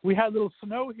 We had a little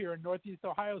snow here in Northeast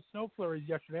Ohio, snow flurries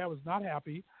yesterday. I was not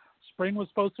happy. Spring was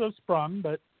supposed to have sprung,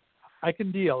 but I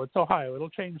can deal. It's Ohio. It'll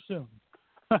change soon.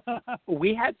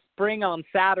 We had spring on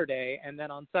Saturday, and then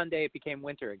on Sunday it became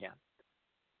winter again.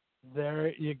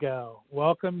 There you go.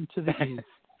 Welcome to the East.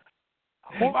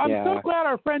 Well, I'm so glad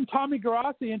our friend Tommy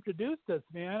Garassi introduced us,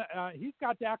 man. He's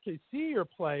got to actually see your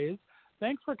plays.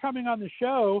 Thanks for coming on the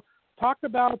show. Talk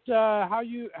about how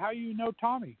you know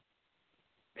Tommy.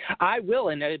 I will,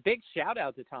 and a big shout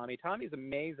out to Tommy. Tommy's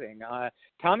amazing.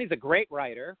 Tommy's a great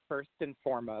writer, first and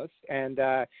foremost, and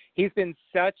he's been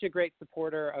such a great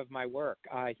supporter of my work.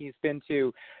 He's been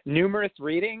to numerous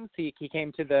readings. He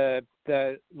came to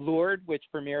the Lourdes, which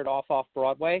premiered off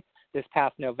Broadway this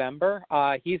past November.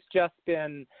 He's just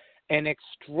been an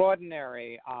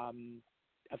extraordinary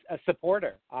a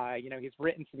supporter. He's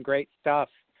written some great stuff,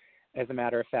 as a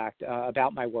matter of fact,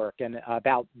 about my work and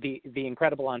about the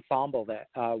incredible ensemble that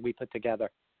we put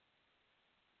together.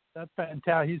 That's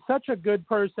fantastic. He's such a good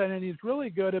person, and he's really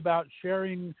good about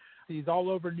sharing. He's all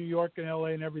over New York and LA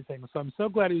and everything. So I'm so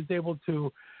glad he was able to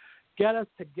get us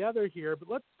together here. But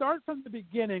let's start from the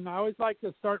beginning. I always like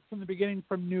to start from the beginning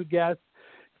from new guests.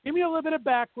 Give me a little bit of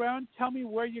background. Tell me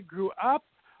where you grew up.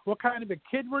 What kind of a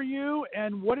kid were you,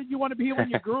 and what did you want to be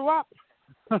when you grew up?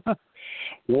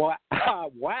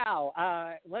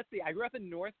 Wow. Let's see. I grew up in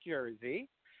North Jersey,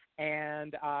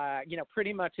 and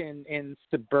pretty much in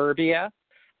suburbia.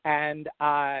 And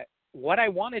what I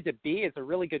wanted to be is a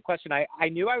really good question. I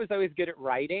knew I was always good at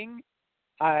writing.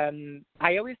 I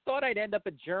always thought I'd end up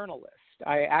a journalist.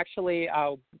 I actually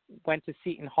went to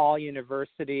Seton Hall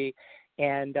University,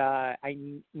 and I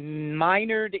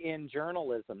minored in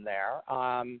journalism there.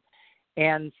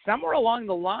 And somewhere along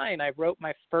the line, I wrote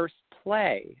my first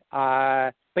play.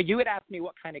 But you had asked me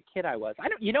what kind of kid I was.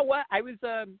 You know what? I was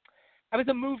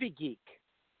a movie geek,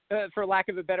 for lack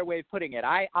of a better way of putting it.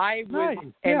 I was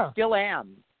and still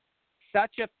am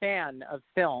such a fan of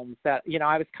films that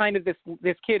I was kind of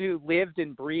this kid who lived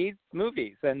and breathed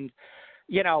movies, and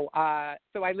so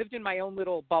I lived in my own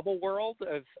little bubble world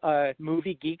of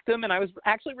movie geekdom, and I was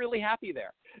actually really happy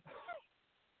there.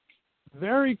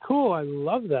 Very cool. I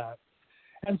love that.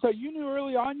 And so you knew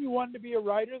early on you wanted to be a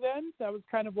writer then? That was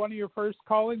kind of one of your first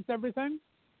callings and everything?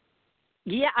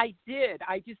 Yeah, I did.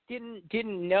 I just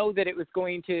didn't know that it was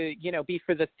going to, be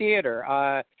for the theater.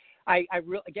 I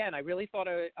really thought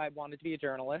I wanted to be a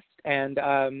journalist, and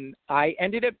I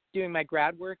ended up doing my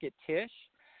grad work at Tisch,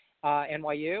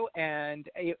 NYU, and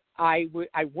I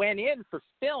went in for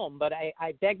film, but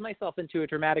I begged myself into a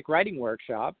dramatic writing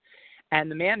workshop. And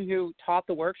the man who taught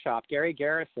the workshop, Gary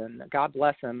Garrison, God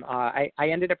bless him, I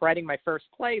ended up writing my first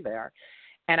play there.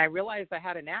 And I realized I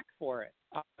had a knack for it.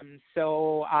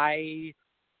 So I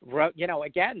wrote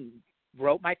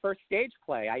my first stage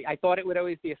play. I thought it would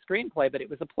always be a screenplay, but it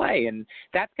was a play. And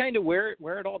that's kind of where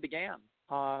it all began.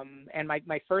 And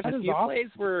my first few plays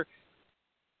were,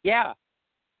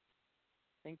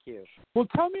 Thank you. Well,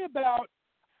 tell me about,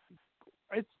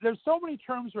 there's so many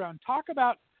terms around. Talk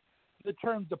about the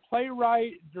terms, the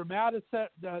playwright, the dramatist,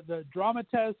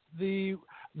 the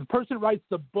person who writes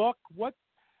the book.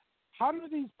 How do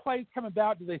these plays come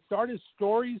about? Do they start as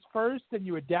stories first and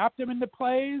you adapt them into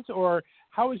plays, or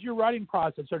how is your writing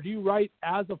process? Or do you write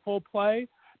as a full play?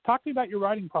 Talk to me about your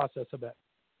writing process a bit.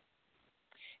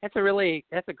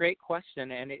 That's a great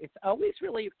question, and it's always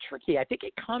really tricky. I think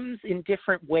it comes in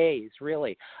different ways,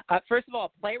 really. First of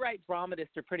all, playwright,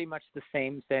 dramatist are pretty much the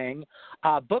same thing.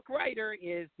 Book writer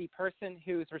is the person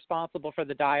who's responsible for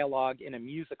the dialogue in a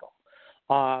musical.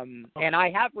 And I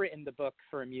have written the book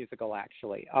for a musical,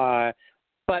 actually.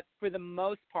 But for the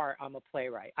most part, I'm a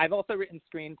playwright. I've also written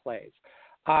screenplays.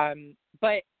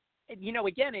 But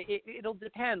again, it'll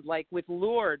depend. Like with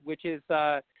Lord, which is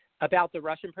about the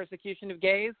Russian persecution of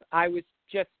gays, I was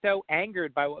just so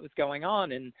angered by what was going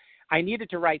on, and I needed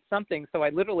to write something. So I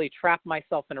literally trapped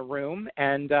myself in a room,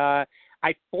 and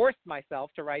I forced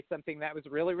myself to write something that was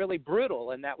really, really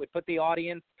brutal, and that would put the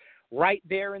audience right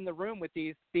there in the room with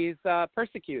these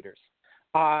persecutors.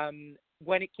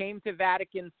 When it came to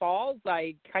Vatican Falls,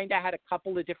 I kind of had a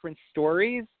couple of different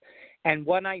stories, and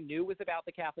one I knew was about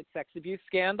the Catholic sex abuse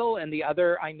scandal, and the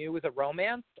other I knew was a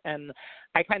romance, and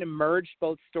I kind of merged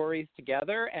both stories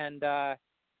together, and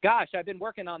gosh, I've been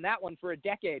working on that one for a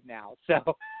decade now.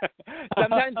 So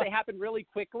sometimes they happen really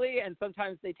quickly, and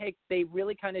sometimes they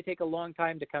really kind of take a long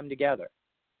time to come together.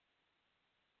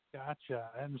 Gotcha.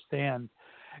 I understand.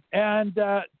 And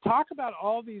talk about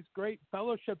all these great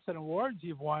fellowships and awards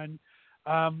you've won.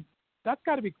 That's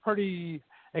got to be pretty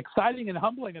exciting and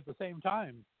humbling at the same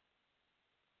time.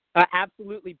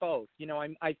 Absolutely both.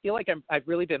 I feel like I've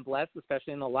really been blessed,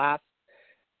 especially in the last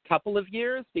couple of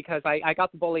years, because I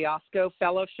got the Bogliasco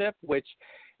Fellowship, which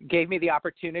gave me the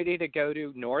opportunity to go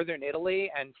to northern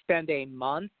Italy and spend a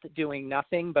month doing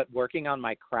nothing but working on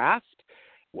my craft,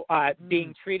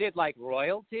 being treated like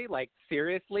royalty, like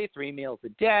seriously, 3 meals a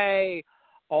day,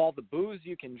 all the booze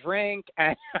you can drink,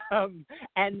 and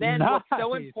then nice. What's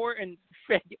so important,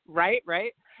 right?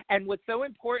 And what's so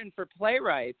important for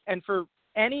playwrights and for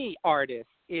any artist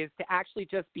is to actually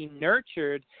just be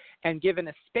nurtured and given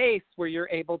a space where you're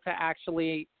able to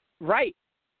actually write,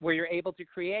 where you're able to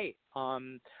create.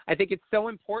 I think it's so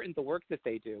important, the work that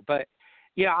they do. But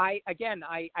I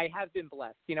have been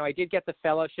blessed. I did get the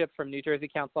fellowship from New Jersey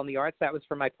Council on the Arts. That was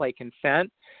for my play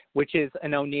Consent, which is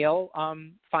an O'Neill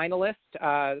finalist.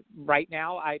 Right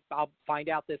now, I'll find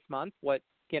out this month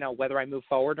whether I move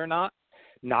forward or not,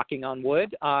 knocking on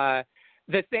wood.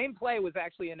 The same play was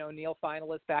actually an O'Neill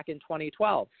finalist back in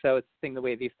 2012, so it's the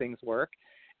way these things work.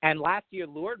 And last year,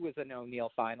 Lourdes was an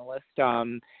O'Neill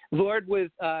finalist. Lourdes was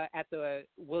at the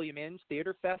William Inge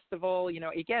Theater Festival.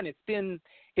 Again, it's been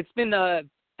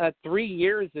 3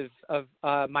 years of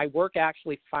my work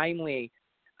actually finally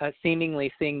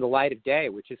seemingly seeing the light of day,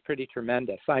 which is pretty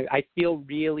tremendous. I feel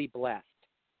really blessed.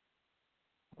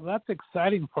 Well, that's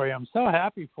exciting for you. I'm so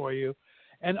happy for you.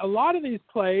 And a lot of these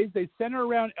plays, they center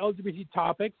around LGBT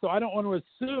topics, so I don't want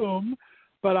to assume,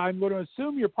 but I'm going to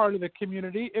assume you're part of the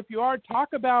community. If you are, talk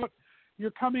about your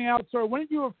coming out. So when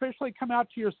did you officially come out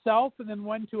to yourself, and then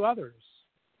when to others?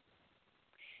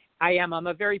 I am. I'm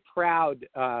a very proud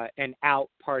and out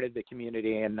part of the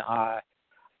community, and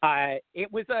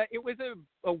it was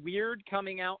a weird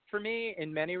coming out for me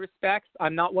in many respects.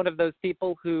 I'm not one of those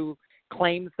people who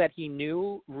claims that he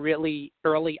knew really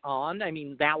early on. I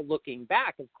mean, now looking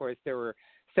back, of course, there were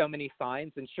so many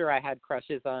signs, and sure, I had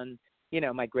crushes on,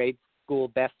 my grade school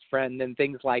best friend and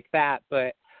things like that.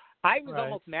 But I was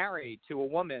almost married to a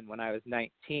woman when I was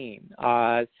 19.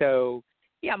 So,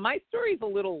 yeah, my story's a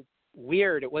little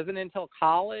weird. It wasn't until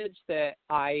college that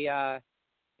I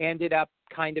ended up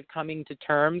kind of coming to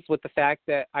terms with the fact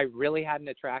that I really had an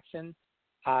attraction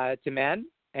to men,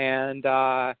 and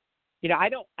I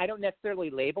don't necessarily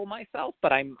label myself,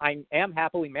 but I am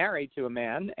happily married to a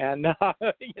man, and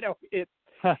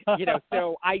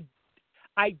so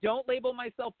I don't label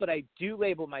myself, but I do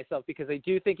label myself because I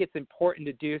do think it's important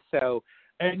to do so.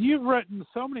 And you've written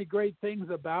so many great things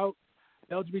about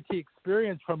LGBT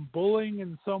experience, from bullying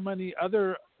and so many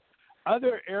other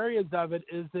areas of it.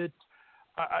 Is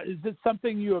it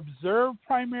something you observe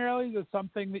primarily? Is it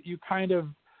something that you kind of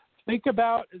think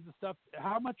about? Is the stuff?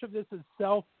 How much of this is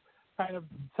self kind of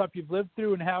stuff you've lived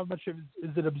through, and how much of it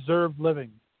is it observed living?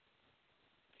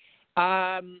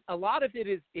 A lot of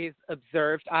it is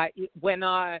observed.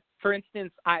 For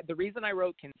instance, the reason I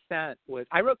wrote Consent was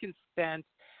I wrote Consent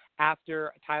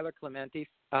after Tyler Clementi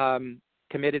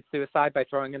committed suicide by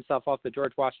throwing himself off the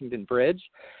George Washington Bridge.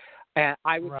 And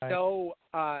I was so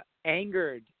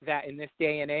angered that in this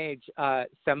day and age,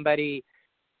 somebody,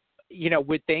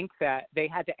 would think that they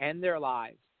had to end their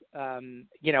lives,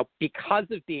 because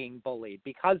of being bullied,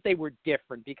 because they were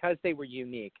different, because they were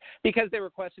unique, because they were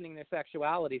questioning their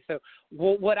sexuality. So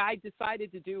what I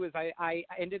decided to do is I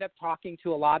ended up talking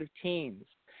to a lot of teens,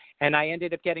 and I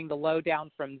ended up getting the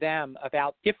lowdown from them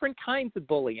about different kinds of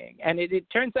bullying. And it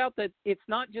turns out that it's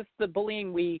not just the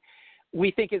bullying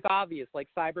we think is obvious, like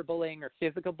cyberbullying or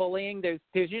physical bullying. There's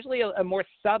usually a more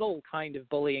subtle kind of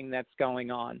bullying that's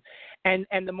going on. And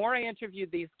the more I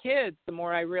interviewed these kids, the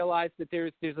more I realized that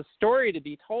there's a story to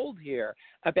be told here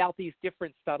about these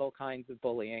different subtle kinds of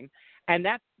bullying. And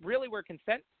that's really where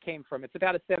Consent came from. It's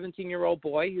about a 17-year-old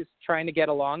boy who's trying to get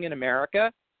along in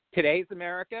America, today's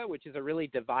America, which is a really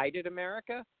divided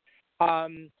America.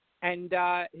 and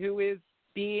who is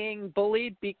being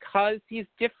bullied because he's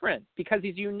different, because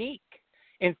he's unique.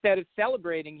 Instead of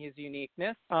celebrating his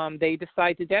uniqueness, they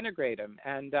decide to denigrate him.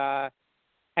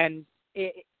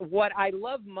 What I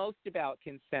love most about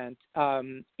Consent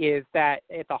is that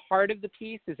at the heart of the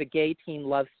piece is a gay teen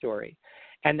love story,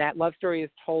 and that love story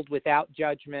is told without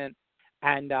judgment.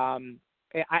 And I'm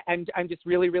just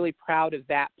really, really proud of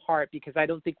that part, because I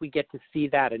don't think we get to see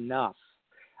that enough.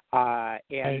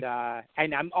 And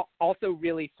I'm also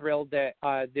really thrilled that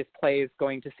this play is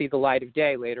going to see the light of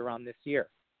day later on this year.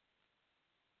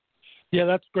 Yeah,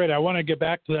 that's great. I want to get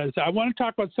back to that. I want to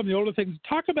talk about some of the older things.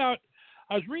 I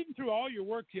was reading through all your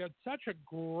work. You had such a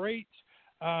great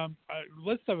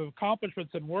list of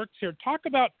accomplishments and works here. Talk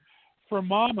about For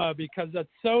Mama, because that's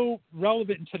so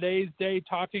relevant in today's day,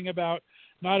 talking about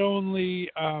not only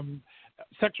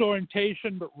sexual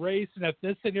orientation, but race and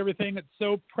ethnicity and everything. It's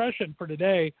so prescient for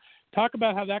today. Talk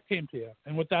about how that came to you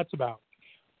and what that's about.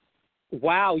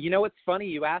 Wow. You know, it's funny.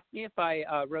 You asked me if I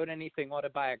wrote anything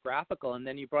autobiographical, and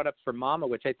then you brought up For Mama,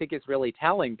 which I think is really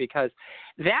telling, because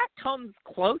that comes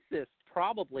closest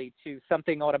probably to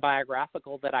something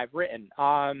autobiographical that I've written.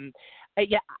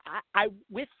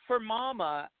 With For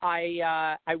Mama,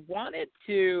 I wanted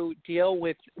to deal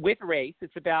with race.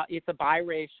 It's a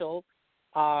biracial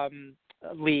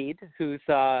lead who's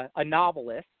a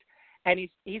novelist, and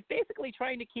he's basically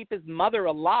trying to keep his mother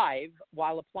alive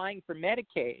while applying for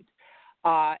Medicaid.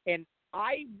 And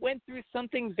I went through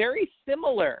something very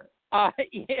similar.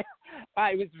 It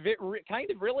was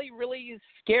kind of really, really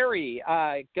scary,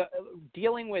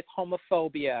 dealing with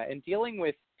homophobia and dealing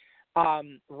with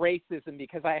racism,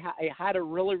 because I had a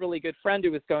really, really good friend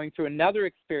who was going through another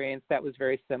experience that was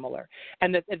very similar.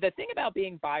 And the thing about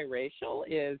being biracial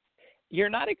is you're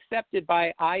not accepted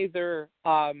by either.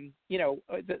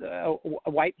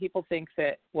 White people think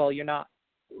that, well, you're not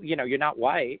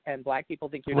white, and black people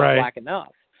think you're not black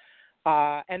enough.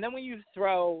 And then when you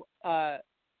throw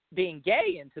being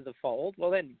gay into the fold,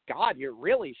 well, then, God, you're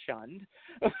really shunned.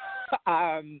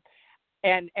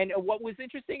 And what was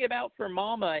interesting about For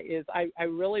Mama is I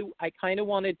kind of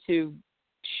wanted to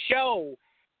show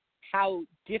how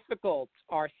difficult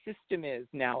our system is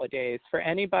nowadays for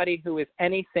anybody who is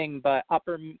anything but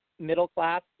upper middle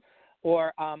class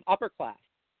or upper class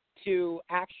to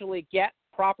actually get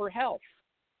proper health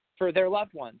for their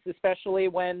loved ones, especially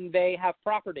when they have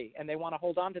property and they want to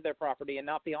hold on to their property and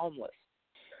not be homeless.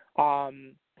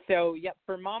 So, yeah,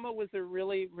 For Mama was a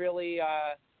really, really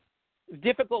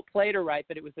difficult play to write,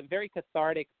 but it was a very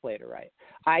cathartic play to write.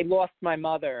 I lost my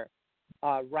mother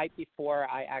right before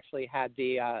I actually had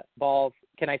the balls.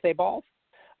 Can I say balls?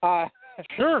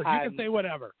 Sure, you can say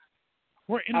whatever.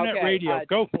 We're internet radio.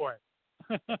 Go for it.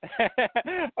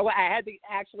 Well, I had to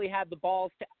actually have the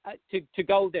balls to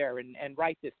go there and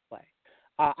write this play.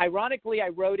 Ironically, I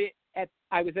wrote it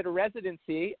I was at a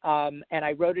residency, and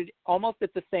I wrote it almost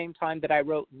at the same time that I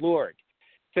wrote Lourdes.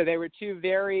 So they were two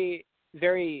very,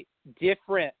 very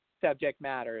different subject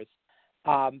matters,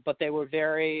 but they were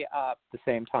very the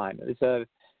same time. It was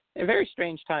a very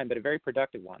strange time, but a very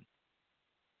productive one.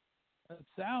 That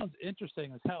sounds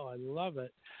interesting as hell. I love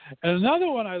it. And another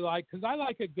one I like, because I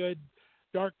like a good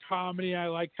dark comedy. I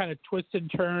like kind of twists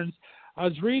and turns. I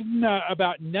was reading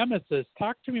about Nemesis.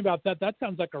 Talk to me about that. That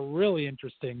sounds like a really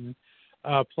interesting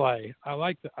play. I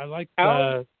like the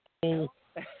whole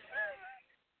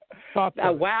thought.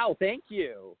 Wow, thank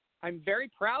you. I'm very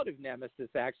proud of Nemesis,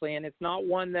 actually, and it's not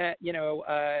one that,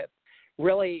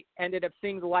 really ended up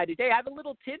seeing the light of day. I have a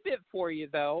little tidbit for you,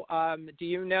 though. Do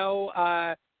you know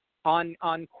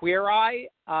on Queer Eye?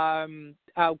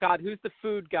 Oh, God, who's the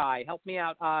food guy? Help me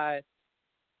out.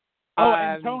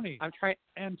 Antony. I'm trying.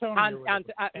 Antony.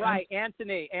 Right,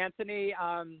 Anthony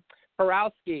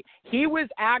Horowski. He was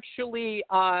actually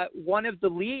one of the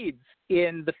leads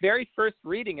in the very first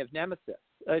reading of Nemesis.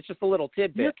 It's just a little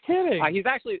tidbit. You're kidding. He's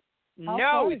actually he's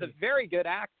a very good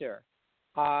actor.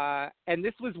 And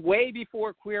this was way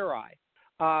before Queer Eye.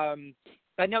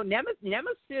 But no,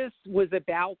 Nemesis was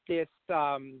about this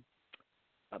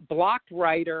blocked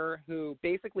writer who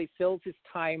basically fills his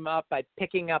time up by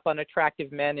picking up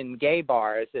unattractive men in gay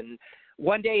bars. And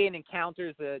one day he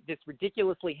encounters this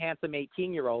ridiculously handsome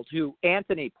 18-year-old who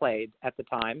Anthony played at the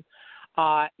time.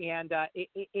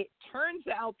 It turns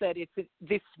out that it's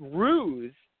this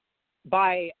ruse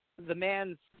by the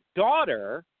man's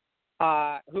daughter,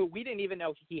 who we didn't even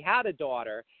know he had a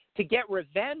daughter, to get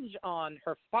revenge on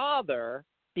her father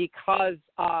because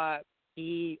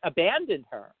he abandoned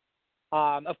her.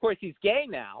 Of course, he's gay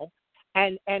now,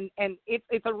 and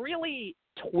it's a really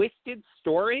twisted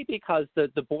story because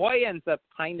the boy ends up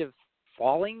kind of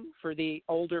falling for the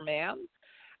older man,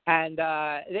 And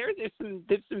there's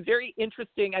some very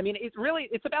interesting. I mean,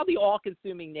 it's about the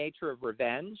all-consuming nature of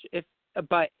revenge.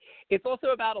 But it's also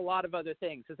about a lot of other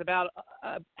things. It's about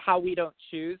how we don't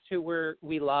choose who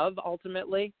we love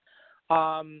ultimately,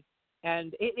 and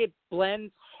it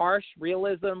blends harsh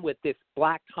realism with this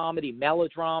black comedy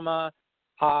melodrama.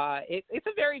 It's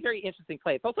a very, very interesting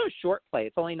play. It's also a short play.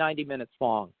 It's only 90 minutes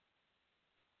long.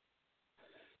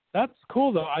 That's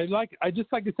cool, though. Like I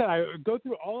said, I go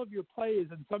through all of your plays,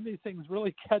 and some of these things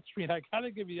really catch me. And I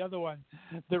gotta give you the other one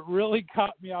that really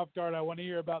caught me off guard. I want to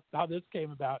hear about how this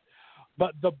came about.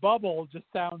 But The Bubble just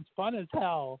sounds fun as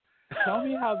hell. Tell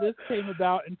me how this came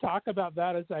about, and talk about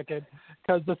that a second,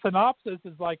 because the synopsis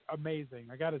is like amazing.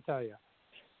 I got to tell you.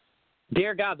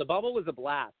 Dear God, The Bubble was a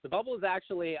blast. The Bubble is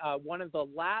actually one of the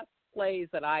last plays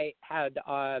that I had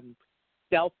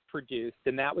self-produced,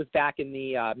 and that was back in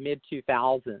the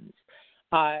mid-2000s.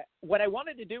 What I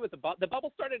wanted to do with The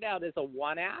Bubble started out as a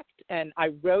one-act, and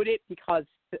I wrote it because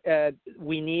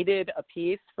we needed a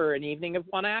piece for an evening of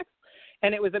one act,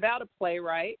 and it was about a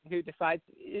playwright who decides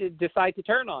to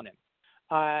turn on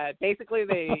him. Basically,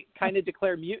 they kind of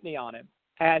declare mutiny on him,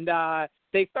 and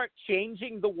they start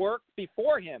changing the work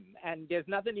before him, and there's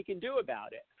nothing you can do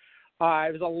about it.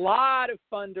 It was a lot of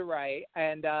fun to write,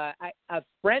 and a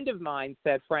friend of mine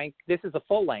said, Frank, this is a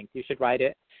full length. You should write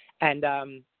it. And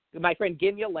my friend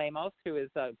Ginya Lemos, who is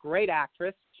a great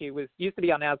actress, she used to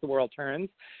be on As the World Turns.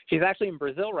 She's actually in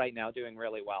Brazil right now doing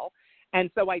really well. And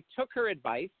so I took her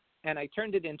advice, and I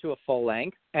turned it into a full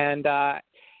length. And,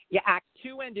 Act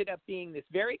 2 ended up being this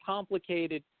very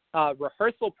complicated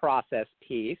rehearsal process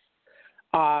piece,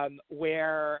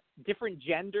 where different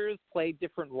genders played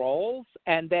different roles,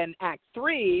 and then Act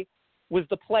 3 was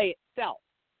the play itself.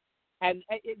 And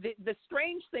the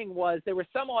strange thing was there were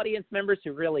some audience members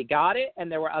who really got it,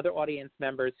 and there were other audience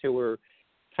members who were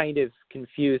kind of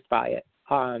confused by it.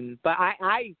 But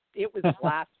it was a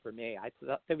blast for me.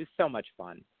 It was so much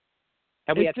fun,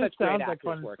 and we had such great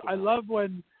actors working. I love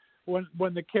when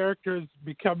the characters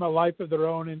become a life of their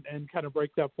own and kind of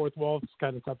break that fourth wall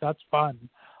kind of stuff. That's fun.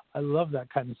 I love that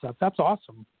kind of stuff. That's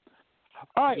awesome.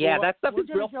 All right. Yeah, that stuff is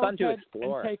real fun to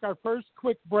explore. And take our first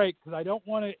quick break, because I don't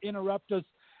want to interrupt us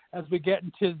as we get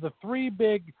into the three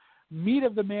big meat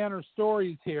of the manor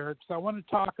stories here. So I want to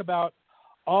talk about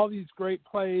all these great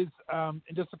plays in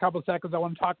just a couple of seconds. I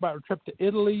want to talk about our trip to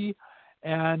Italy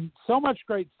and so much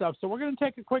great stuff. So we're going to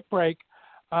take a quick break,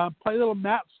 play a little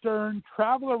Matt Stern,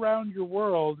 Travel Around Your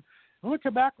World. When we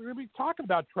come back, we're going to be talking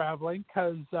about traveling,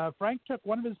 because Frank took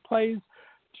one of his plays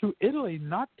to Italy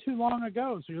not too long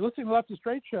ago. So you're listening to the Left to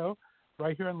Straight show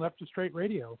right here on Left to Straight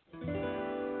Radio.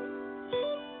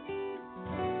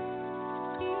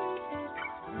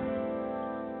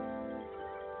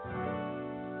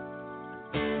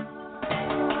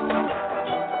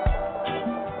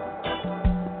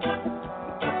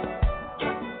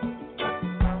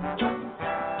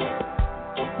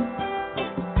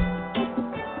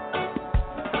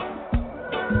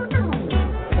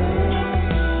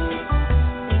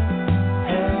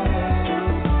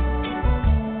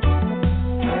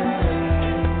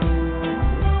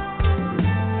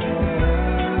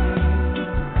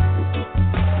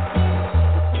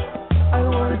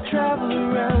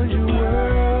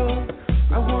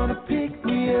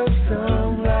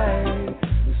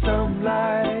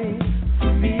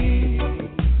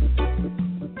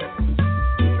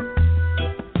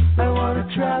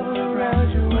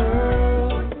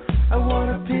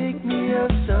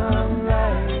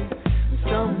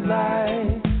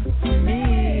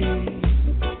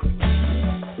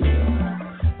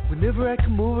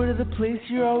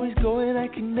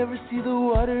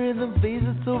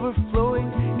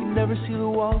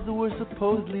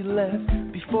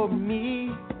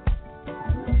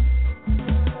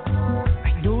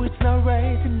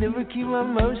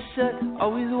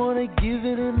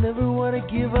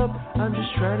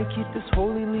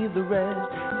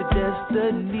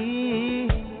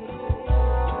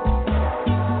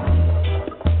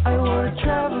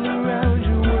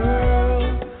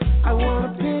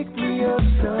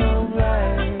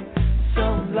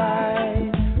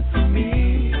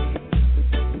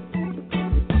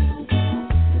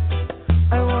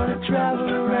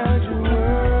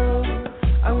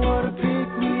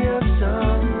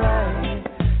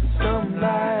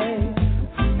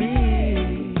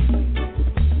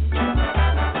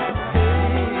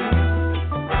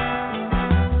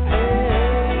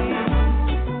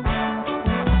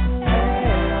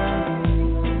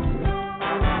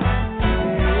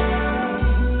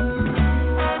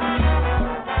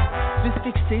 This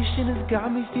fixation has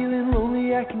got me feeling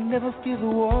lonely. I can never feel the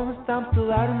warmth, I'm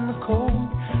still out in the cold.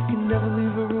 Can never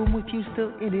leave a room with you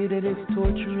still in it, and it's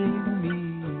torturing me.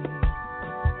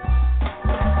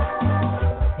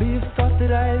 Be a thought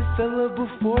that I had felt love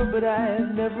before, but I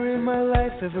have never in my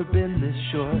life ever been this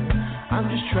sure. I'm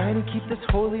just trying to keep this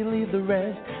holy, leave the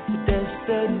rest to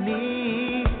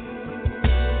destiny.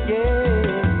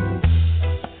 Yeah,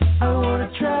 I wanna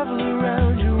travel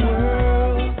around your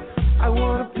world. I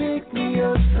wanna pick me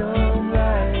up some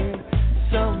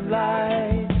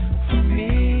light for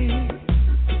me.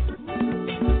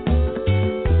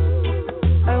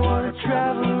 I wanna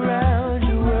travel around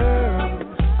your world.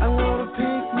 I wanna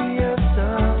pick me up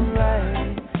some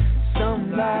light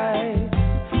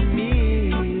for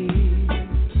me.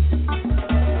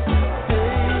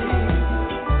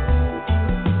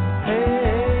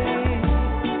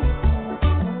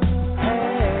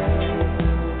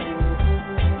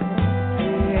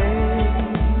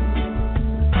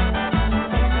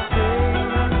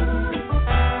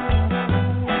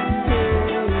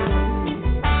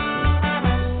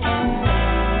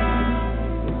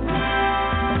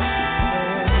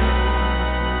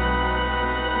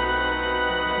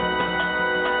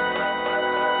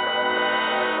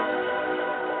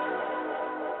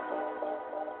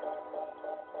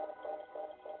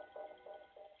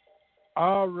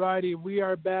 All righty, we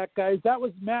are back, guys. That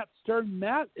was Matt Stern.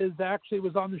 Matt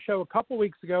was on the show a couple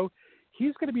weeks ago.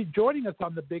 He's going to be joining us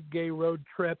on the Big Gay Road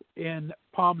Trip in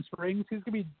Palm Springs. He's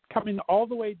going to be coming all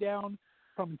the way down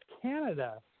from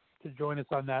Canada to join us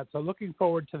on that. So looking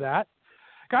forward to that.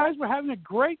 Guys, we're having a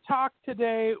great talk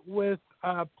today with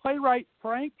playwright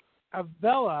Frank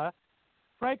Avella.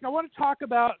 Frank, I want to talk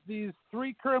about these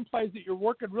 3 current plays that you're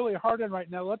working really hard on right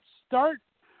now. Let's start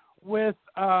with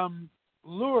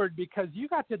Lured, because you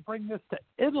got to bring this to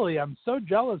Italy. I'm so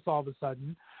jealous all of a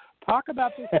sudden. Talk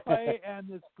about this play and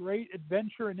this great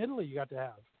adventure in Italy you got to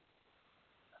have.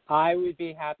 I would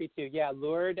be happy to. Yeah,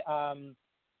 Lured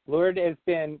has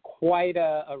been quite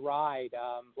a ride.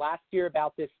 Last year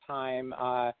about this time,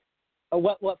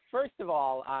 first of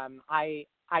all, I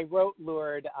wrote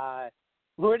Lured.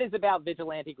 Lured is about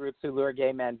vigilante groups who lure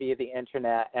gay men via the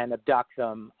internet and abduct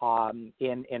them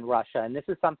in Russia. And this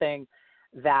is something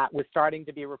that was starting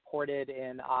to be reported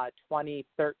in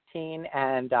 2013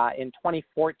 and in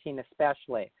 2014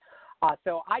 especially.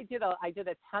 So I did a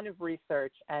ton of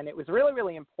research, and it was really,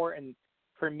 really important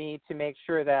for me to make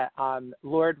sure that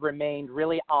Lured remained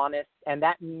really honest, and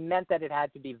that meant that it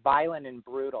had to be violent and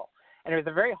brutal. And it was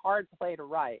a very hard play to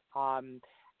write. And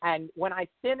when I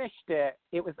finished it,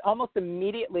 it was almost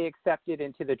immediately accepted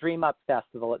into the Dream Up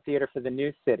Festival at Theater for the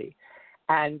New City.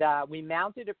 And we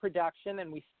mounted a production,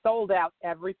 and we sold out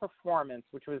every performance,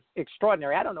 which was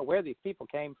extraordinary. I don't know where these people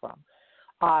came from.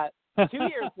 2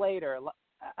 years later,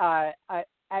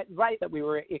 that we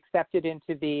were accepted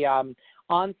into the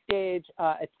Onstage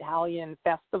Italian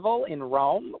Festival in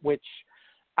Rome, which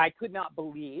I could not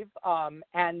believe.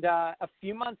 And a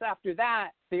few months after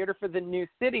that, Theater for the New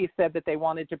City said that they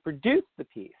wanted to produce the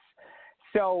piece.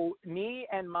 So me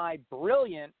and my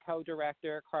brilliant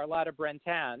co-director, Carlotta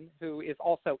Brentan, who is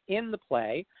also in the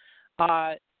play,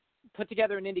 put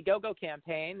together an Indiegogo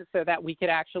campaign so that we could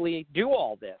actually do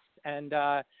all this. And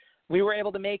we were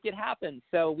able to make it happen.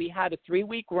 So we had a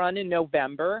 3-week run in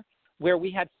November where we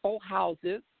had full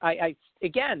houses. I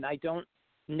don't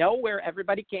know where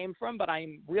everybody came from, but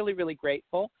I'm really, really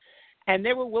grateful. And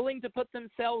they were willing to put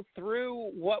themselves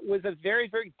through what was a very,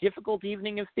 very difficult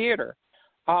evening of theater.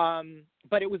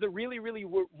 But it was a really, really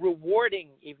rewarding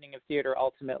evening of theater,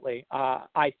 ultimately,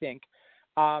 I think.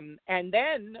 And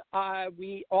then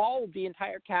the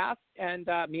entire cast, and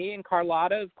me and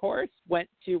Carlotta, of course, went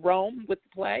to Rome with the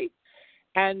play.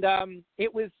 And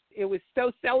it was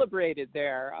so celebrated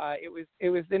there.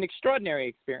 It was an extraordinary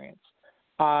experience.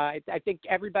 I think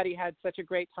everybody had such a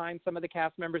great time. Some of the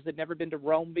cast members had never been to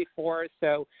Rome before.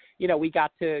 So, we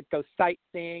got to go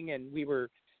sightseeing, and we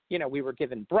were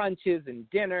given brunches and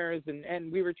dinners, and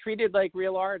we were treated like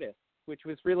real artists, which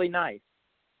was really nice.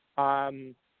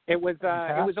 It was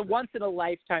a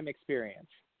once-in-a-lifetime experience.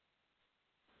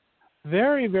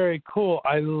 Very, very cool.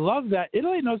 I love that.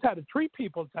 Italy knows how to treat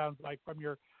people, it sounds like, from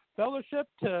your fellowship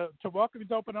to welcome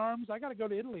with open arms. I got to go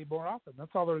to Italy more often.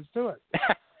 That's all there is to it.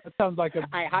 That sounds like a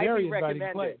very inviting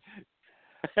place.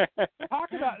 Talk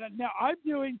about that. Now,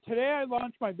 today I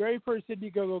launched my very first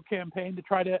Indiegogo campaign to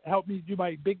try to help me do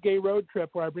my Big Gay Road Trip,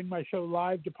 where I bring my show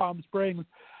live to Palm Springs.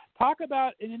 Talk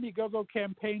about an Indiegogo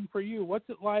campaign for you. What's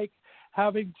it like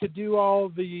having to do all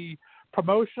the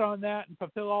promotion on that and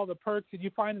fulfill all the perks? Did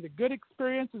you find it a good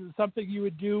experience? Is it something you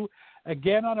would do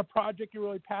again on a project you're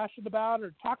really passionate about?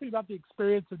 Or talking about the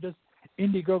experience of just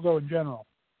Indiegogo in general?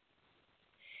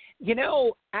 You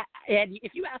know, and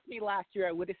if you asked me last year,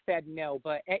 I would have said no,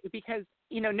 but because,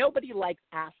 you know, nobody likes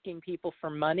asking people for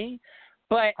money.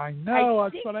 But I know,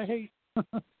 that's what I hate.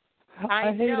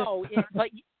 I hate know, but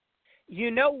you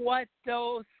know what,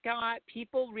 though, Scott?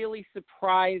 People really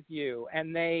surprise you,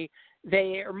 and they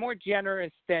are more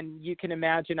generous than you can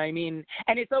imagine. I mean,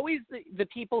 and it's always the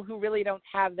people who really don't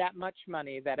have that much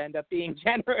money that end up being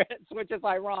generous, which is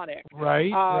ironic.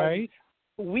 Right, right.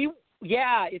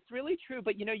 Yeah, it's really true.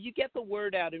 But, you know, you get the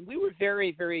word out, and we were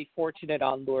very, very fortunate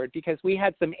on Lord because we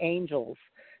had some angels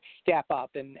step up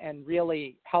and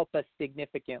really help us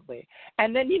significantly.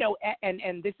 And then, you know,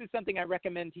 and this is something I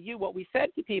recommend to you. What we said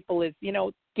to people is, you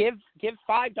know, give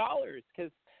 $5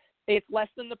 because it's less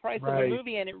than the price of a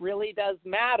movie, and it really does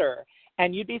matter.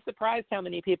 And you'd be surprised how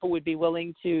many people would be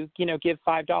willing to, you know, give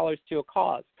 $5 to a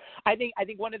cause. I think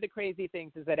one of the crazy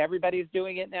things is that everybody's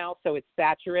doing it now, so it's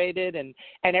saturated, and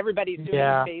everybody's doing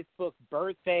a Facebook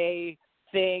birthday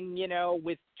thing, you know,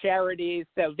 with charities.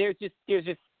 So there's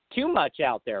just too much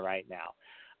out there right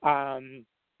now.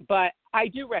 But I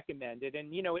do recommend it,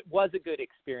 and, you know, it was a good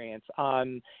experience.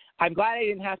 I'm glad I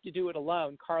didn't have to do it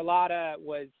alone. Carlotta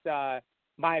was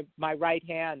my right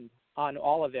hand on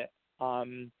all of it.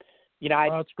 You know,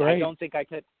 that's great. I don't think I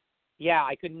could. Yeah,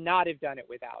 I could not have done it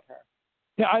without her.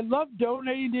 Yeah, I love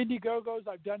donating to Indiegogos.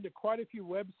 I've done to quite a few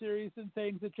web series and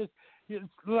things. It just,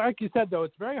 like you said, though,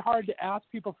 it's very hard to ask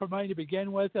people for money to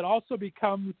begin with. It also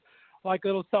becomes like a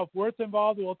little self-worth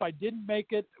involved. Well, if I didn't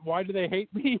make it, why do they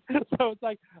hate me? So it's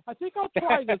like, I think I'll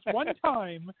try this one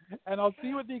time, and I'll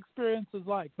see what the experience is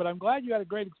like. But I'm glad you had a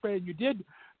great experience. You did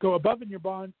go above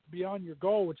and beyond your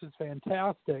goal, which is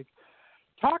fantastic.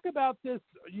 Talk about this.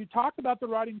 You talked about the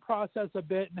writing process a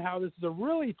bit and how this is a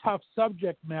really tough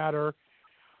subject matter.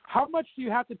 How much do you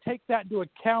have to take that into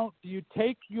account? Do you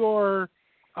take your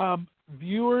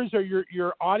viewers or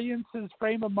your audience's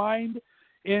frame of mind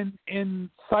in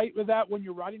sight with that when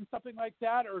you're writing something like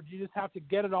that, or do you just have to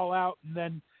get it all out and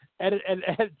then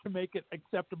edit to make it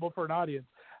acceptable for an audience?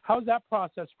 How's that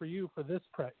process for you for this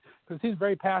project? Because it seems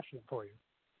very passionate for you.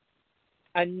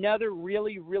 Another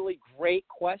really, really great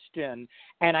question.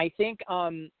 And I think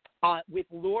with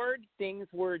Lord, things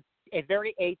were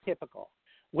very atypical.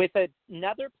 With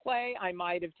another play, I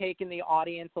might have taken the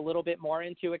audience a little bit more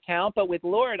into account. But with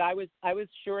Lord, I was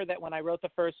sure that when I wrote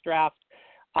the first draft,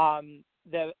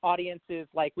 the audiences,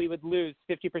 like, we would lose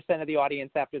 50% of the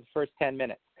audience after the first 10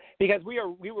 minutes because we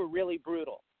were really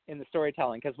brutal in the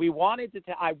storytelling because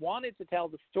I wanted to tell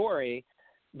the story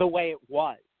the way it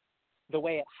was, the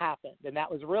way it happened, and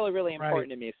that was really, really important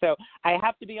to me. So I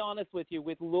have to be honest with you.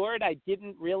 With Lord, I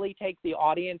didn't really take the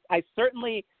audience. I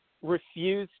certainly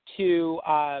refused to.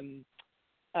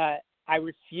 I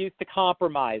refused to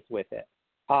compromise with it.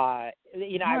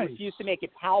 You know, I refused to make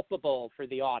it palpable for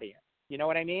the audience. You know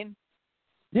what I mean?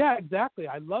 Yeah, exactly.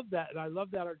 I love that, and I love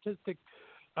that artistic,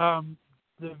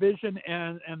 the vision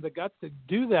and the guts to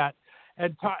do that.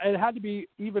 And it had to be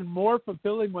even more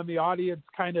fulfilling when the audience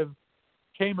kind of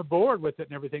came aboard with it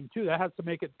and everything too. That has to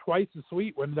make it twice as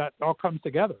sweet when that all comes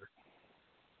together.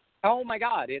 Oh my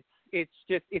God, it's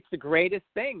the greatest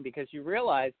thing because you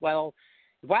realize, well,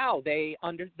 wow, they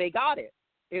got it.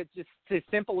 It's just as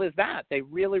simple as that. They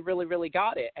really, really, really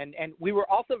got it. And we were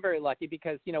also very lucky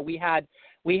because, you know, we had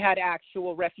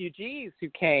actual refugees who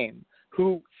came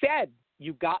who said,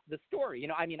 you got the story. You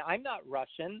know, I mean, I'm not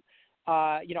Russian.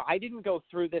 You know, I didn't go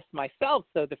through this myself.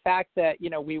 So the fact that, you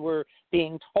know, we were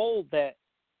being told that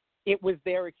it was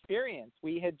their experience,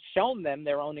 we had shown them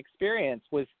their own experience,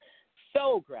 was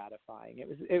so gratifying.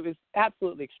 It was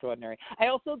absolutely extraordinary. I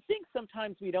also think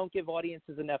sometimes we don't give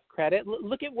audiences enough credit.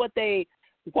 Look at what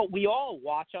we all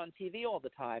watch on TV all the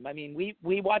time. I mean,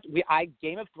 we watch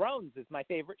Game of Thrones is my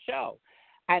favorite show,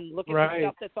 and look at the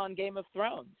stuff that's on Game of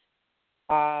Thrones.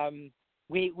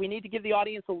 We need to give the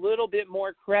audience a little bit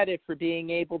more credit for being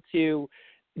able to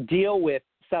deal with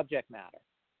subject matter.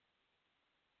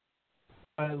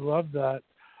 I love that.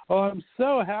 Oh, I'm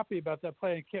so happy about that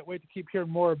play. I can't wait to keep hearing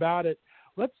more about it.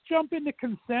 Let's jump into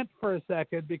consent for a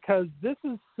second because this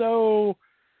is so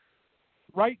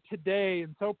right today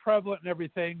and so prevalent and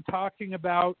everything, talking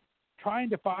about trying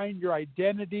to find your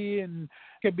identity and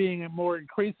being more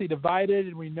increasingly divided.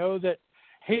 And we know that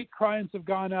hate crimes have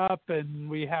gone up and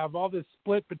we have all this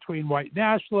split between white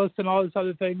nationalists and all this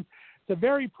other things. It's a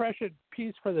very prescient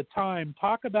piece for the time.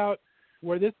 Talk about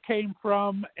where this came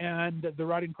from and the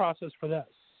writing process for this.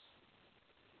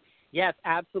 Yes,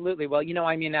 absolutely. Well,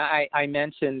 I mean, I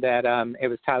mentioned that it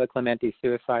was Tyler Clementi's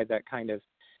suicide that kind of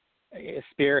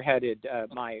spearheaded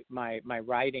my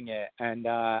writing it, and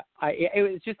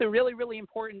it was just a really, really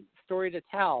important story to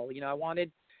tell. I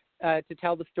wanted to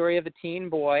tell the story of a teen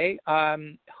boy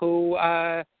who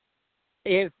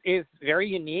is very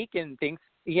unique and thinks,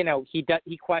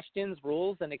 he questions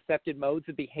rules and accepted modes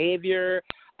of behavior,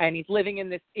 and he's living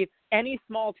in it's any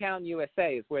small town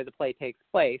USA is where the play takes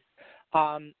place.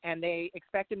 And they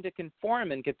expect him to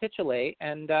conform and capitulate,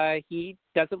 and he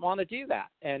doesn't want to do that.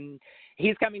 And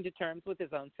he's coming to terms with his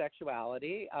own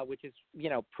sexuality, which is,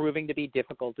 proving to be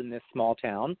difficult in this small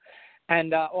town.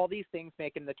 And all these things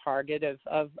make him the target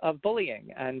of bullying.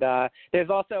 And there's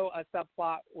also a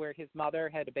subplot where his mother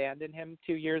had abandoned him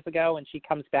 2 years ago, and she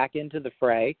comes back into the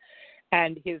fray.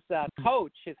 And his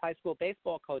coach, his high school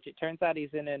baseball coach, it turns out he's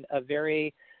in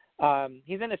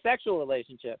he's in a sexual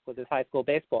relationship with his high school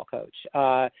baseball coach.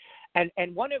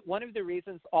 And one of the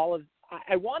reasons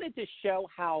I wanted to show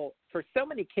how, for so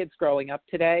many kids growing up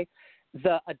today,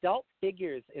 the adult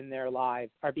figures in their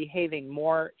lives are behaving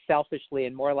more selfishly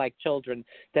and more like children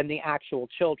than the actual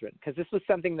children, because this was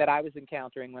something that I was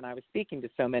encountering when I was speaking to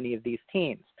so many of these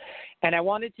teens. And I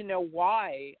wanted to know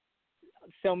why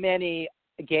so many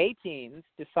gay teens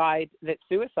decide that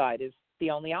suicide is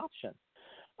the only option.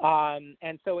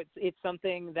 And so it's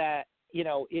something that,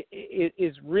 it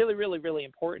is really, really, really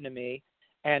important to me,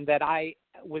 and that I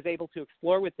was able to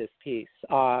explore with this piece.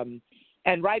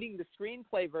 And writing the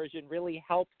screenplay version really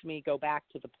helped me go back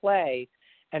to the play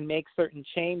and make certain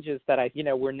changes that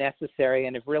were necessary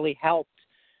and have really helped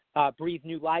breathe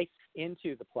new life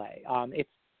into the play.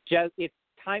 It's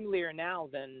timelier now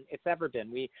than it's ever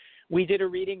been. We did a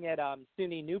reading at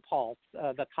SUNY New Paltz,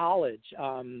 the college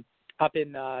up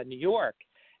in New York.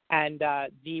 And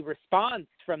the response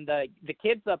from the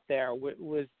kids up there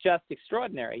was just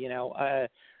extraordinary,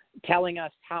 telling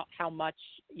us how much,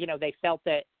 they felt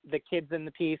that the kids in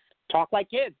the piece talk like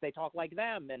kids. They talk like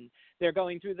them, and they're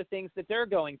going through the things that they're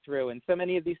going through. And so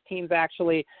many of these teens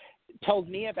actually told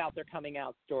me about their coming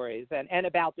out stories and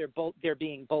about their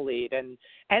being bullied and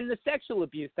the sexual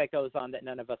abuse that goes on that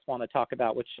none of us want to talk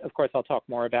about, which, of course, I'll talk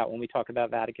more about when we talk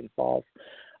about Vatican Falls.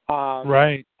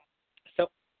 Right. So,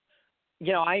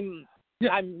 I'm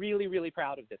really, really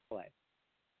proud of this play.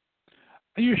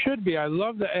 You should be. I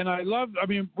love that. And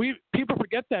people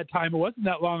forget that time. It wasn't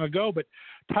that long ago, but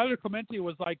Tyler Clementi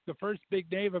was like the first big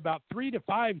name, about 3 to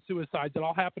 5 suicides that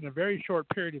all happened in a very short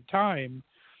period of time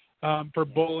for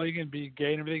bullying and being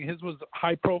gay and everything. His was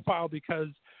high profile because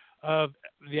of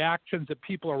the actions that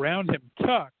people around him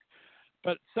took.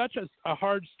 But such a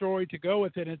hard story to go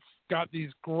with, and it's got these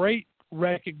great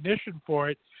recognition for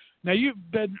it. Now,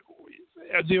 you've been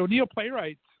 – the O'Neill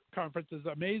Playwrights Conference is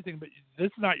amazing, but this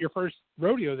is not your first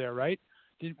rodeo there, right?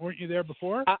 Weren't you there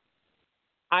before?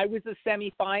 I was a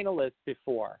semifinalist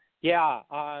before. Yeah.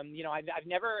 I've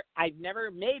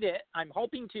never made it. I'm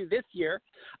hoping to this year.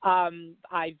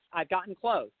 I've gotten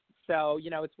close. So,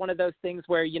 it's one of those things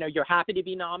where, you're happy to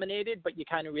be nominated, but you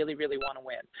kind of really, really want to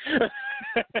win.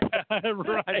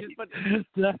 Right.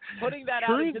 Putting that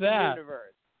out into the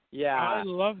universe. Yeah. I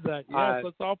love that. Yes,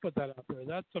 let's all put that out there.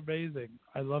 That's amazing.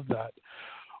 I love that.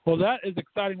 Well, that is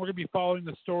exciting. We're going to be following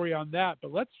the story on that.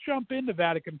 But let's jump into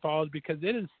Vatican Falls, because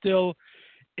it is still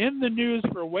in the news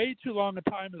for way too long a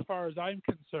time as far as I'm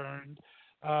concerned,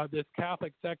 this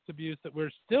Catholic sex abuse that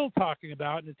we're still talking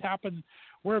about. And it's happened.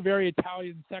 We're a very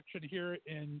Italian section here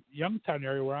in Youngstown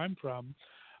area where I'm from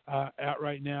at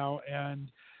right now. And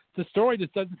the story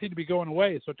just doesn't seem to be going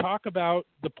away. So talk about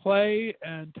the play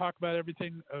and talk about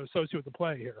everything associated with the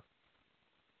play here.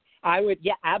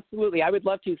 Absolutely. I would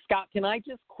love to. Scott, can I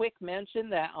just quick mention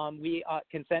that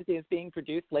Consenti is being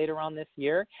produced later on this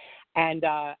year, and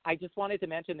I just wanted to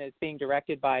mention that it's being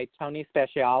directed by Tony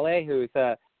Speciale, who's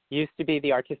used to be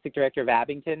the artistic director of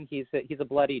Abington. He's a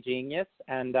bloody genius,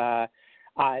 and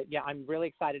I'm really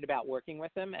excited about working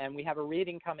with him. And we have a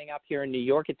reading coming up here in New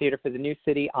York at Theater for the New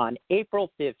City on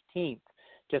April 15th.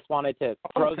 Just wanted to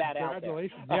throw that out there.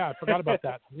 Congratulations. Yeah, I forgot about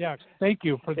that. Yeah, thank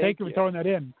you for throwing that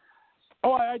in.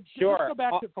 Oh, I sure. Let's go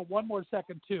back to it for one more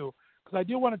second, too, because I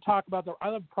do want to talk about I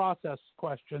love process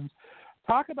questions.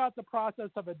 Talk about the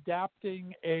process of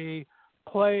adapting a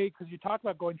play, because you talk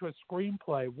about going to a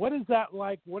screenplay. What is that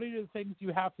like? What are the things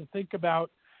you have to think about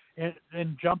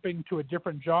in jumping to a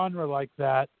different genre like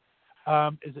that?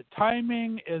 Is it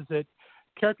timing? Is it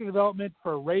character development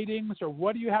for ratings? Or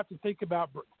what do you have to think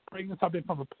about bringing something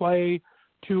from a play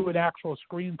to an actual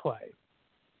screenplay?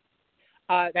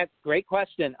 That's a great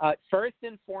question. First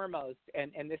and foremost,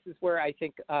 and this is where I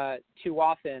think too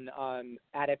often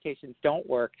adaptations don't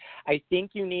work, I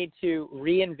think you need to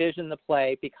re-envision the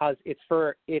play because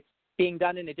it's being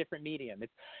done in a different medium.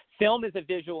 Film is a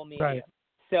visual medium. Right.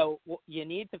 So you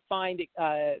need to find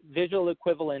visual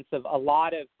equivalents of a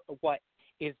lot of what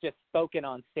is just spoken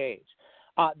on stage.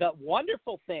 The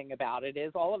wonderful thing about it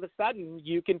is all of a sudden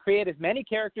you can create as many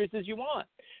characters as you want.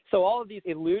 So all of these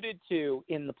alluded to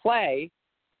in the play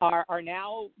are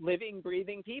now living,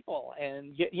 breathing people,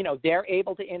 and they're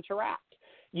able to interact.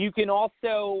 You can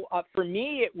also, for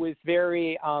me, it was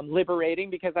very liberating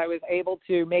because I was able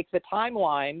to make the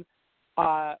timeline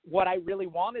what I really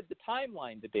wanted the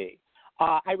timeline to be.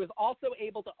 I was also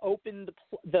able to open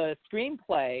the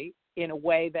screenplay in a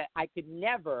way that I could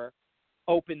never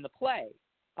open the play,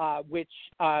 which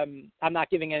I'm not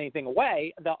giving anything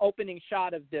away. The opening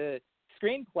shot of the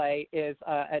screenplay is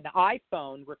an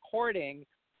iPhone recording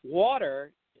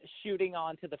water shooting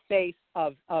onto the face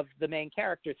of the main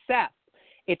character, Seth.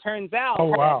 It turns out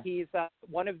that he's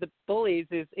one of the bullies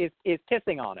is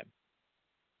pissing on him.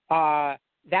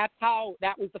 That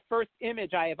was the first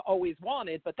image I have always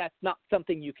wanted, but that's not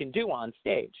something you can do on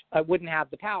stage. I wouldn't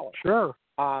have the power. Sure.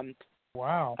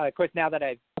 Wow. Of course, now that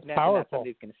I've mentioned that,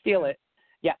 somebody's going to steal it.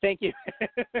 Yeah, thank you.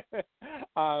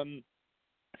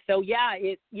 So yeah,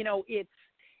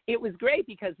 it was great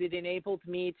because it enabled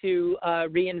me to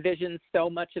re-envision so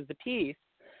much of the piece.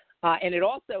 And it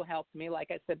also helped me,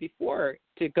 like I said before,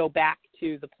 to go back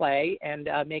to the play and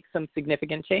make some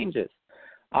significant changes.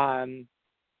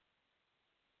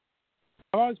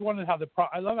 I always wondered how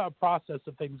I love how the process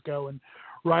of things go. And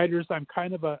writers, I'm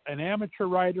kind of an amateur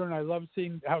writer, and I love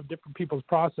seeing how different people's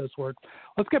process works.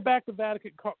 Let's get back to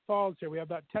Vatican Falls here. We have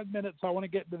about 10 minutes, so I want to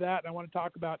get into that, and I want to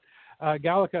talk about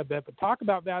Gallica a bit. But talk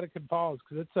about Vatican Falls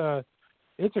because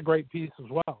it's a great piece as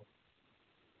well.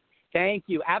 Thank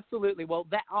you. Absolutely. Well,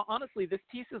 honestly, this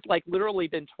piece has literally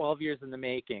been 12 years in the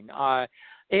making.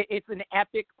 It's an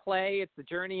epic play. It's the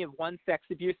journey of one sex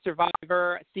abuse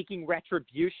survivor seeking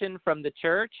retribution from the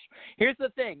church. Here's the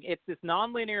thing. It's this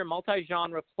nonlinear,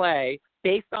 multi-genre play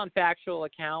based on factual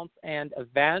accounts and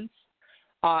events.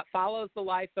 Follows the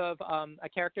life of a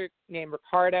character named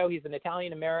Riccardo. He's an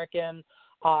Italian-American,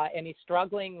 and he's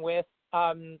struggling with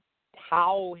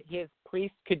how his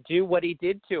priest could do what he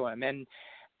did to him. And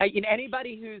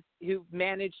anybody who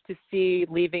managed to see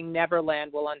Leaving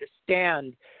Neverland will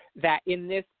understand that in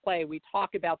this play we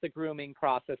talk about the grooming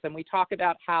process, and we talk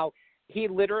about how he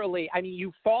literally,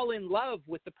 you fall in love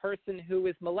with the person who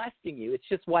is molesting you. It's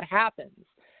just what happens.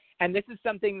 And this is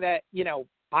something that,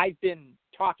 I've been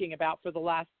talking about for the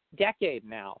last decade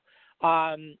now.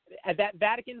 That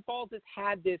Vatican Falls has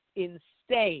had this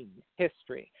insane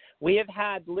history. We have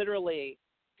had literally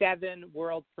 7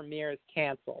 world premieres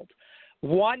canceled.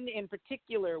 One in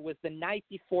particular was the night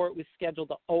before it was scheduled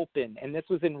to open, and this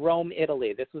was in Rome,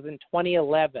 Italy. This was in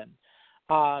 2011.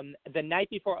 The night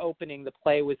before opening, the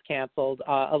play was canceled,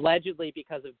 allegedly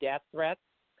because of death threats.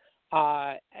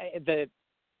 The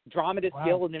Dramatists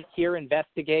Guild here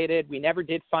investigated. We never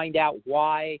did find out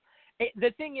why.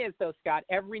 The thing is, though, Scott,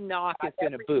 every knock has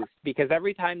been a boost because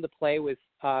every time the play was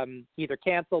either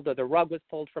canceled or the rug was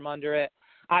pulled from under it,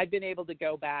 I've been able to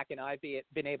go back and I've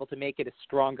been able to make it a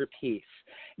stronger piece.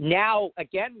 Now,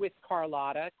 again, with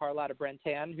Carlotta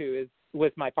Brentan, who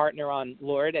was my partner on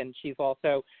Lord, and she's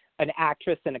also an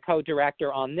actress and a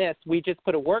co-director on this, we just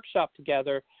put a workshop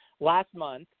together last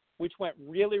month, which went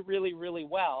really, really, really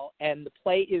well, and the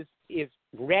play is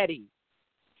ready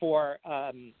for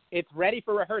it's ready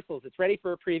for rehearsals, it's ready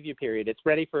for a preview period, it's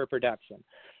ready for a production.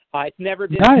 It's never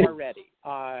been more ready.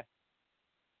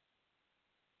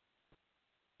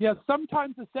 Yeah,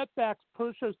 sometimes the setbacks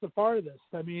push us the farthest.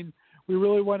 We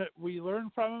really we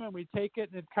learn from them and we take it,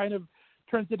 and it kind of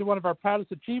turns into one of our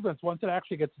proudest achievements once it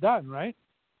actually gets done, right?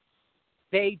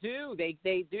 They do,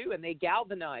 and they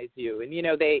galvanize you. And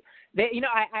I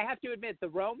have to admit, the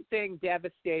Rome thing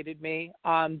devastated me.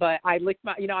 But I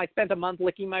spent a month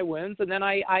licking my wounds, and then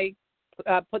I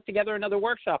put together another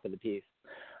workshop of the piece.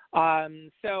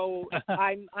 So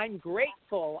I'm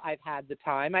grateful I've had the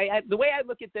time. The way I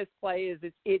look at this play is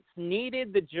it's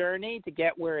needed the journey to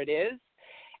get where it is.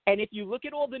 And if you look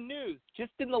at all the news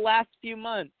just in the last few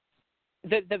months,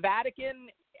 the Vatican,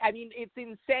 it's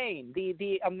insane.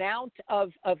 The amount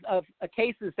of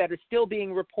cases that are still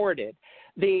being reported.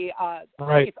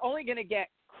 It's only going to get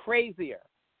crazier.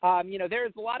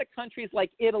 There's a lot of countries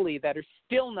like Italy that are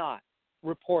still not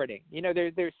reporting.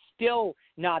 They're still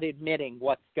not admitting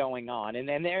what's going on, and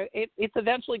then it's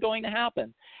eventually going to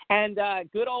happen. And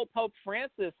good old Pope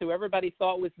Francis, who everybody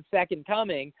thought was the second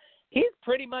coming, he's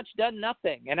pretty much done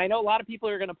nothing. And I know a lot of people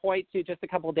are going to point to just a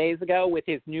couple of days ago with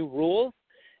his new rules,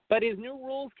 but his new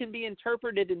rules can be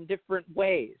interpreted in different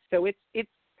ways. So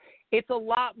it's a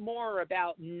lot more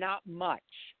about not much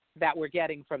that we're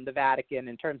getting from the Vatican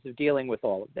in terms of dealing with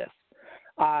all of this.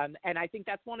 And I think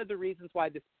that's one of the reasons why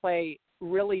this play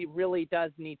really, really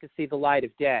does need to see the light of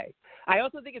day. I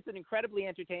also think it's an incredibly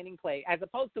entertaining play, as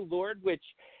opposed to Lourdes, which,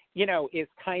 is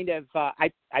kind of, I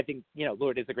think,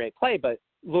 Lourdes is a great play, but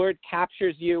Lourdes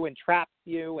captures you and traps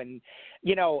you. And,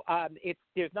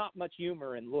 there's not much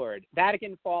humor in Lourdes.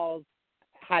 Vatican Falls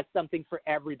has something for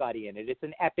everybody in it. It's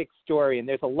an epic story, and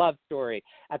there's a love story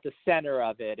at the center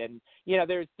of it. And,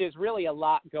 there's really a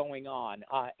lot going on.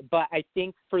 But I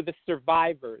think for the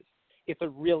survivors, it's a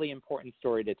really important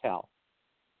story to tell.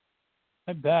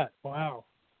 I bet. Wow.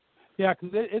 Yeah, because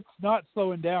it's not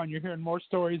slowing down. You're hearing more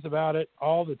stories about it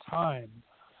all the time.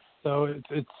 So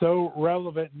it's so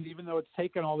relevant, and even though it's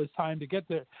taken all this time to get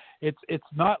there, it's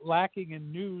not lacking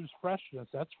in news freshness.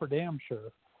 That's for damn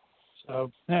sure.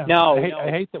 So yeah,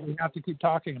 I hate that we have to keep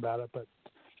talking about it, but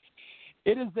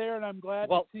it is there, and I'm glad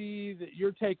to see that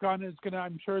your take on it is going to.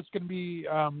 I'm sure it's going to be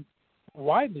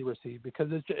widely received because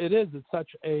it's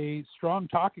such a strong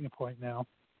talking point now.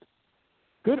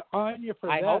 Good on you for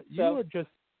that. Hope so. You are just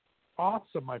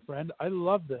awesome, my friend. I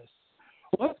love this.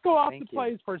 Let's go off the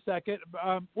plays for a second.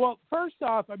 Well, first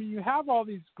off, you have all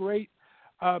these great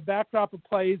backdrop of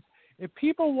plays. If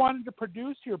people wanted to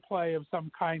produce your play of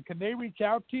some kind, can they reach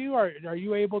out to you? Or are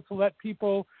you able to let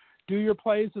people do your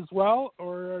plays as well?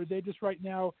 Or are they just right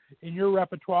now in your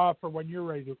repertoire for when you're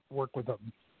ready to work with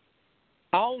them?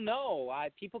 Oh, no.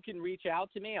 People can reach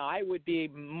out to me. I would be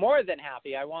more than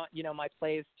happy. I want, my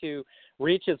plays to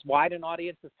reach as wide an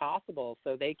audience as possible.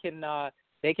 So they can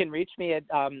reach me at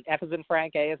F as in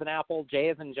Frank, A as in Apple, J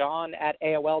as in John at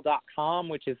AOL.com,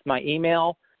 which is my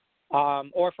email.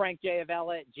 Or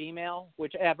frankjavella@gmail,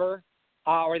 whichever.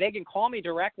 Or they can call me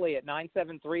directly at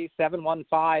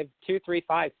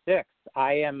 973-715-2356.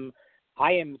 I am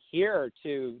here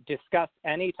to discuss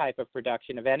any type of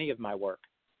production of any of my work.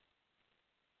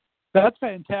 That's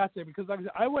fantastic, because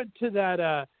I went to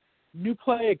that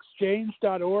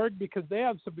newplayexchange.org because they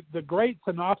have the great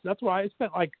synopsis. That's why I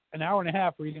spent like an hour and a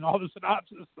half reading all the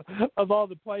synopsis of all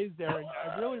the plays there. And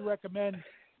I really recommend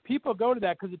people go to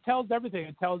that because it tells everything.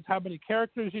 It tells how many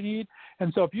characters you need.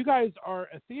 And so if you guys are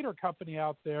a theater company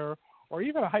out there or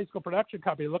even a high school production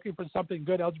company looking for something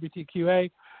good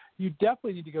LGBTQA, you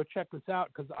definitely need to go check this out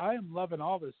because I am loving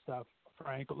all this stuff,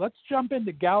 Frank. Let's jump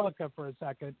into Gallica for a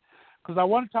second because I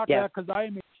want to talk about it because I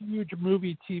am a huge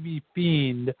movie TV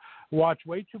fiend, watch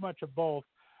way too much of both.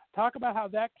 Talk about how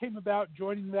that came about,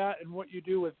 joining that, and what you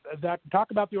do with that. Talk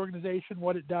about the organization,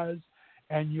 what it does,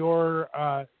 and your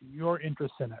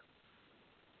interest in it.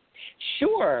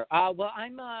 Sure. Well,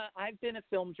 I've been a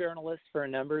film journalist for a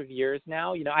number of years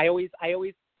now. I always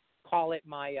call it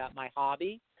my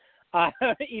hobby,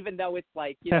 even though it's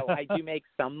like I do make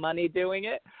some money doing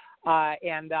it.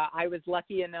 And I was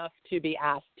lucky enough to be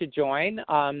asked to join.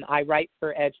 I write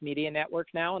for Edge Media Network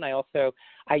now, and I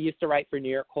used to write for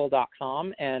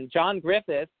NewYorkCole.com. And John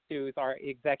Griffiths, who's our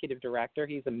executive director,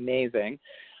 he's amazing,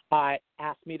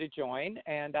 asked me to join,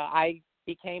 and I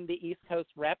became the East Coast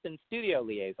rep and studio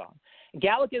liaison.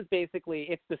 Gallica is basically,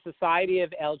 it's the Society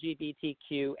of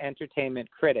LGBTQ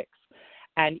Entertainment Critics.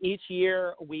 And each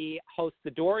year we host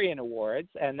the Dorian Awards,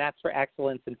 and that's for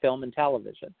excellence in film and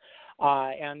television.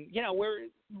 And we're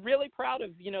really proud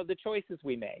of, the choices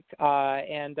we make.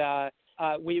 I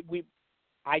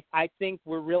think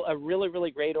we're a really,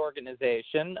 really great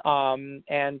organization.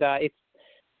 It's,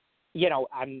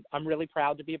 I'm really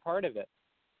proud to be a part of it.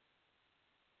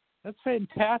 That's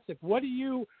fantastic. What is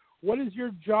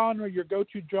your genre, your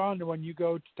go-to genre when you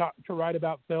go to write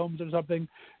about films or something?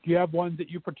 Do you have ones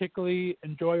that you particularly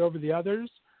enjoy over the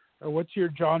others, or what's your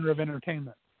genre of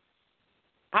entertainment?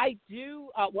 I do.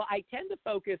 Well, I tend to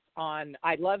focus on.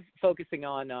 I love focusing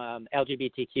on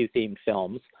LGBTQ themed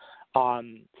films,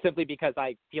 simply because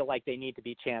I feel like they need to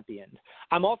be championed.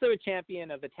 I'm also a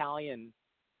champion of Italian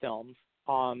films,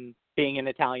 being an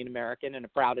Italian American and a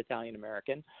proud Italian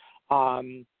American.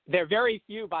 There are very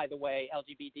few, by the way,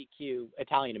 LGBTQ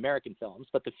Italian American films,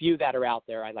 but the few that are out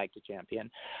there, I like to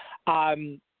champion.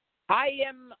 I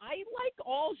like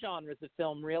all genres of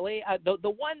film, really.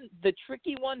 The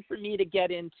tricky one for me to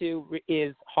get into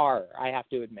is horror, I have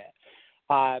to admit.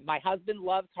 My husband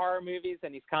loves horror movies,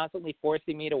 and he's constantly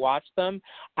forcing me to watch them.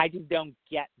 I just don't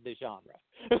get the genre.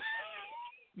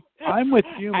 I'm with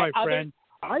you, my friend.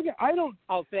 I don't.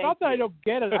 Oh, not that I don't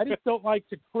get it. I just don't like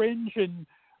to cringe, and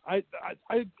I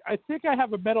think I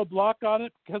have a mental block on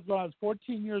it because when I was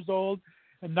 14 years old,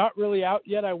 and not really out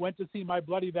yet, I went to see My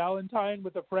Bloody Valentine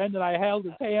with a friend, and I held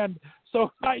his hand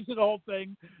so tight to the whole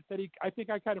thing that I think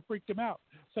I kind of freaked him out.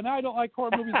 So now I don't like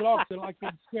horror movies at all because I don't like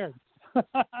being scared.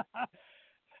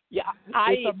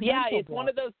 It's one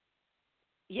of those.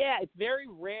 Yeah, it's very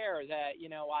rare that,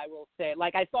 I will say,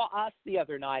 like I saw Us the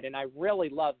other night and I really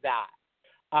loved that.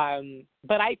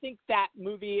 But I think that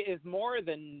movie is more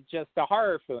than just a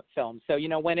horror film. So,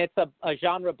 when it's a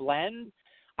genre blend,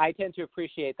 I tend to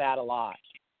appreciate that a lot.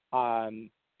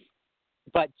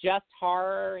 But just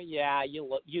horror, yeah,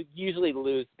 you usually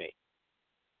lose me.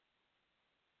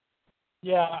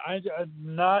 Yeah, I'm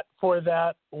not for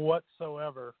that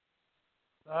whatsoever.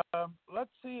 Let's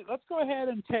see. Let's go ahead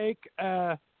and take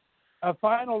a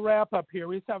final wrap up here.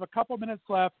 We just have a couple minutes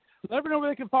left. Let everyone know where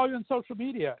they can follow you on social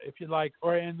media if you'd like,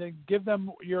 and then give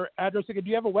them your address again. Do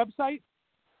you have a website?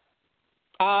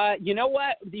 You know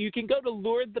what? You can go to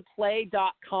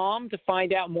luredtheplay.com to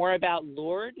find out more about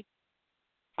Lured.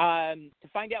 To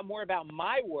find out more about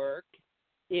my work,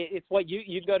 it's what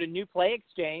you go to New Play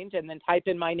Exchange and then type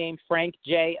in my name, Frank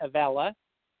J. Avella.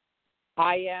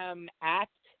 I am at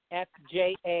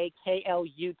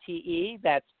FJAKLUTE.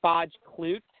 That's Fodge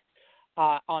Klute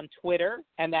on Twitter,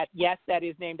 and that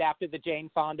is named after the Jane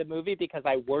Fonda movie because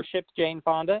I worship Jane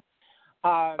Fonda.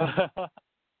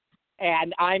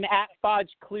 And I'm at Fodge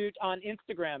Klute on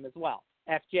Instagram as well,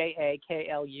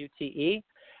 FJAKLUTE.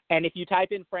 And if you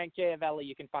type in Frank J. Avella,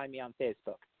 you can find me on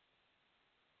Facebook.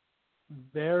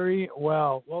 Very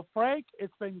well. Well, Frank,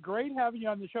 it's been great having you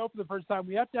on the show for the first time.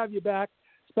 We have to have you back,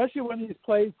 especially when these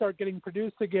plays start getting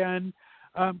produced again.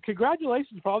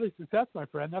 Congratulations for all the success, my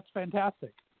friend. That's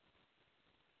fantastic.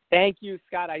 Thank you,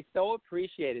 Scott. I so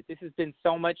appreciate it. This has been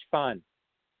so much fun.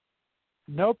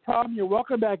 No problem. You're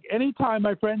welcome back anytime,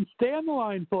 my friend. Stay on the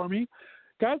line for me.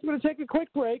 Guys, we're going to take a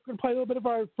quick break. We're going to play a little bit of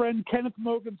our friend Kenneth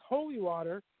Mogan's Holy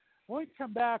Water. When we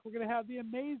come back, we're going to have the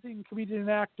amazing comedian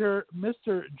and actor,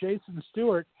 Mr. Jason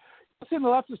Stewart. Listen to the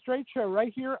Left of Str8 show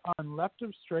right here on Left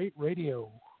of Str8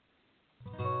 Radio.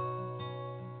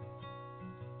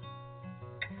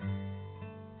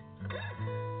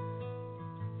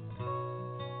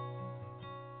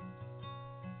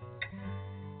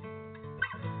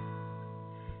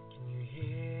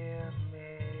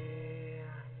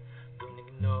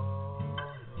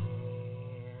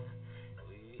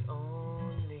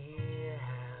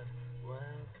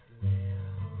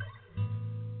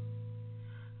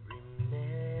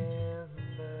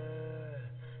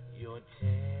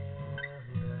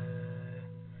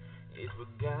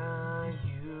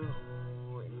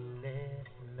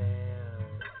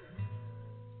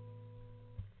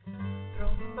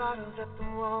 Bottles at the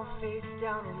wall, face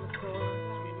down on the floor,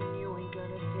 screaming you ain't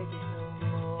gonna take it no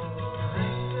more. I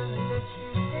ain't gonna let you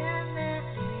stand there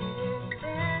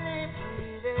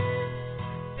breathing,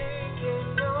 thinking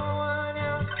no one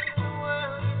else in the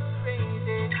world is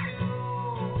crazy too.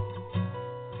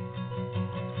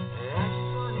 I just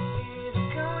wanna see the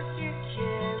ghost you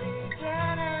carry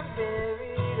dead and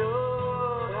buried.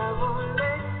 Oh, I won't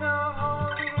let no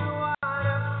holy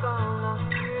water fall on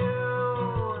you.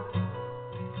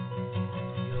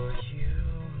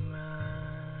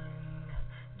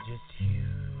 Just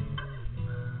human.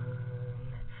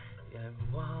 I've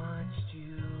watched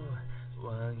you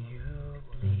while you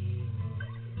bleed.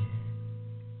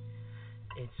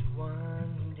 It's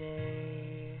one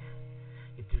day,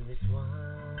 get through this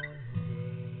one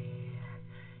day.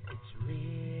 It's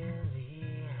really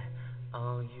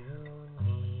all you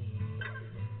need.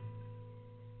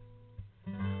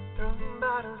 Throwing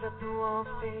bottles at the wall,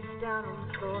 face down on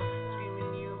the floor,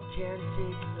 screaming you can't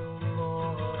take no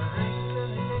more. I ain't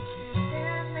gonna let you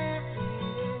stand there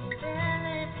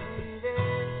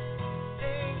breathing,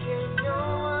 thinking no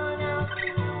one else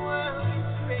in the world is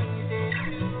crazy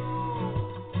too.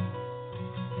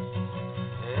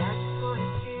 I just wanna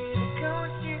see the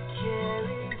ghost you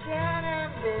carry dead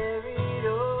and buried.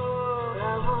 Oh, I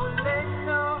won't let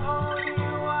no holy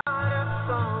water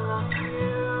fall on you.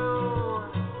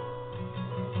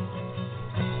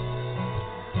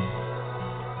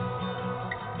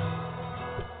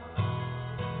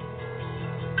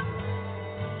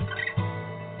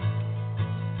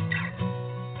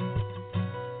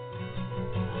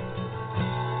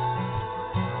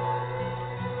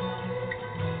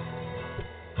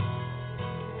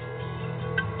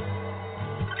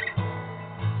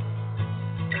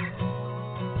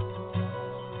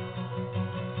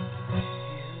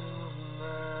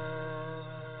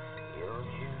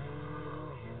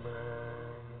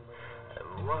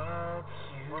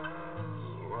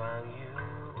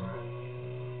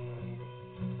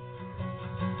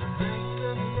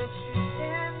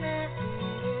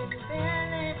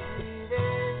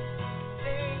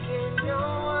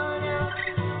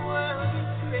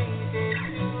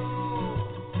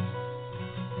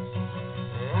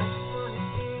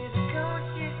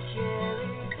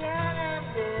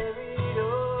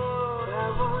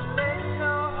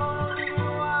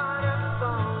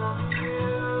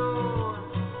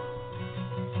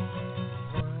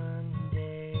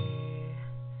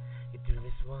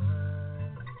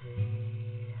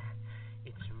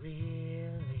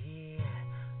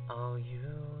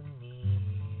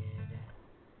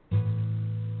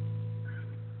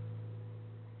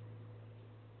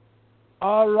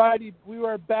 All righty, we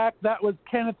are back. That was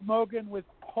Kenneth Mogan with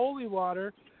Holy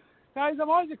Water. Guys,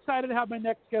 I'm always excited to have my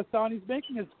next guest on. He's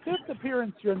making his 5th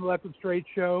appearance here in the Left of Str8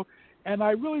 show, and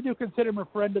I really do consider him a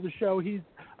friend of the show. He's,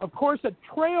 of course, a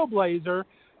trailblazer,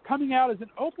 coming out as an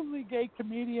openly gay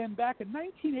comedian back in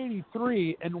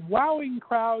 1983 and wowing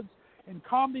crowds in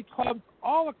comedy clubs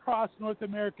all across North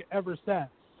America ever since.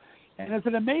 And as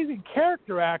an amazing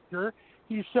character actor,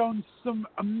 he's shown some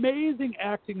amazing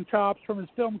acting chops from his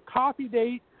film Coffee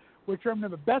Date, which earned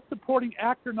him a Best Supporting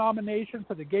Actor nomination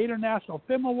for the Gator National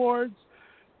Film Awards,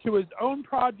 to his own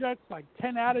projects like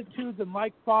 10 Attitudes and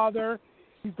Like Father.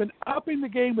 He's been upping the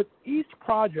game with each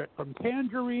project, from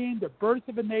Tangerine to Birth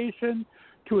of a Nation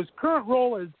to his current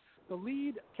role as the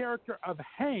lead character of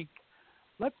Hank.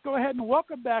 Let's go ahead and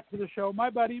welcome back to the show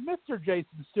my buddy, Mr.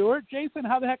 Jason Stewart. Jason,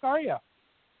 how the heck are you?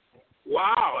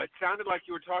 Wow, it sounded like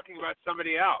you were talking about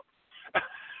somebody else.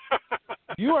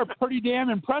 You are pretty damn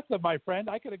impressive, my friend.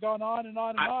 I could have gone on and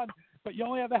on and on, but you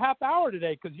only have a half hour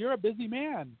today because you're a busy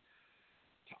man.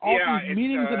 All these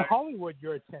meetings in Hollywood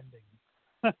you're attending.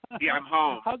 Yeah, I'm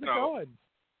home. How's it going?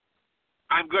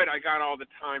 I'm good. I got all the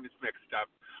times mixed up.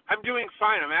 I'm doing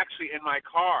fine. I'm actually in my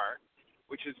car,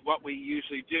 which is what we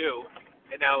usually do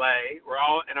in L.A. We're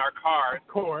all in our cars.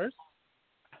 Of course.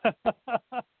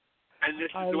 And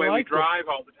this is the way we drive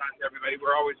all the time, everybody.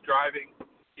 We're always driving.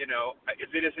 You know,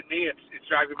 if it isn't me, it's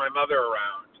driving my mother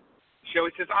around. She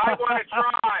always says, "I want to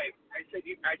drive." I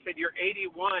said, "You're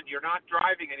 81. You're not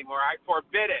driving anymore. I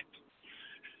forbid it."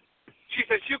 She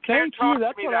says, "You can't talk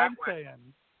to me that way."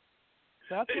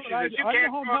 That's what I'm saying.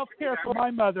 I'm home health care for my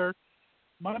mother.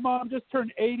 My mom just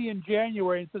turned 80 in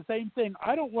January. It's the same thing.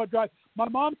 I don't want to drive. My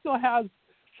mom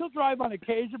she'll drive on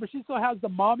occasion, but she still has the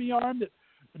mommy arm that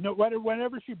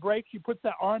whenever she brakes, she puts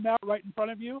that arm out right in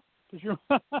front of you.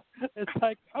 It's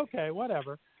like, okay,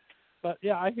 whatever. But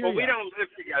yeah, I hear you. Well, we don't live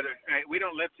together. We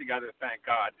don't live together, thank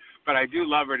God. But I do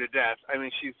love her to death. I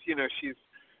mean, she's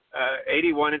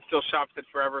 81 and still shops at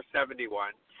Forever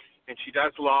 71, and she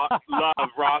does love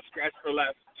Ross Dress for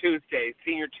Less Tuesdays,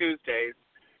 Senior Tuesdays.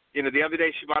 You know, the other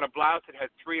day she bought a blouse that had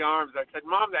 3 arms. I said,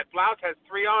 "Mom, that blouse has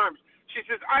 3 arms." She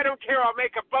says, "I don't care. I'll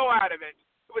make a bow out of it.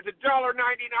 It was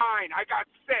 $1.99. I got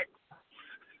 6."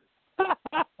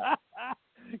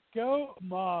 Go,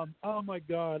 Mom. Oh, my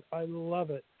God. I love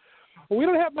it. Well, we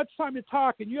don't have much time to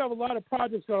talk, and you have a lot of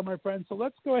projects going, my friend, so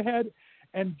let's go ahead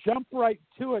and jump right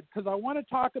to it, because I want to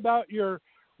talk about your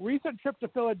recent trip to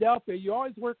Philadelphia. You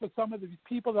always work with some of these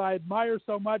people that I admire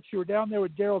so much. You were down there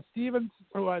with Daryl Stevens,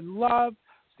 who I love,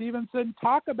 Stevenson.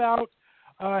 Talk about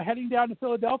heading down to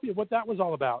Philadelphia, what that was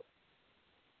all about.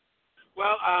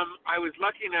 Well, I was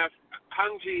lucky enough.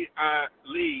 Hung-Ji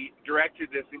Lee directed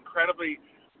this incredibly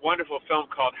wonderful film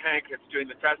called Hank that's doing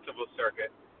the festival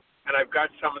circuit, and I've got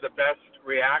some of the best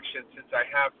reactions since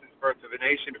Birth of a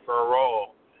Nation for a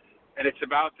role. And it's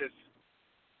about this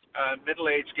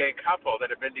middle-aged gay couple that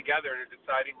have been together and are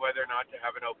deciding whether or not to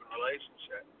have an open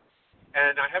relationship.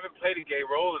 And I haven't played a gay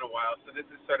role in a while, so this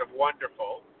is sort of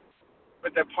wonderful.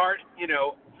 But the part,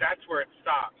 that's where it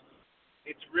stops.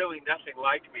 It's really nothing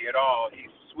like me at all. He's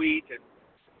sweet and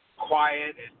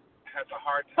quiet and has a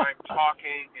hard time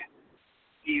talking, and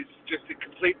he's just a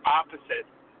complete opposite,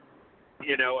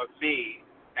 of me.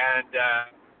 And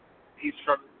he's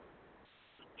from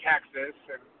Texas,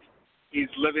 and he's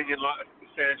living in Los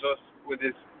Angeles with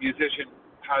his musician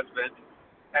husband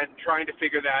and trying to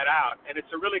figure that out. And it's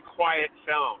a really quiet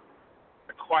film,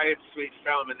 a quiet, sweet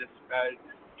film. And this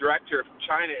director from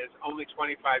China is only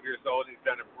 25 years old. He's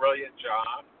done a brilliant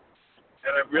job.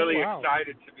 And I'm really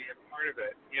excited to be a part of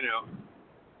it,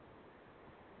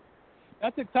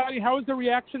 That's exciting. How was the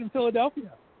reaction in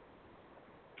Philadelphia?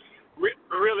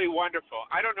 Really wonderful.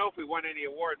 I don't know if we won any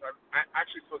awards. I'm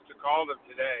actually supposed to call them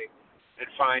today and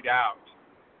find out.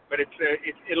 But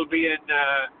it'll be in,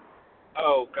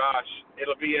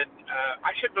 it'll be in,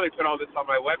 I should really put all this on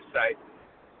my website.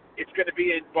 It's going to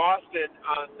be in Boston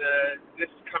on this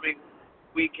coming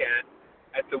weekend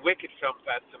at the Wicked Film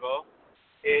Festival.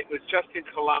 It was just in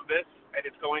Columbus, and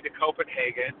it's going to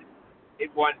Copenhagen.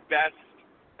 It won Best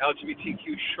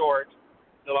LGBTQ Short,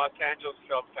 the Los Angeles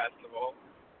Film Festival.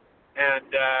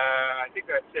 And I think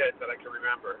that's it that I can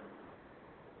remember.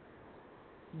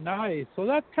 Nice. Well,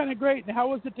 that's kind of great. And how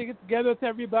was it to get together with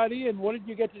everybody? And what did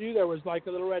you get to do there? Was like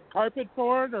a little red carpet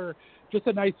for it, or just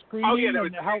a nice screening? Oh yeah, there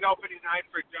was a big opening night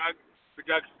for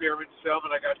Doug Spearman's film,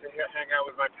 and I got to hang out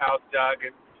with my pals Doug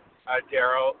and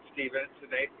Daryl Stevens,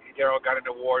 and Daryl got an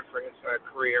award for his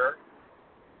career.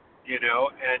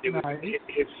 And it was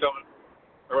his film,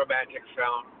 a romantic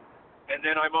film. And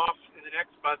then I'm off in the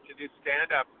next month to do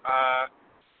stand-up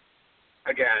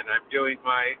again. I'm doing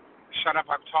my Shut Up,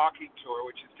 I'm Talking tour,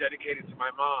 which is dedicated to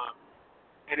my mom,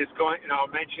 and it's going. And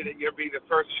I'll mention it. You'll be the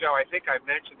first show I think I've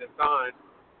mentioned this on.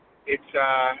 It's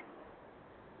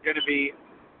going to be,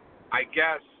 I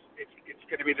guess, it's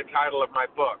going to be the title of my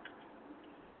book.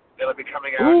 It'll be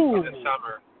coming out in the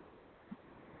summer.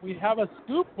 We have a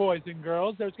scoop, boys and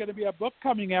girls. There's going to be a book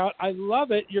coming out. I love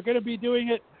it. You're going to be doing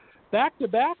it back to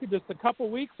back in just a couple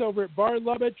weeks over at Bar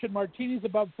Lubitsch and Martinis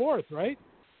Above 4th, right?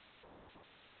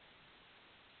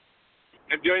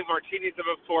 I'm doing Martinis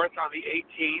Above 4th on the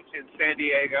 18th in San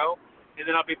Diego, and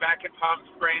then I'll be back in Palm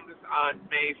Springs on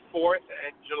May 4th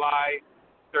and July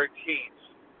 13th.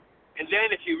 And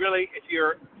then if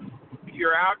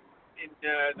you're out in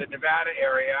the Nevada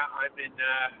area, I'm in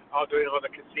doing all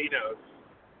the casinos,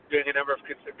 doing 3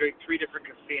 different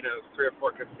casinos, 3 or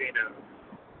 4 casinos.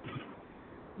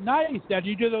 Nice. Now, do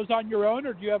you do those on your own,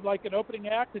 or do you have like an opening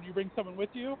act? Did you bring someone with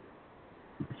you?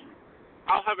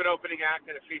 I'll have an opening act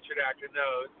and a featured act in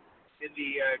those. In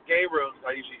the gay rooms,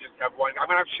 I usually just have one. I'm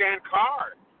going to have Shan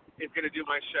Carr is going to do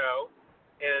my show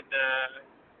in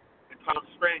Palm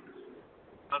Springs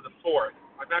on the 4th.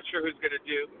 I'm not sure who's going to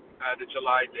do the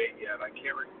July date yet. I'm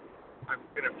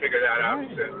going to figure that out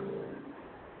soon.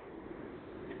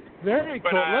 Very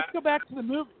cool. Let's go back to the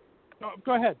movie. Oh,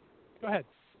 go ahead. You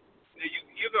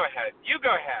go ahead. You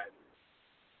go ahead.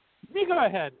 Me go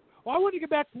ahead. Well, I want to get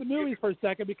back to the movies for a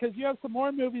second because you have some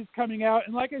more movies coming out.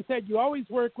 And like I said, you always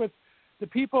work with the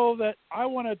people that I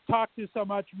want to talk to so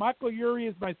much. Michael Urie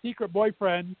is my secret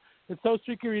boyfriend. It's so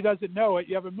secret he doesn't know it.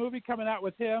 You have a movie coming out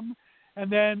with him.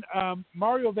 And then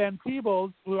Mario Van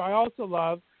Peebles, who I also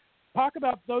love. Talk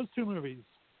about those 2 movies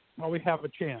while we have a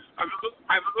chance. I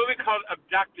have a movie called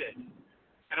Abducted,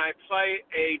 and I play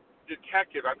a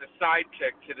detective. I'm the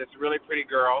sidekick to this really pretty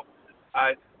girl.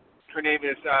 Her name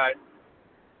is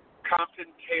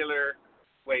Compton Taylor.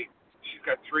 Wait, she's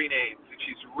got 3 names, and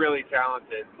she's really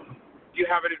talented. Do you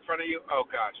have it in front of you? Oh,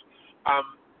 gosh.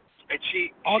 And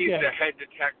she's the head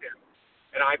detective,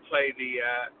 and I play the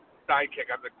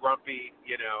sidekick. I'm the grumpy,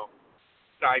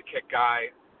 sidekick guy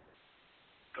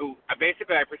who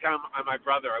basically I pretend I'm my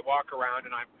brother. I walk around,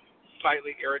 and I'm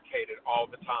slightly irritated all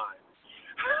the time.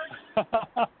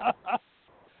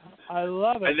 I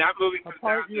love it. And that movie comes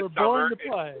out you were this summer. Born to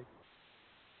play.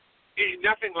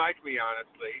 Nothing like me,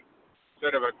 honestly.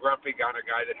 Sort of a grumpy kind of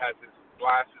guy that has his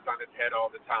glasses on his head all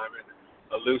the time and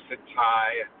a loosened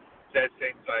tie and says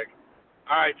things like,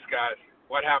 "All right, Scott,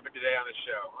 what happened today on the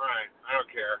show? All right, I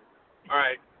don't care. All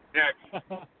right, next.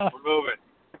 We're moving."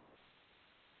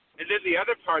 And then the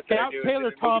other part that I do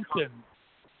Taylor is Thompson.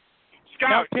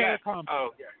 Scout Taylor yes. Thompson. Oh,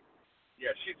 yeah.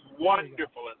 Yeah, she's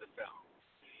wonderful in the film.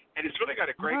 And it's really got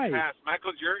a great cast.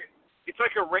 Michael Urie. It's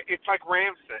like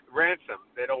Ransom,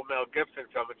 that old Mel Gibson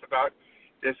film. It's about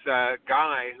this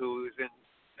guy who's in,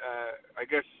 I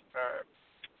guess,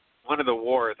 one of the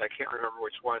wars. I can't remember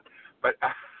which one, but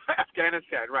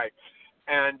Afghanistan, right?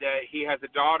 And he has a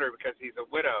daughter because he's a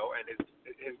widow, and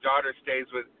his daughter stays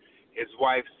with his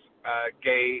wife's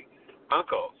gay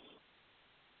uncles,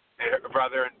 and her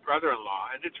brother and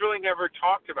brother-in-law. And it's really never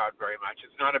talked about very much.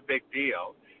 It's not a big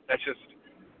deal. That's just,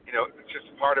 it's just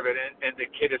part of it. And the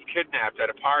kid is kidnapped at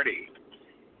a party,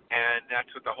 and that's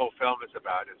what the whole film is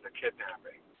about, is the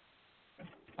kidnapping.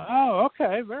 Oh,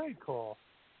 okay. Very cool.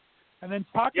 And then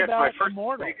talk about my first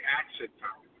Immortal. big action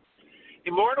film.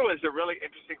 Immortal is a really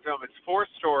interesting film. It's 4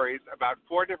 stories about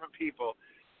 4 different people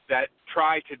that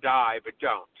try to die but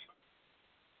don't.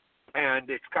 And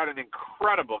it's got an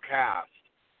incredible cast.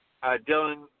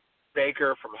 Dylan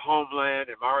Baker from Homeland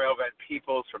and Mario Van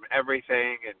Peebles from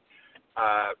Everything, and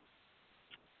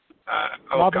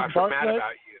from Mad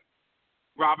About You.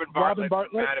 Robin Bartlett from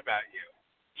Mad About You.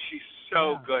 She's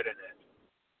so good in it.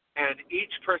 And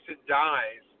each person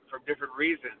dies from different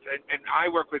reasons. And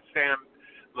I work with Sam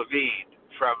Levine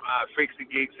from Freaks and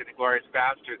Geeks and Inglourious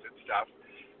Bastards and stuff,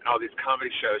 and all these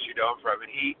comedy shows you know him from. And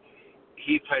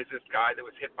he plays this guy that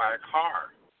was hit by a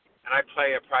car. And I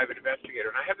play a private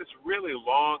investigator. And I have this really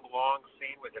long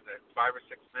scene with him that's 5 or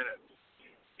 6 minutes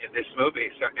in this movie.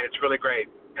 So, and it's really great.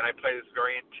 And I play this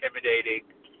very intimidating,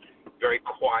 very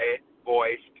quiet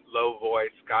voiced, low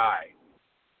voiced guy.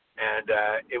 And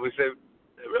it was a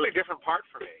really different part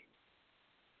for me.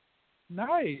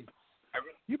 Nice.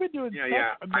 You've been doing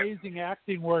such amazing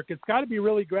acting work. It's got to be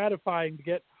really gratifying to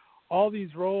get all these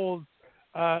roles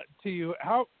to you.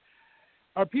 How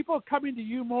are people coming to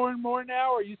you more and more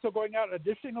now? Or are you still going out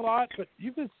auditioning a lot? But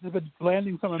you've just been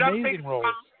landing some amazing roles.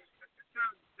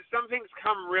 Some things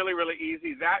come really, really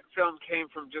easy. That film came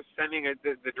from just sending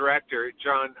the director,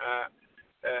 John,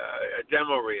 a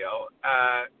demo reel.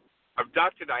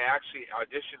 Abducted, I actually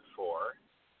auditioned for.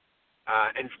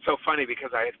 And it's so funny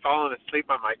because I had fallen asleep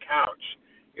on my couch.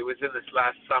 It was in this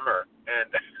last summer, and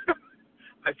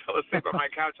I fell asleep on my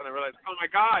couch, and I realized, oh, my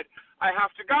God, I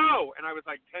have to go. And I was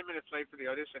like 10 minutes late for the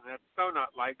audition. That's so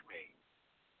not like me.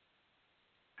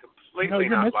 Completely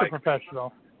you're not Mr. like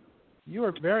Professional. Me. You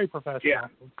are very professional, Yeah.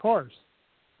 Of course.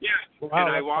 Yeah. Wow,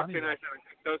 and I that's walked funny. in, and I said, I'm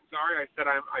so sorry. I said,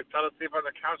 I fell asleep on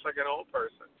the couch like an old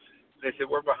person. They said,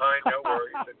 we're behind, no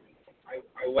worries. And I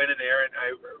went in there, and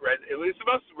I read. It was the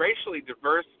most racially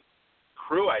diverse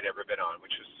crew I'd ever been on,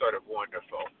 which was sort of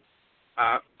wonderful.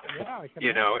 Yeah, I can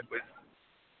you know, imagine.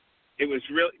 it was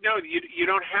really you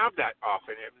don't have that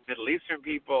often. Middle Eastern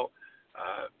people,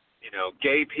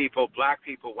 gay people, black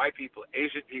people, white people,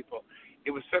 Asian people.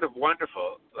 It was sort of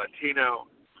wonderful. Latino.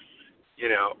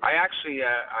 I actually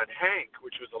on Hank,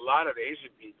 which was a lot of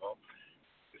Asian people,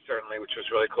 certainly, which was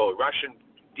really cool. Russian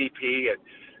DP and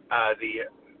the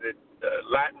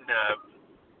Latin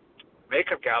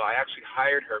makeup gal. I actually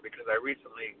hired her because I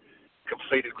recently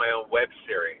completed my own web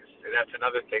series, and that's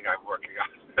another thing I'm working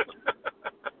on.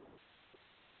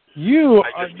 You I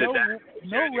are just did that in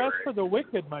no rest January. for the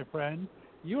wicked, my friend.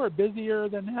 You are busier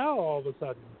than hell all of a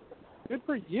sudden. Good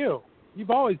for you.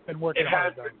 You've always been working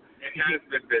hard, though. It has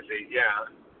been busy, yeah.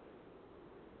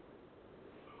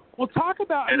 Well, talk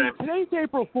about, And today's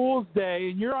April Fool's Day,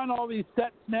 and you're on all these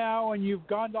sets now, and you've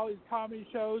gone to all these comedy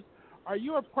shows. Are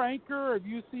you a pranker? Have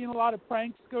you seen a lot of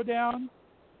pranks go down?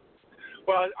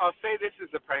 Well, I'll say this is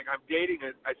a prank. I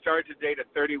started to date a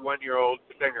 31-year-old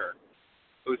singer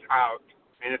who's out,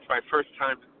 and it's my first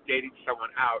time dating someone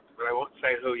out, but I won't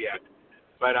say who yet.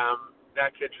 But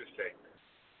that's interesting.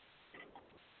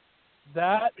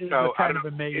 That is So, kind of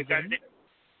amazing.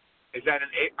 Is that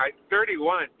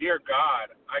 31? Dear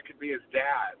God, I could be his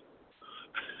dad.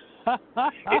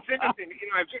 It's interesting.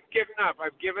 I've just given up.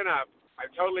 I've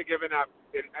totally given up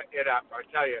it up. I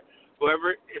tell you,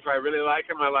 whoever, if I really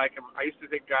like him, I like him. I used to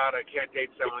think, God, I can't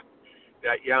date someone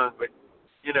that young, but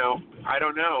I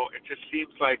don't know. It just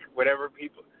seems like whatever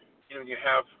people, when you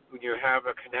have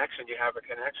a connection, you have a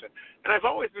connection. And I've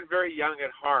always been very young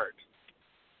at heart.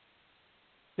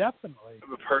 Definitely.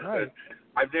 I'm a person. Right.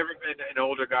 I've never been an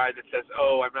older guy that says,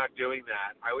 "Oh, I'm not doing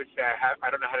that." I would say I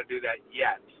don't know how to do that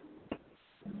yet.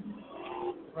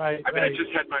 Right. I mean, I just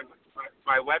had my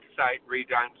website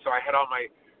redone, so I had all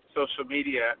my social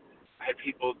media. I had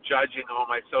people judging all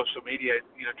my social media,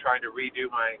 trying to redo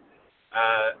my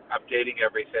updating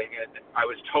everything. And I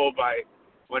was told by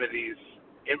one of these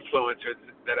influencers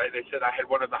that they said I had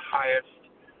one of the highest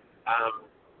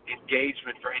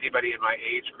engagement for anybody in my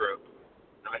age group.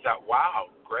 And I thought, wow,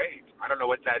 great. I don't know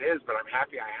what that is, but I'm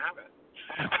happy I have it.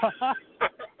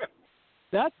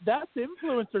 That's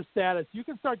influencer status. You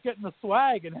can start getting the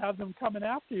swag and have them coming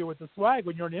after you with the swag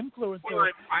when you're an influencer. Well,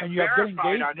 I'm and you have good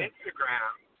verified on engagement.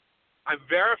 Instagram. I'm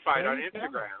verified There on you go.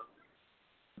 Instagram.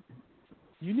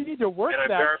 You need to work And I'm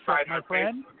that verified stuff, my on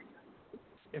friend. Facebook.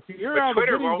 If you're But on a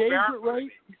Twitter good won't engagement verify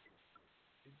rate,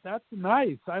 that's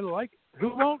nice. I like it. Who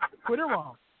won't? Twitter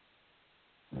won't.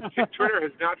 Twitter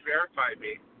has not verified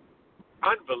me.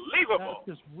 Unbelievable.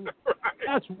 That's just rude. Right.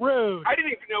 That's rude. I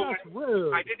didn't even know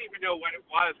rude. I didn't even know what it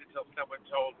was until someone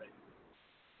told me.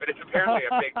 But it's apparently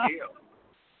a big deal.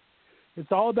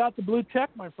 It's all about the blue check,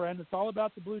 my friend. It's all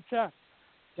about the blue check.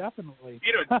 Definitely.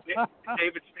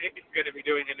 David Spade is going to be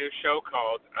doing a new show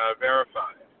called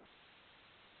Verified.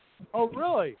 Oh,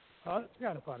 really? Oh, that's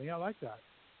kind of funny. I like that.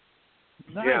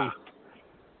 Nice. Yeah.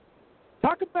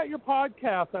 Talk about your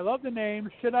podcast. I love the name.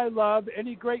 Should I Love?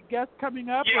 Any great guests coming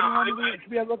up? Yeah, Anyone to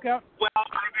be on the lookout? Well,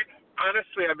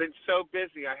 I've been so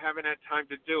busy. I haven't had time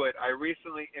to do it. I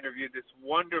recently interviewed this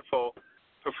wonderful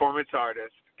performance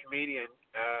artist, comedian,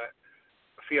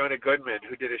 Fiona Goodman,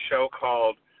 who did a show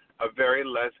called A Very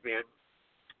British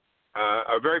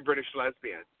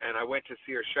Lesbian. And I went to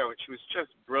see her show, and she was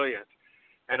just brilliant.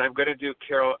 And I'm going to do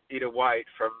Carol Ida White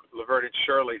from Laverne and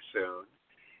Shirley soon.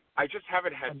 I just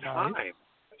haven't had time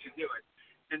to do it.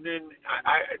 And then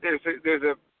there's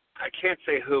a I can't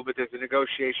say who, but there's a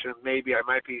negotiation. Maybe I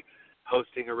might be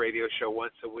hosting a radio show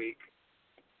once a week.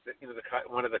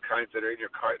 One of the kinds that are in your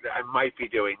car. I might be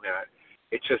doing that.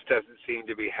 It just doesn't seem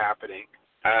to be happening.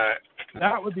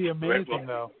 That would be amazing,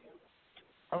 though.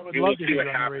 I would love to hear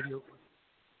it on the radio.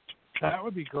 That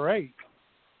would be great.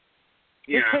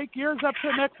 Yeah. Just take yours up to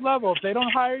the next level. If they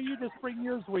don't hire you, just bring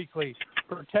yours weekly.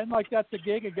 Pretend like that's a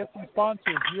gig and get some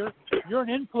sponsors. You're an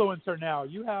influencer now.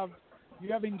 You have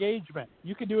engagement.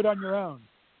 You can do it on your own.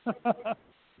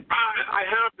 I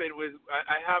have been with.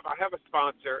 I have a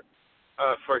sponsor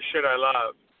for Should I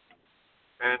Love,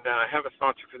 and I have a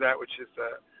sponsor for that, which is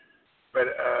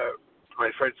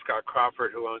my friend Scott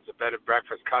Crawford, who owns a bed and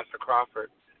breakfast, Casa Crawford,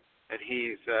 and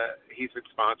he's been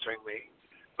sponsoring me.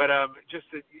 But just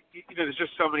that, there's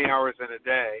just so many hours in a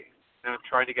day, and I'm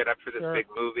trying to get up for this big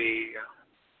movie.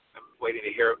 I'm waiting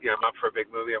to hear. I'm up for a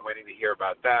big movie. I'm waiting to hear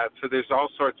about that. So there's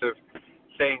all sorts of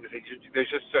things.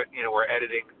 There's just we're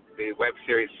editing the web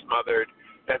series Smothered.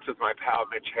 That's with my pal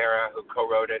Mitch Hara, who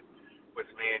co-wrote it with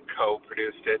me and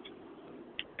co-produced it.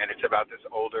 And it's about this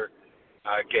older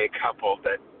gay couple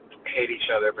that hate each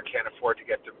other but can't afford to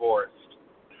get divorced.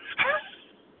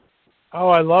 Oh,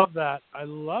 I love that.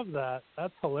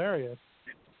 That's hilarious.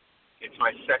 It's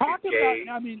my second gay.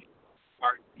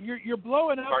 You're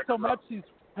blowing up so much these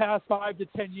past 5 to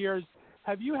 10 years.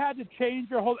 Have you had to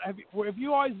change your whole? Have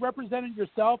you always represented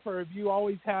yourself, or have you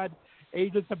always had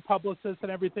agents and publicists and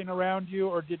everything around you,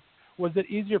 or was it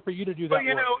easier for you to do that?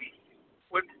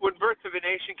 Well, when Birth of a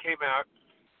Nation came out,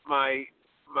 my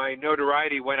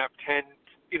notoriety went up 10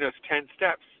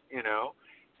 steps,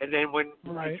 and then when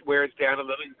it wears down a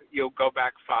little, you'll go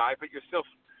back 5, but you're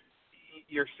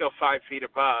still 5 feet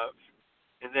above.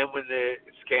 And then when the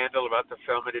scandal about the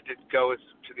film, and it didn't go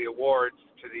to the awards,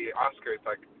 to the Oscars,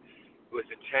 like it was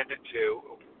intended to,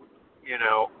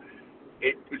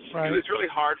 it was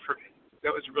really hard for me. That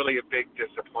was really a big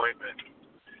disappointment,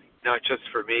 not just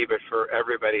for me, but for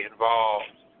everybody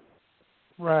involved.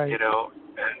 Right.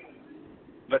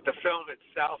 But the film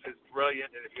itself is brilliant,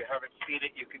 and if you haven't seen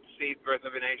it, you can see Birth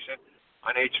of a Nation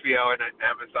on HBO and on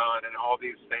Amazon and all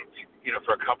these things,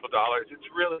 for a couple dollars. It's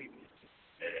really,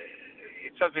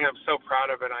 it's something I'm so proud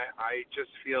of, and I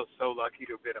just feel so lucky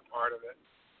to have been a part of it.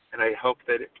 And I hope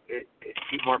that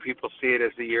more people see it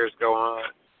as the years go on.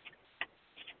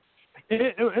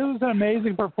 It was an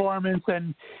amazing performance,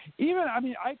 and even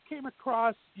I came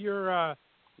across your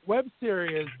web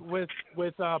series with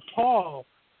Paul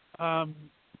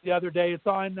the other day. It's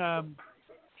on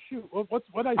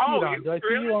what I see it on? Did I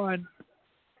see you on?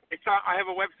 It's on. I have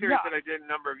a web series that I did a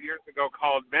number of years ago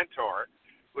called Mentor,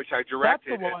 which I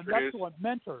directed and produced. That's the one.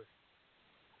 Mentor.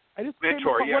 I just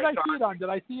Mentor. What did I see it on? Did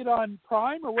I see it on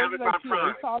Prime or where did I see it?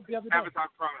 I saw it the other day. Amazon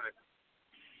Prime.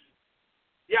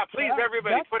 Yeah, please,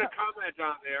 everybody, put a comment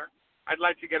on there. I'd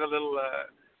like to get a little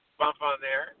bump on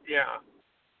there. Yeah,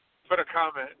 put a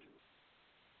comment.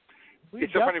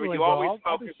 It's so funny, but you always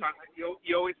focus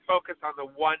on the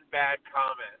one bad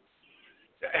comment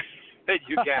that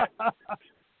you get.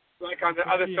 Like on the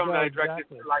other film that I directed,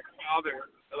 like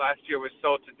Father, last year was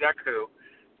Sold to Deku,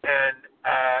 and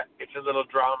it's a little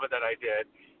drama that I did,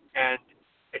 and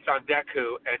it's on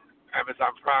Deku and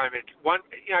Amazon Prime. It's one,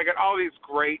 I got all these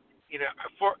great.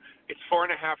 It's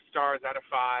 4.5 stars out of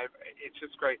 5. It's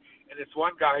just great. And this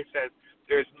one guy says,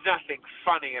 "There's nothing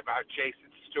funny about Jason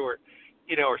Stewart,"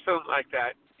 or something like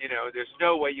that. There's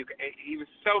no way you can. He was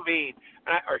so mean,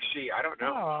 or she, I don't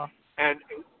know. Oh. And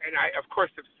I, of course,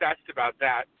 obsessed about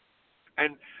that.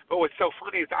 But what's so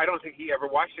funny is I don't think he ever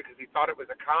watched it because he thought it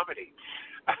was a comedy.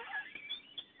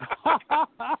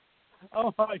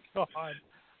 Oh my God,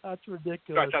 that's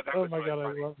ridiculous! So that oh was my God,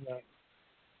 funny. I love that.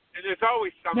 And there's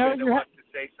always somebody that wants to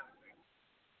say something.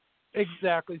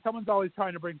 Exactly. Someone's always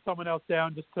trying to bring someone else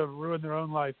down just to ruin their own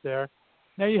life there.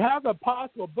 Now, you have a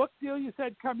possible book deal, you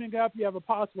said, coming up. You have a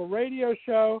possible radio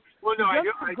show. Well, no, I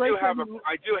do have a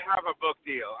book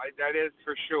deal. That is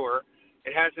for sure.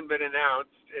 It hasn't been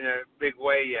announced in a big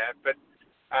way yet, but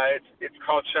it's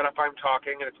called Shut Up, I'm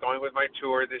Talking, and it's going with my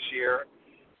tour this year.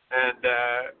 And,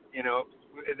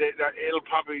 it'll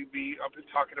probably be, I'll be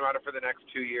talking about it for the next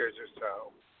 2 years or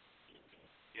so.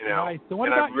 Nice. So what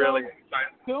about your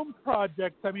film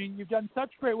projects? I mean, you've done such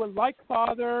great with Like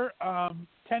Father,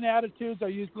 10 Attitudes. Are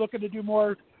you looking to do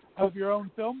more of your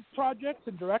own film projects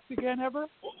and direct again ever?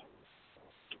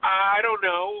 I don't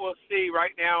know. We'll see.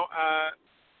 Right now,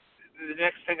 the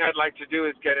next thing I'd like to do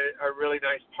is get a really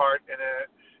nice part in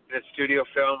a studio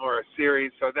film or a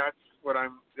series. So that's what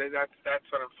I'm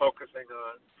focusing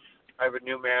on. I have a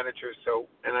new manager, so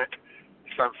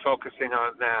I'm focusing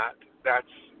on that.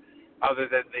 That's other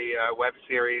than the web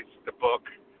series, the book,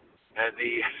 and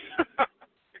the.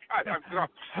 God,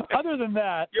 other than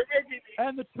that, you're making me,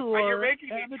 and the tour, you're making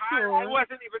me tired. I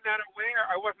wasn't even that aware.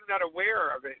 I wasn't that aware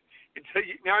of it until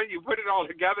now you put it all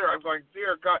together. I'm going,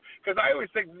 dear God, because I always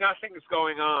think nothing's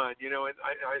going on, and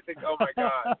I think, oh my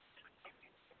God.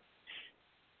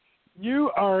 You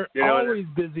are always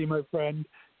busy, my friend.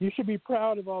 You should be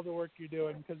proud of all the work you're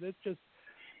doing because it's just.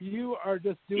 You are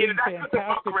just doing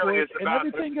fantastic work, and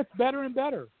everything gets better and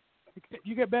better.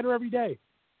 You get better every day.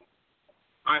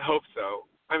 I hope so.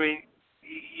 I mean,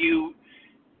 you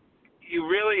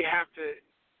really have to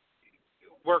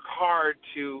work hard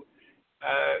to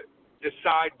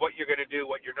decide what you're going to do,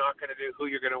 what you're not going to do, who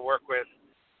you're going to work with.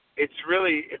 It's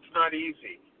not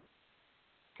easy.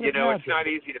 You know, it's not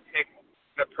easy to pick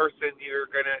the person you're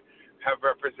going to have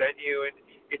represent you, and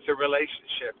it's a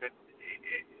relationship, and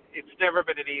it's never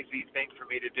been an easy thing for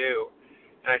me to do,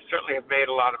 and I certainly have made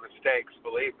a lot of mistakes,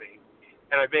 believe me,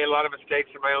 and I've made a lot of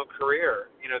mistakes in my own career.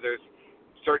 You know, there's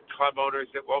certain club owners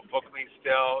that won't book me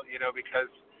still, you know, because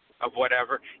of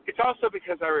whatever. It's also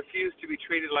because I refuse to be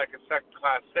treated like a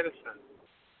second-class citizen,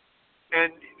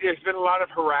 and there's been a lot of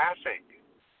harassing.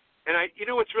 And you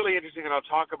know what's really interesting, and I'll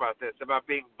talk about this, about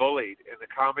being bullied in the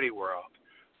comedy world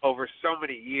over so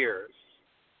many years,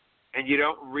 and you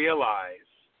don't realize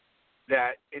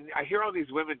that, and I hear all these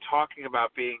women talking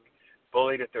about being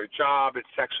bullied at their job and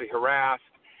sexually harassed,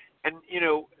 and, you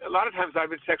know, a lot of times I've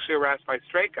been sexually harassed by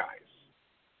straight guys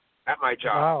at my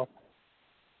job. Wow.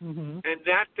 Mm-hmm. And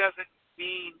that doesn't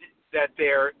mean that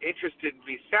they're interested in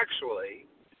me sexually,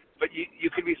 but you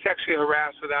can be sexually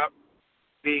harassed without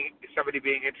somebody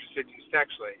being interested in you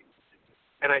sexually.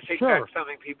 And I think that's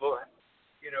something people,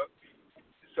 you know,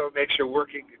 so it makes your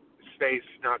working space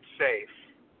not safe.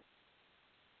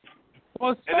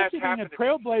 Well, especially being a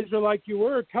trailblazer like you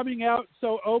were, coming out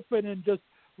so open and just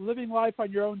living life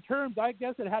on your own terms, I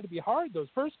guess it had to be hard those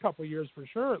first couple of years for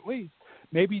sure, at least.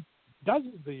 Maybe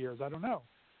dozens of years, I don't know.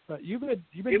 But you've been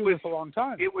doing this a long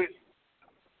time. It was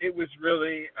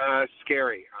really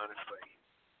scary, honestly,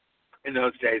 in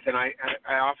those days. And I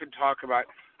often talk about,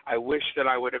 I wish that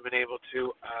I would have been able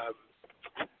to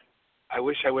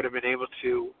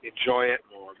enjoy it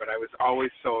more, but I was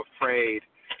always so afraid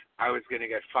I was going to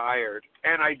get fired.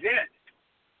 And I did.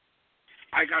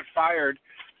 I got fired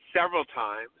several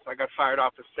times. I got fired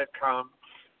off a sitcom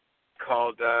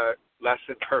called Less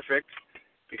Than Perfect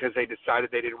because they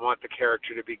decided they didn't want the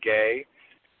character to be gay.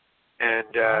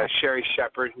 And Sherry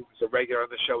Shepard, who was a regular on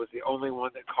the show, was the only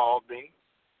one that called me,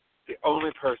 the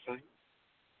only person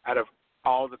out of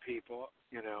all the people,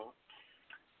 you know.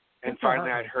 And finally,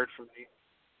 I'd heard from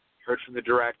the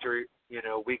director, you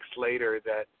know, weeks later,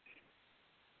 that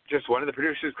just one of the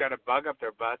producers got a bug up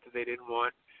their butt that they didn't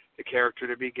want the character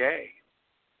to be gay,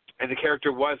 and the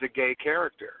character was a gay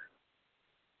character.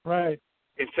 Right.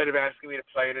 Instead of asking me to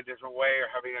play it a different way or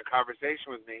having a conversation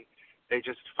with me, they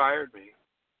just fired me.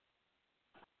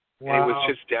 Wow. And it was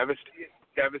just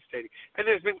devastating. And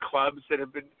there's been clubs that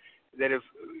have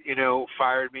you know,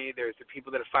 fired me. There's the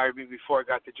people that have fired me before I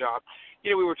got the job.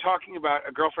 You know, we were talking about,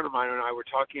 a girlfriend of mine and I were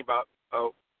talking about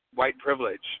white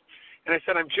privilege. And I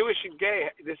said, I'm Jewish and gay.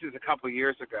 This is a couple of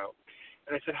years ago.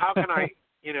 And I said, how can I,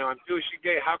 you know, I'm Jewish and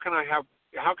gay. How can I have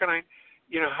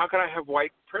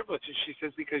white privilege? And she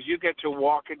says, because you get to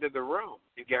walk into the room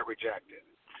and get rejected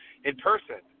in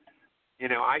person. You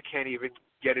know, I can't even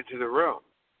get into the room.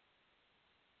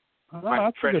 Well,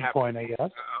 that's a good point, I guess.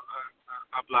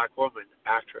 A black woman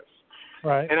actress.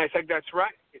 Right. And I think that's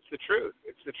right. It's the truth.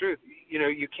 It's the truth. You know,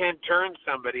 you can't turn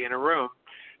somebody in a room,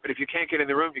 but if you can't get in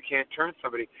the room, you can't turn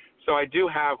somebody. So I do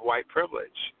have white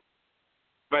privilege,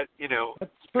 but, you know,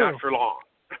 not for long.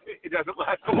 It doesn't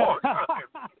last a long time.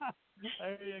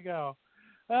 There you go.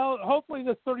 Well, hopefully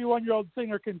this 31-year-old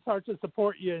singer can start to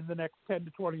support you in the next 10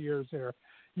 to 20 years here.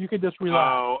 You can just relax.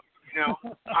 Oh, you know,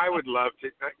 I would love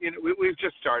to. You know, we've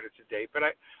just started to date, but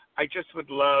I just would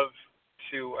love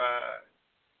to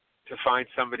find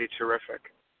somebody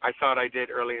terrific. I thought I did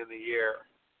early in the year,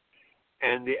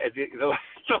 and the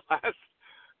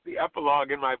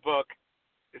epilogue in my book,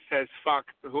 it says "fuck."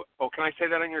 Can I say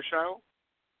that on your show?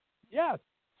 Yes.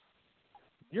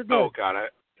 You're good. Oh, got it.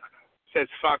 It says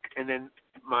 "fuck," and then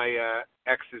my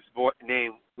ex's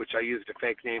name, which I used a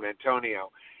fake name,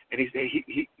 Antonio, and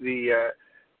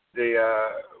the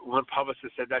one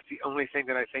publicist said that's the only thing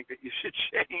that I think that you should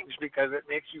change because it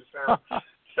makes you sound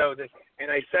so this. And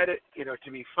I said it, you know,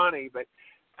 to be funny, but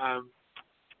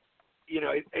you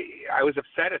know, I was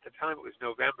upset at the time. It was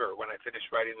November when I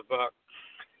finished writing the book,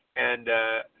 and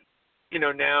you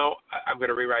know, now I'm going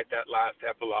to rewrite that last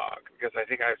epilogue because I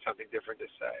think I have something different to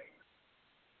say.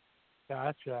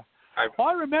 Gotcha. I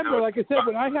remember, like I said,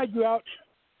 when I had you out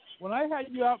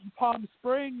in Palm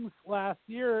Springs last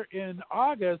year in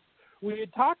August, we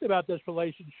had talked about this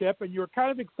relationship, and you were kind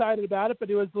of excited about it, but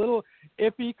it was a little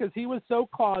iffy because he was so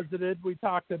closeted, we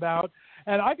talked about.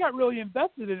 And I got really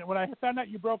invested in it. When I found out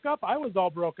you broke up, I was all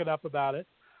broken up about it.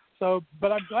 So,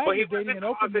 but I'm glad you're dating an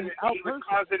open out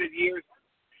person.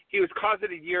 He was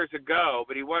closeted years ago,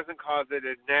 but he wasn't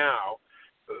closeted now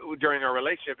during our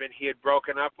relationship, and he had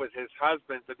broken up with his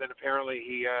husband, but then apparently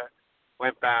he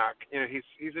went back. You know,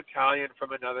 he's Italian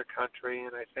from another country,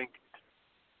 and I think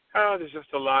there's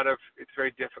just a lot of, it's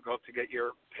very difficult to get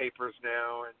your papers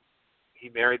now, and he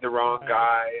married the wrong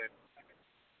guy, and,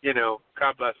 you know,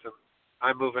 God bless him.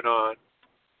 I'm moving on.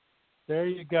 There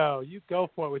you go. You go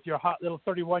for it with your hot little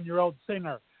 31-year-old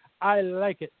singer. I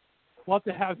like it. We'll have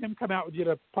to have him come out with you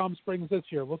to Palm Springs this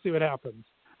year. We'll see what happens.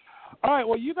 All right,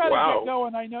 well, you got to get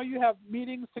going. I know you have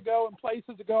meetings to go and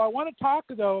places to go. I want to talk,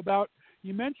 though, about,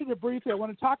 you mentioned it briefly, I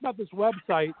want to talk about this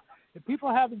website. If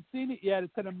people haven't seen it yet,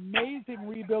 it's an amazing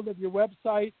rebuild of your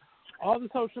website, all the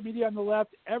social media on the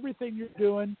left, everything you're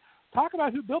doing. Talk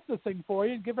about who built this thing for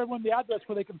you and give everyone the address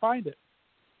where they can find it.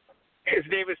 His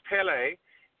name is Pele,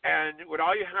 and what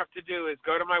all you have to do is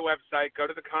go to my website, go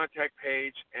to the contact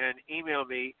page, and email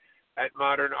me at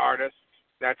Modern Artists.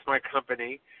 That's my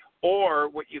company. Or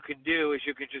what you can do is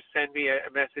you can just send me a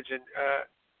message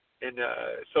in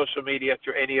social media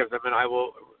through any of them, and I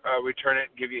will return it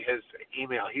and give you his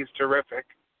email. He's terrific,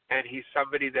 and he's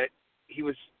somebody that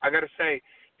I got to say,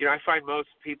 I find most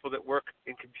people that work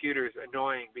in computers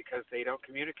annoying because they don't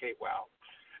communicate well.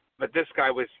 But this guy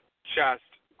was just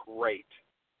great.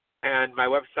 And my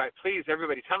website, please,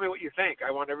 everybody, tell me what you think.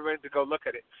 I want everybody to go look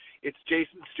at it. It's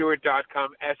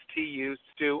jasonstewart.com, S-T-U,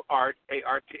 Stewart,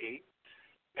 A-R-T-E.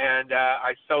 And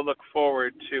I so look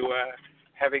forward to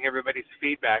having everybody's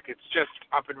feedback. It's just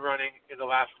up and running in the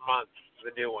last month,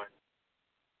 the new one.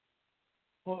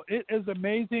 Well, it is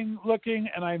amazing looking,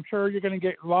 and I'm sure you're going to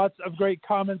get lots of great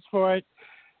comments for it.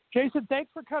 Jason,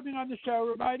 thanks for coming on the show.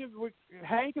 Remind me,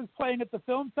 Hank is playing at the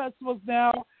film festivals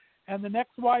now, and the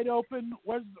next Wide Open,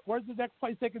 where's the next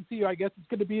place they can see you? I guess it's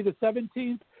going to be the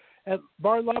 17th at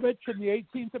Bar Lubbock and the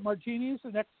 18th at Martini's,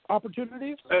 the next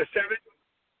opportunity?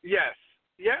 Yes.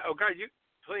 Yeah. Oh, God,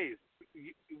 please.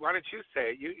 Why don't you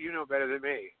say it? You know better than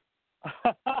me.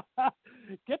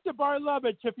 Get to Bar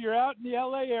Lubbock. If you're out in the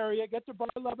L.A. area, get to Bar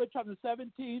Lubbock on the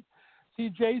 17th. See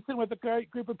Jason with a great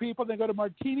group of people. Then go to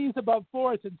Martini's above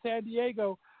 4th in San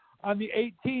Diego on the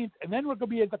 18th. And then we're going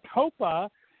to be at the Copa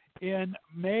in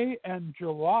May and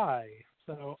July.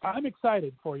 So I'm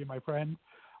excited for you, my friend.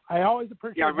 I always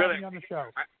appreciate having you on the show.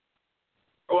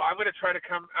 I'm going to try to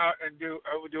come out and do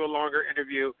a longer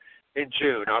interview in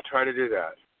June. I'll try to do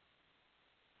that.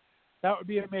 That would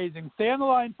be amazing. Stay on the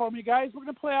line for me, guys. We're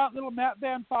going to play out little Matt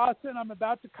Van Fossen. I'm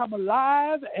about to come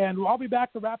alive, and I'll be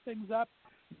back to wrap things up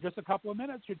in just a couple of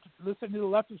minutes. You're listening to the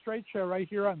Left of Str8 show right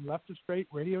here on Left of Str8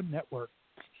 Radio Network.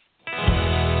 I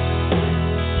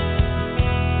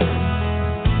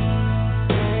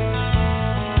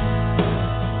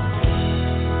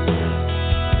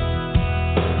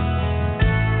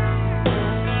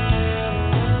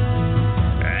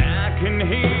can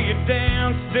hear you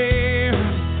downstairs.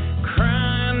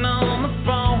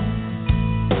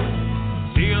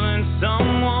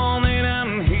 Someone that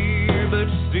I'm here, but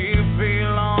you still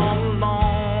feel all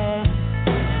alone.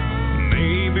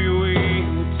 Maybe we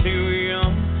were too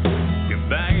young.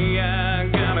 Goodbye, I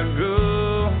gotta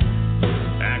go.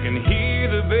 I can hear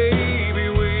the baby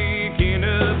waking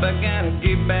up. I gotta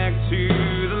get back to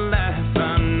the life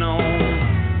I know.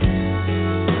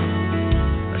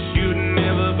 I should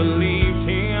never believed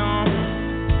him.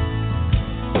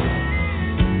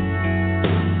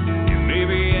 And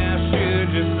maybe I should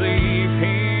just leave.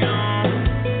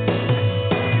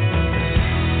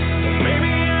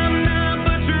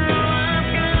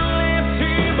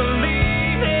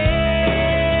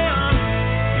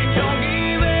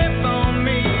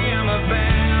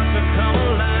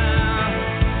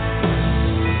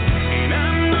 And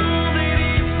I'm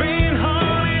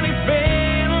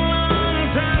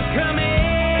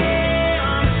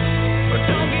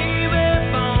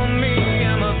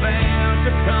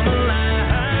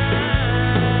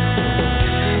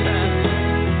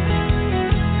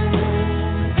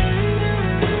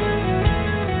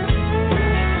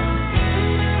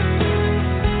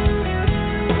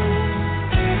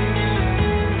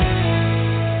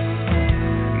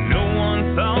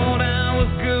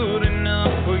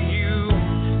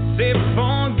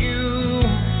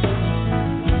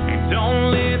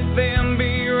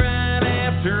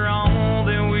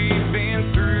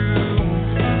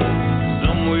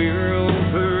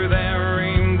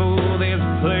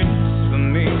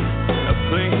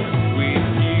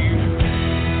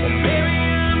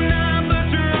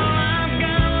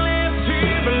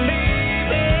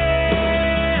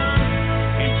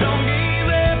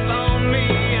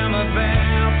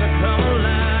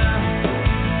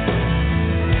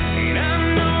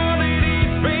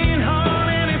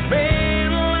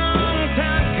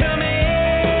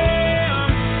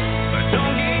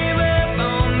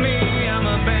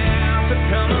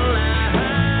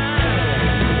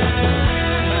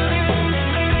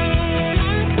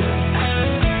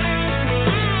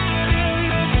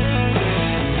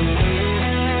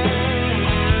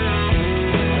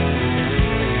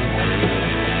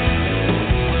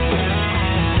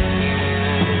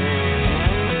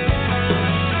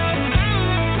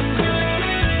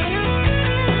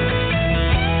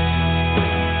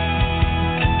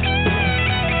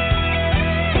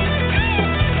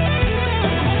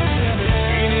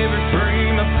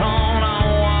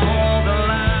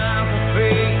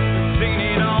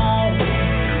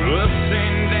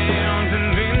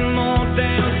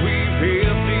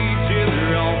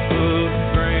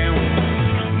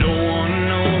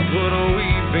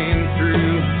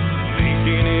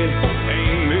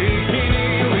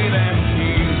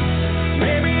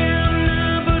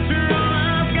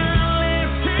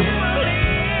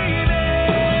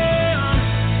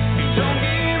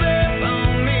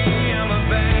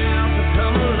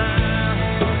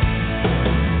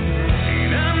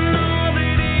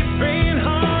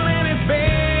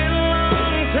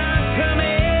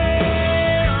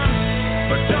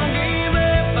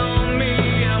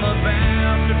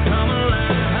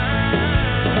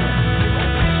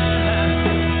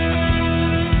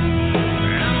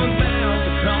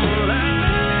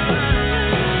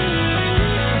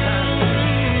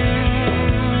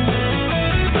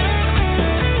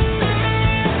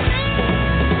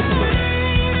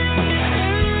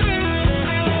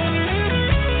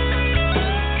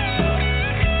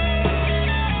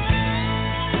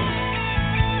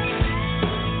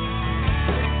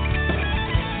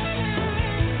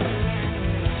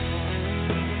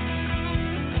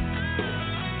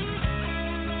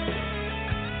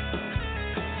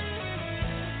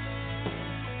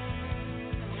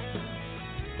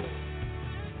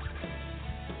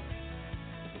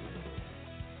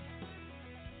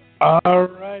All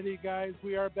righty, guys,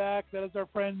 we are back. That is our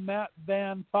friend Matt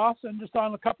Van Fossen, just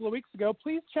on a couple of weeks ago.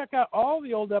 Please check out all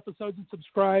the old episodes and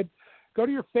subscribe. Go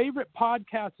to your favorite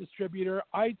podcast distributor,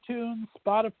 iTunes,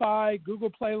 Spotify, Google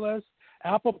Playlist,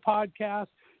 Apple Podcasts.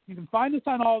 You can find us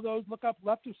on all those. Look up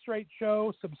Left of Str8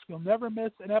 Show. You'll never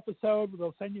miss an episode.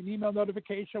 They'll send you an email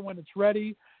notification when it's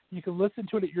ready. You can listen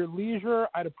to it at your leisure.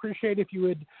 I'd appreciate if you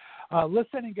would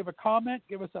listen and give a comment.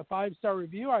 Give us a 5-star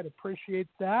review. I'd appreciate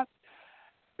that.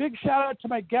 Big shout out to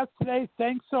my guests today.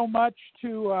 Thanks so much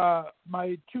to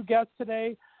my two guests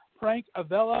today, Frank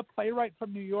Avella, playwright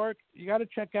from New York. You got to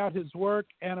check out his work.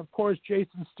 And, of course,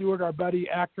 Jason Stewart, our buddy,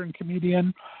 actor and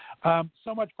comedian.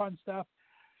 So much fun stuff.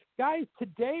 Guys,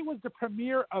 today was the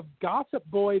premiere of Gossip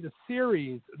Boy, the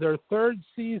series, their third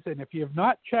season. If you have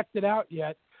not checked it out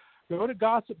yet, go to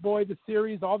Gossip Boy, the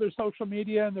series, all their social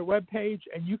media and their webpage,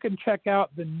 and you can check out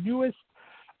the newest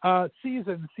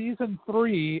season, season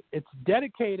 3. It's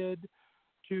dedicated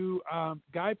to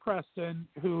Guy Preston,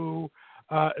 who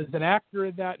is an actor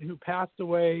in that, who passed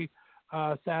away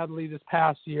sadly this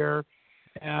past year.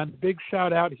 And big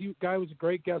shout out. Guy was a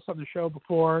great guest on the show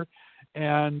before.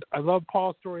 And I love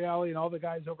Paul Storiali and all the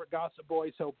guys over at Gossip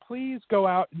Boy. So please go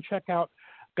out and check out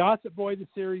Gossip Boy, the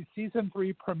series, season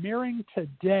 3, premiering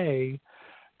today.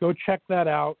 Go check that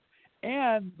out.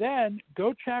 And then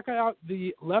go check out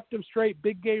the Left of Str8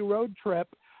 Big Gay Road Trip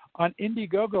on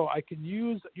Indiegogo. I can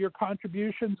use your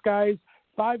contributions, guys.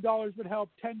 $5 would help,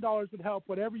 $10 would help,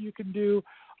 whatever you can do.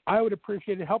 I would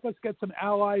appreciate it. Help us get some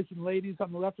allies and ladies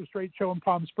on the Left of Str8 show in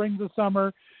Palm Springs this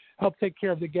summer. Help take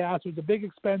care of the gas. It was a big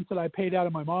expense that I paid out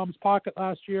of my mom's pocket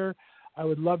last year. I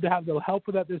would love to have the help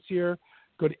with that this year.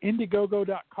 Go to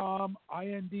Indiegogo.com,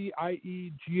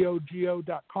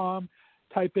 INDIEGOGO.com.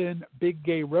 Type in Big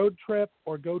Gay Road Trip,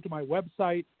 or go to my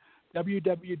website,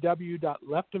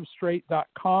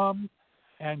 www.leftofstr8.com,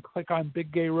 and click on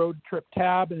Big Gay Road Trip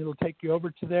tab, and it'll take you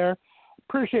over to there.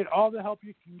 Appreciate all the help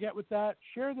you can get with that.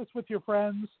 Share this with your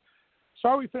friends.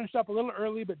 Sorry we finished up a little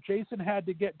early, but Jason had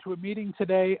to get to a meeting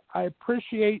today. I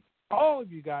appreciate all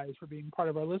of you guys for being part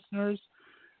of our listeners.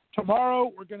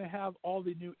 Tomorrow, we're going to have all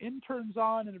the new interns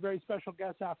on and a very special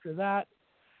guest after that.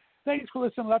 Thanks for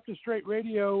listening to Left of Str8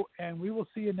 Radio, and we will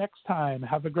see you next time.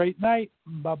 Have a great night.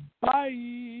 Bye-bye.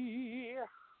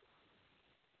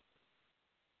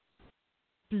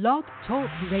 Blog Talk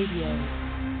Radio.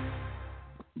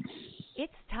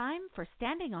 It's time for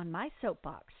Standing on My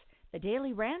Soapbox, the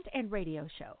daily rant and radio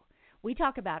show. We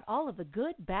talk about all of the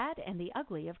good, bad, and the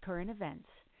ugly of current events.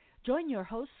 Join your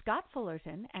host, Scott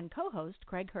Fullerton, and co-host,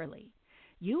 Craig Hurley.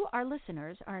 You, our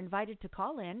listeners, are invited to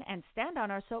call in and stand on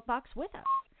our soapbox with us.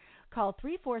 Call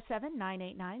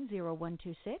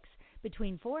 347-989-0126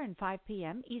 between 4 and 5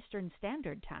 p.m. Eastern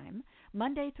Standard Time,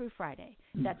 Monday through Friday.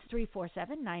 That's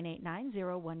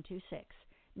 347-989-0126.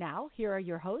 Now, here are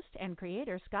your host and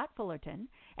creator, Scott Fullerton,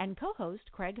 and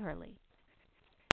co-host, Craig Hurley.